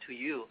script to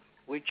you,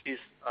 which is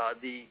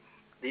the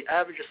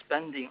average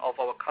spending of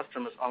our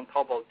customers on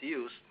Taobao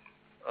Deals.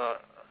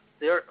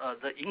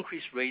 The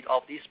increase rate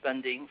of this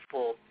spending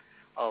for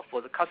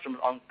the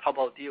customers on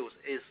Taobao Deals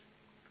is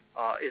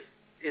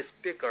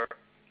bigger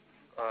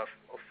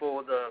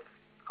for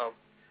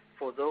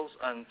those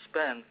and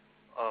spend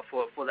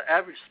for the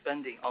average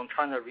spending on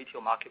China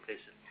retail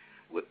marketplaces,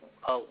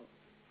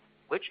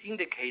 which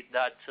indicate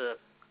that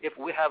if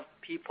we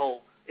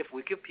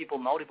give people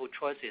multiple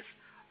choices,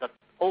 that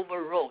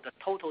overall the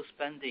total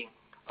spending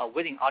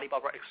within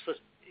Alibaba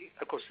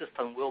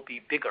ecosystem will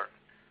be bigger.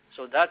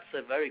 So that's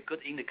a very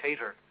good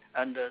indicator,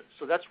 and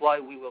so that's why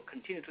we will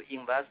continue to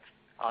invest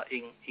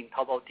in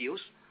Taobao Deals.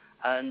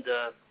 And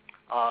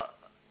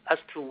as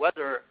to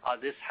whether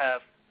this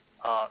have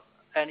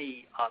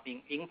any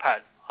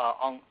impact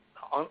on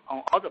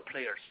other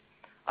players,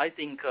 I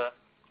think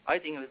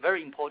it's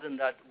very important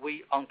that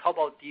we on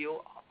Taobao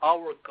Deal,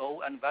 our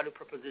goal and value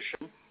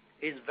proposition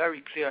is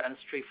very clear and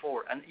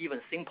straightforward and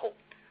even simple.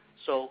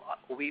 So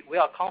we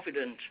are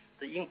confident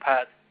the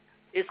impact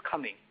is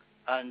coming,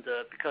 and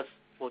because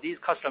for these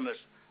customers,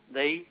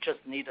 they just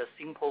need a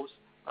simple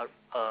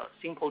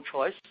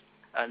choice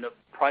and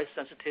price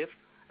sensitive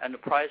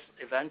and price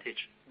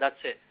advantage. That's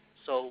it.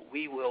 So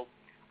we will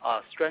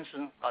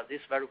strengthen this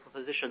value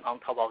proposition on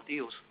Taobao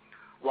Deals.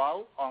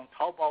 While on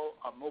Taobao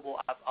mobile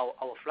app,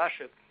 our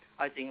flagship,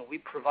 I think we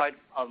provide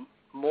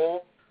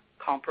more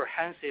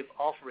comprehensive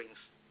offerings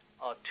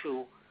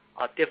to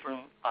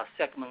different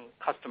segment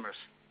customers,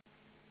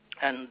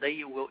 and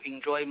they will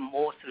enjoy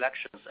more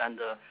selections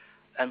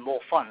and more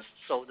funds.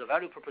 So the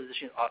value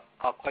proposition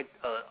are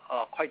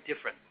quite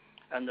different.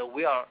 And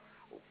we are,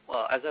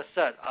 as I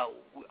said,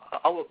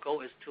 our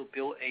goal is to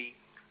build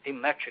a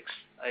matrix,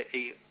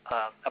 a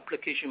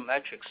application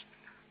matrix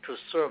to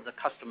serve the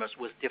customers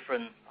with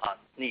different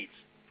needs.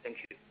 Thank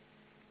you.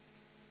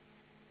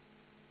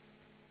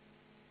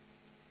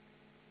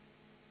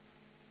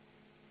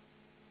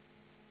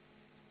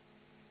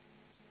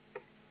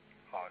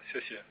 好，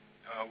谢谢。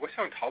我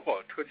想淘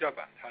宝特价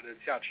版它的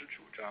价值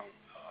主张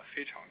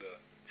非常的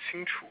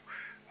清楚，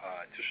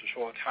就是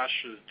说它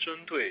是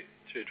针对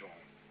这种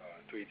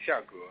对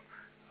价格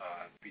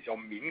比较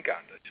敏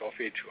感的消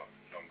费者，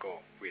能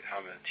够为他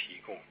们提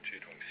供这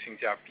种性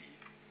价比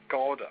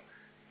高的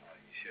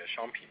一些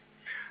商品。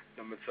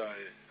那么在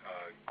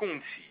供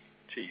给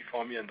这一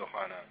方面的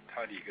话呢，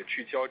它的一个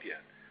聚焦点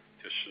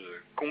就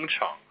是工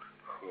厂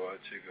和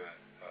这个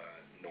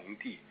农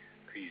地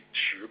可以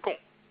直供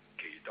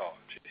给到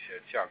这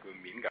些价格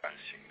敏感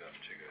型的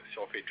这个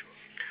消费者。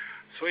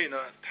所以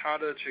呢，它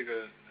的这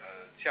个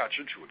价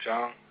值主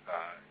张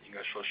应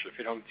该说是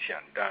非常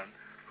简单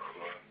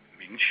和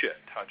明确，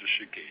它只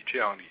是给这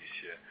样的一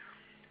些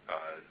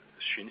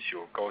寻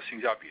求高性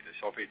价比的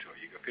消费者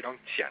一个非常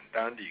简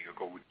单的一个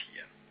购物体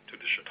验，这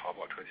就是淘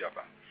宝特价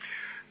版。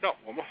那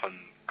我们很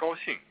高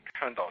兴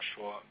看到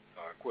说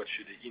过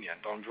去的1年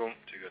当中，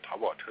这个淘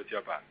宝特价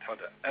版它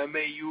的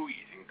MAU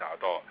已经达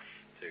到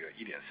这个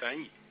 1.3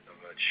 亿，那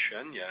么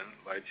全年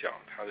来讲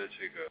它的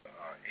这个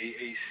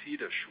AAC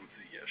的数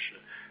字也是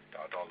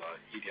达到了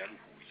 1.5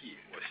 亿，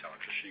我想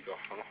这是一个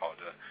很好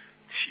的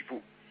起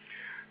步。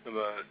那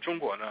么中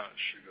国呢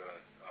是个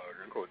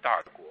人口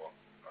大国，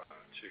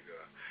这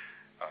个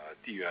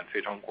地缘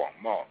非常广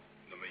袤，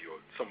那么有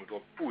这么多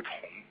不同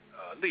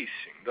类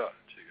型的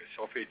这个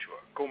消费者，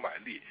购买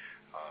力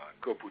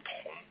各不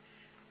同，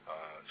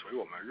所以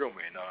我们认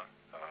为呢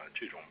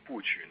这种布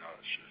局呢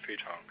是非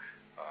常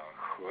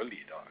合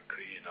理的，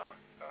可以呢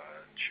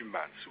去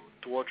满足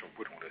多种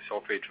不同的消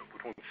费者，不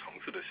同层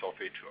次的消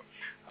费者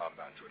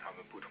满足他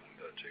们不同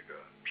的这个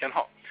偏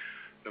好。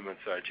那么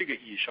在这个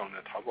意义上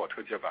呢，淘宝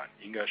特价版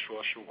应该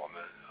说是我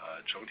们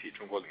整体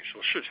中国零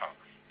售市场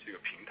这个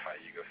平台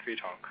一个非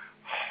常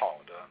好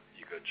的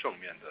一个正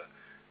面的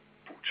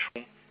补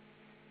充。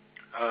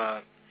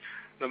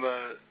那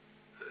么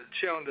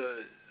这样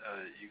的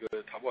一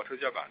个淘宝特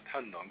价版它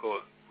能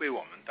够为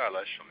我们带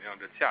来什么样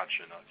的价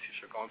值呢？其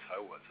实刚才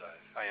我在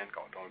发言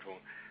稿当中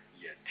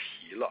也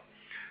提了，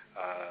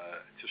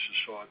就是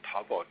说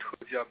淘宝特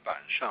价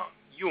版上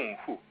用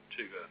户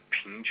这个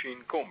平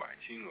均购买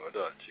金额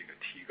的这个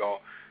提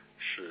高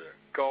是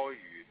高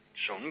于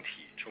整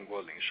体中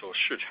国零售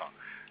市场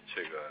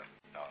这个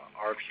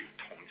RP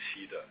同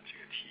期的这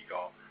个提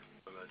高。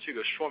那么这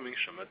个说明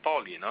什么道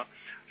理呢？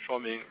说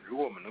明如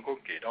果我们能够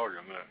给到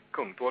人们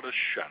更多的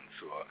选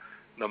择，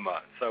那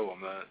么在我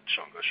们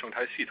整个生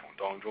态系统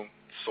当中，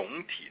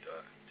总体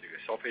的这个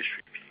消费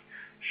水平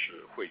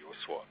是会有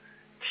所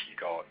提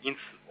高。因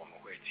此我们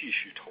会继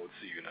续投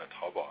资于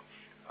淘宝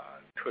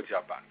特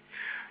价版。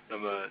那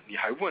么你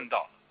还问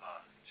到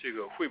这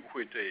个会不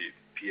会对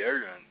别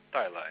人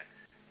带来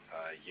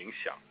影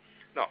响？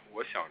那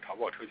我想淘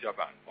宝特价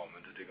版我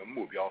们的这个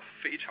目标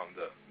非常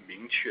的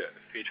明确，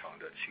非常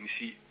的清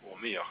晰，我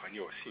们也很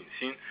有信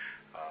心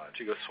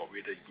这个所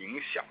谓的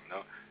影响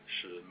呢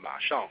是马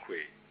上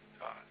会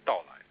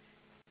到来。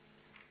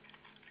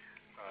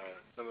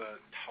那么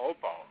淘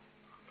宝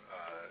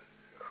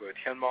和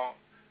天猫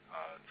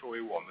作为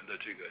我们的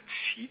这个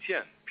旗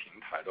舰平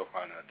台的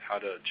话呢，它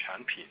的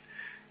产品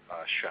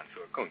选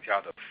择更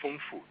加的丰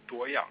富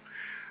多样，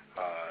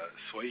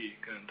所以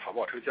跟淘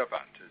宝特价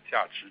版的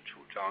价值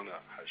主张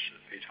呢还是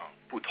非常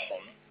不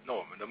同。那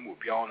我们的目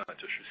标呢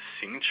就是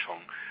形成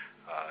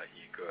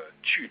一个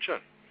矩阵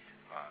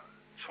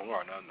从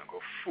而呢能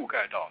够覆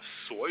盖到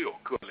所有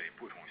各类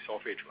不同消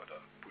费者的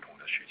不同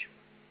的需求。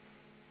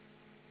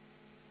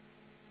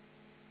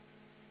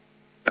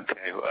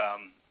Okay.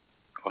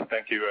 Well,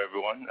 thank you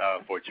everyone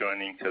for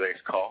joining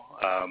today's call.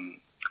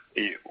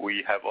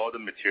 We have all the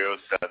materials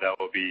that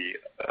will be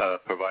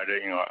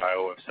provided in our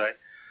IO website.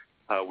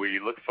 We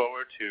look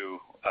forward to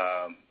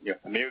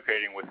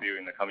communicating with you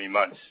in the coming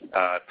months.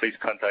 Please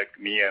contact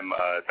me and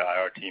the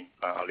IR team,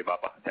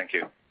 Alibaba. Thank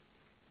you.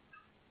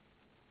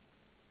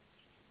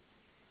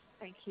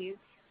 Thank you.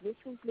 This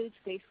concludes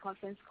today's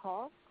conference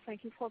call.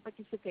 Thank you for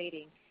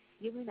participating.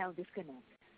 You may now disconnect.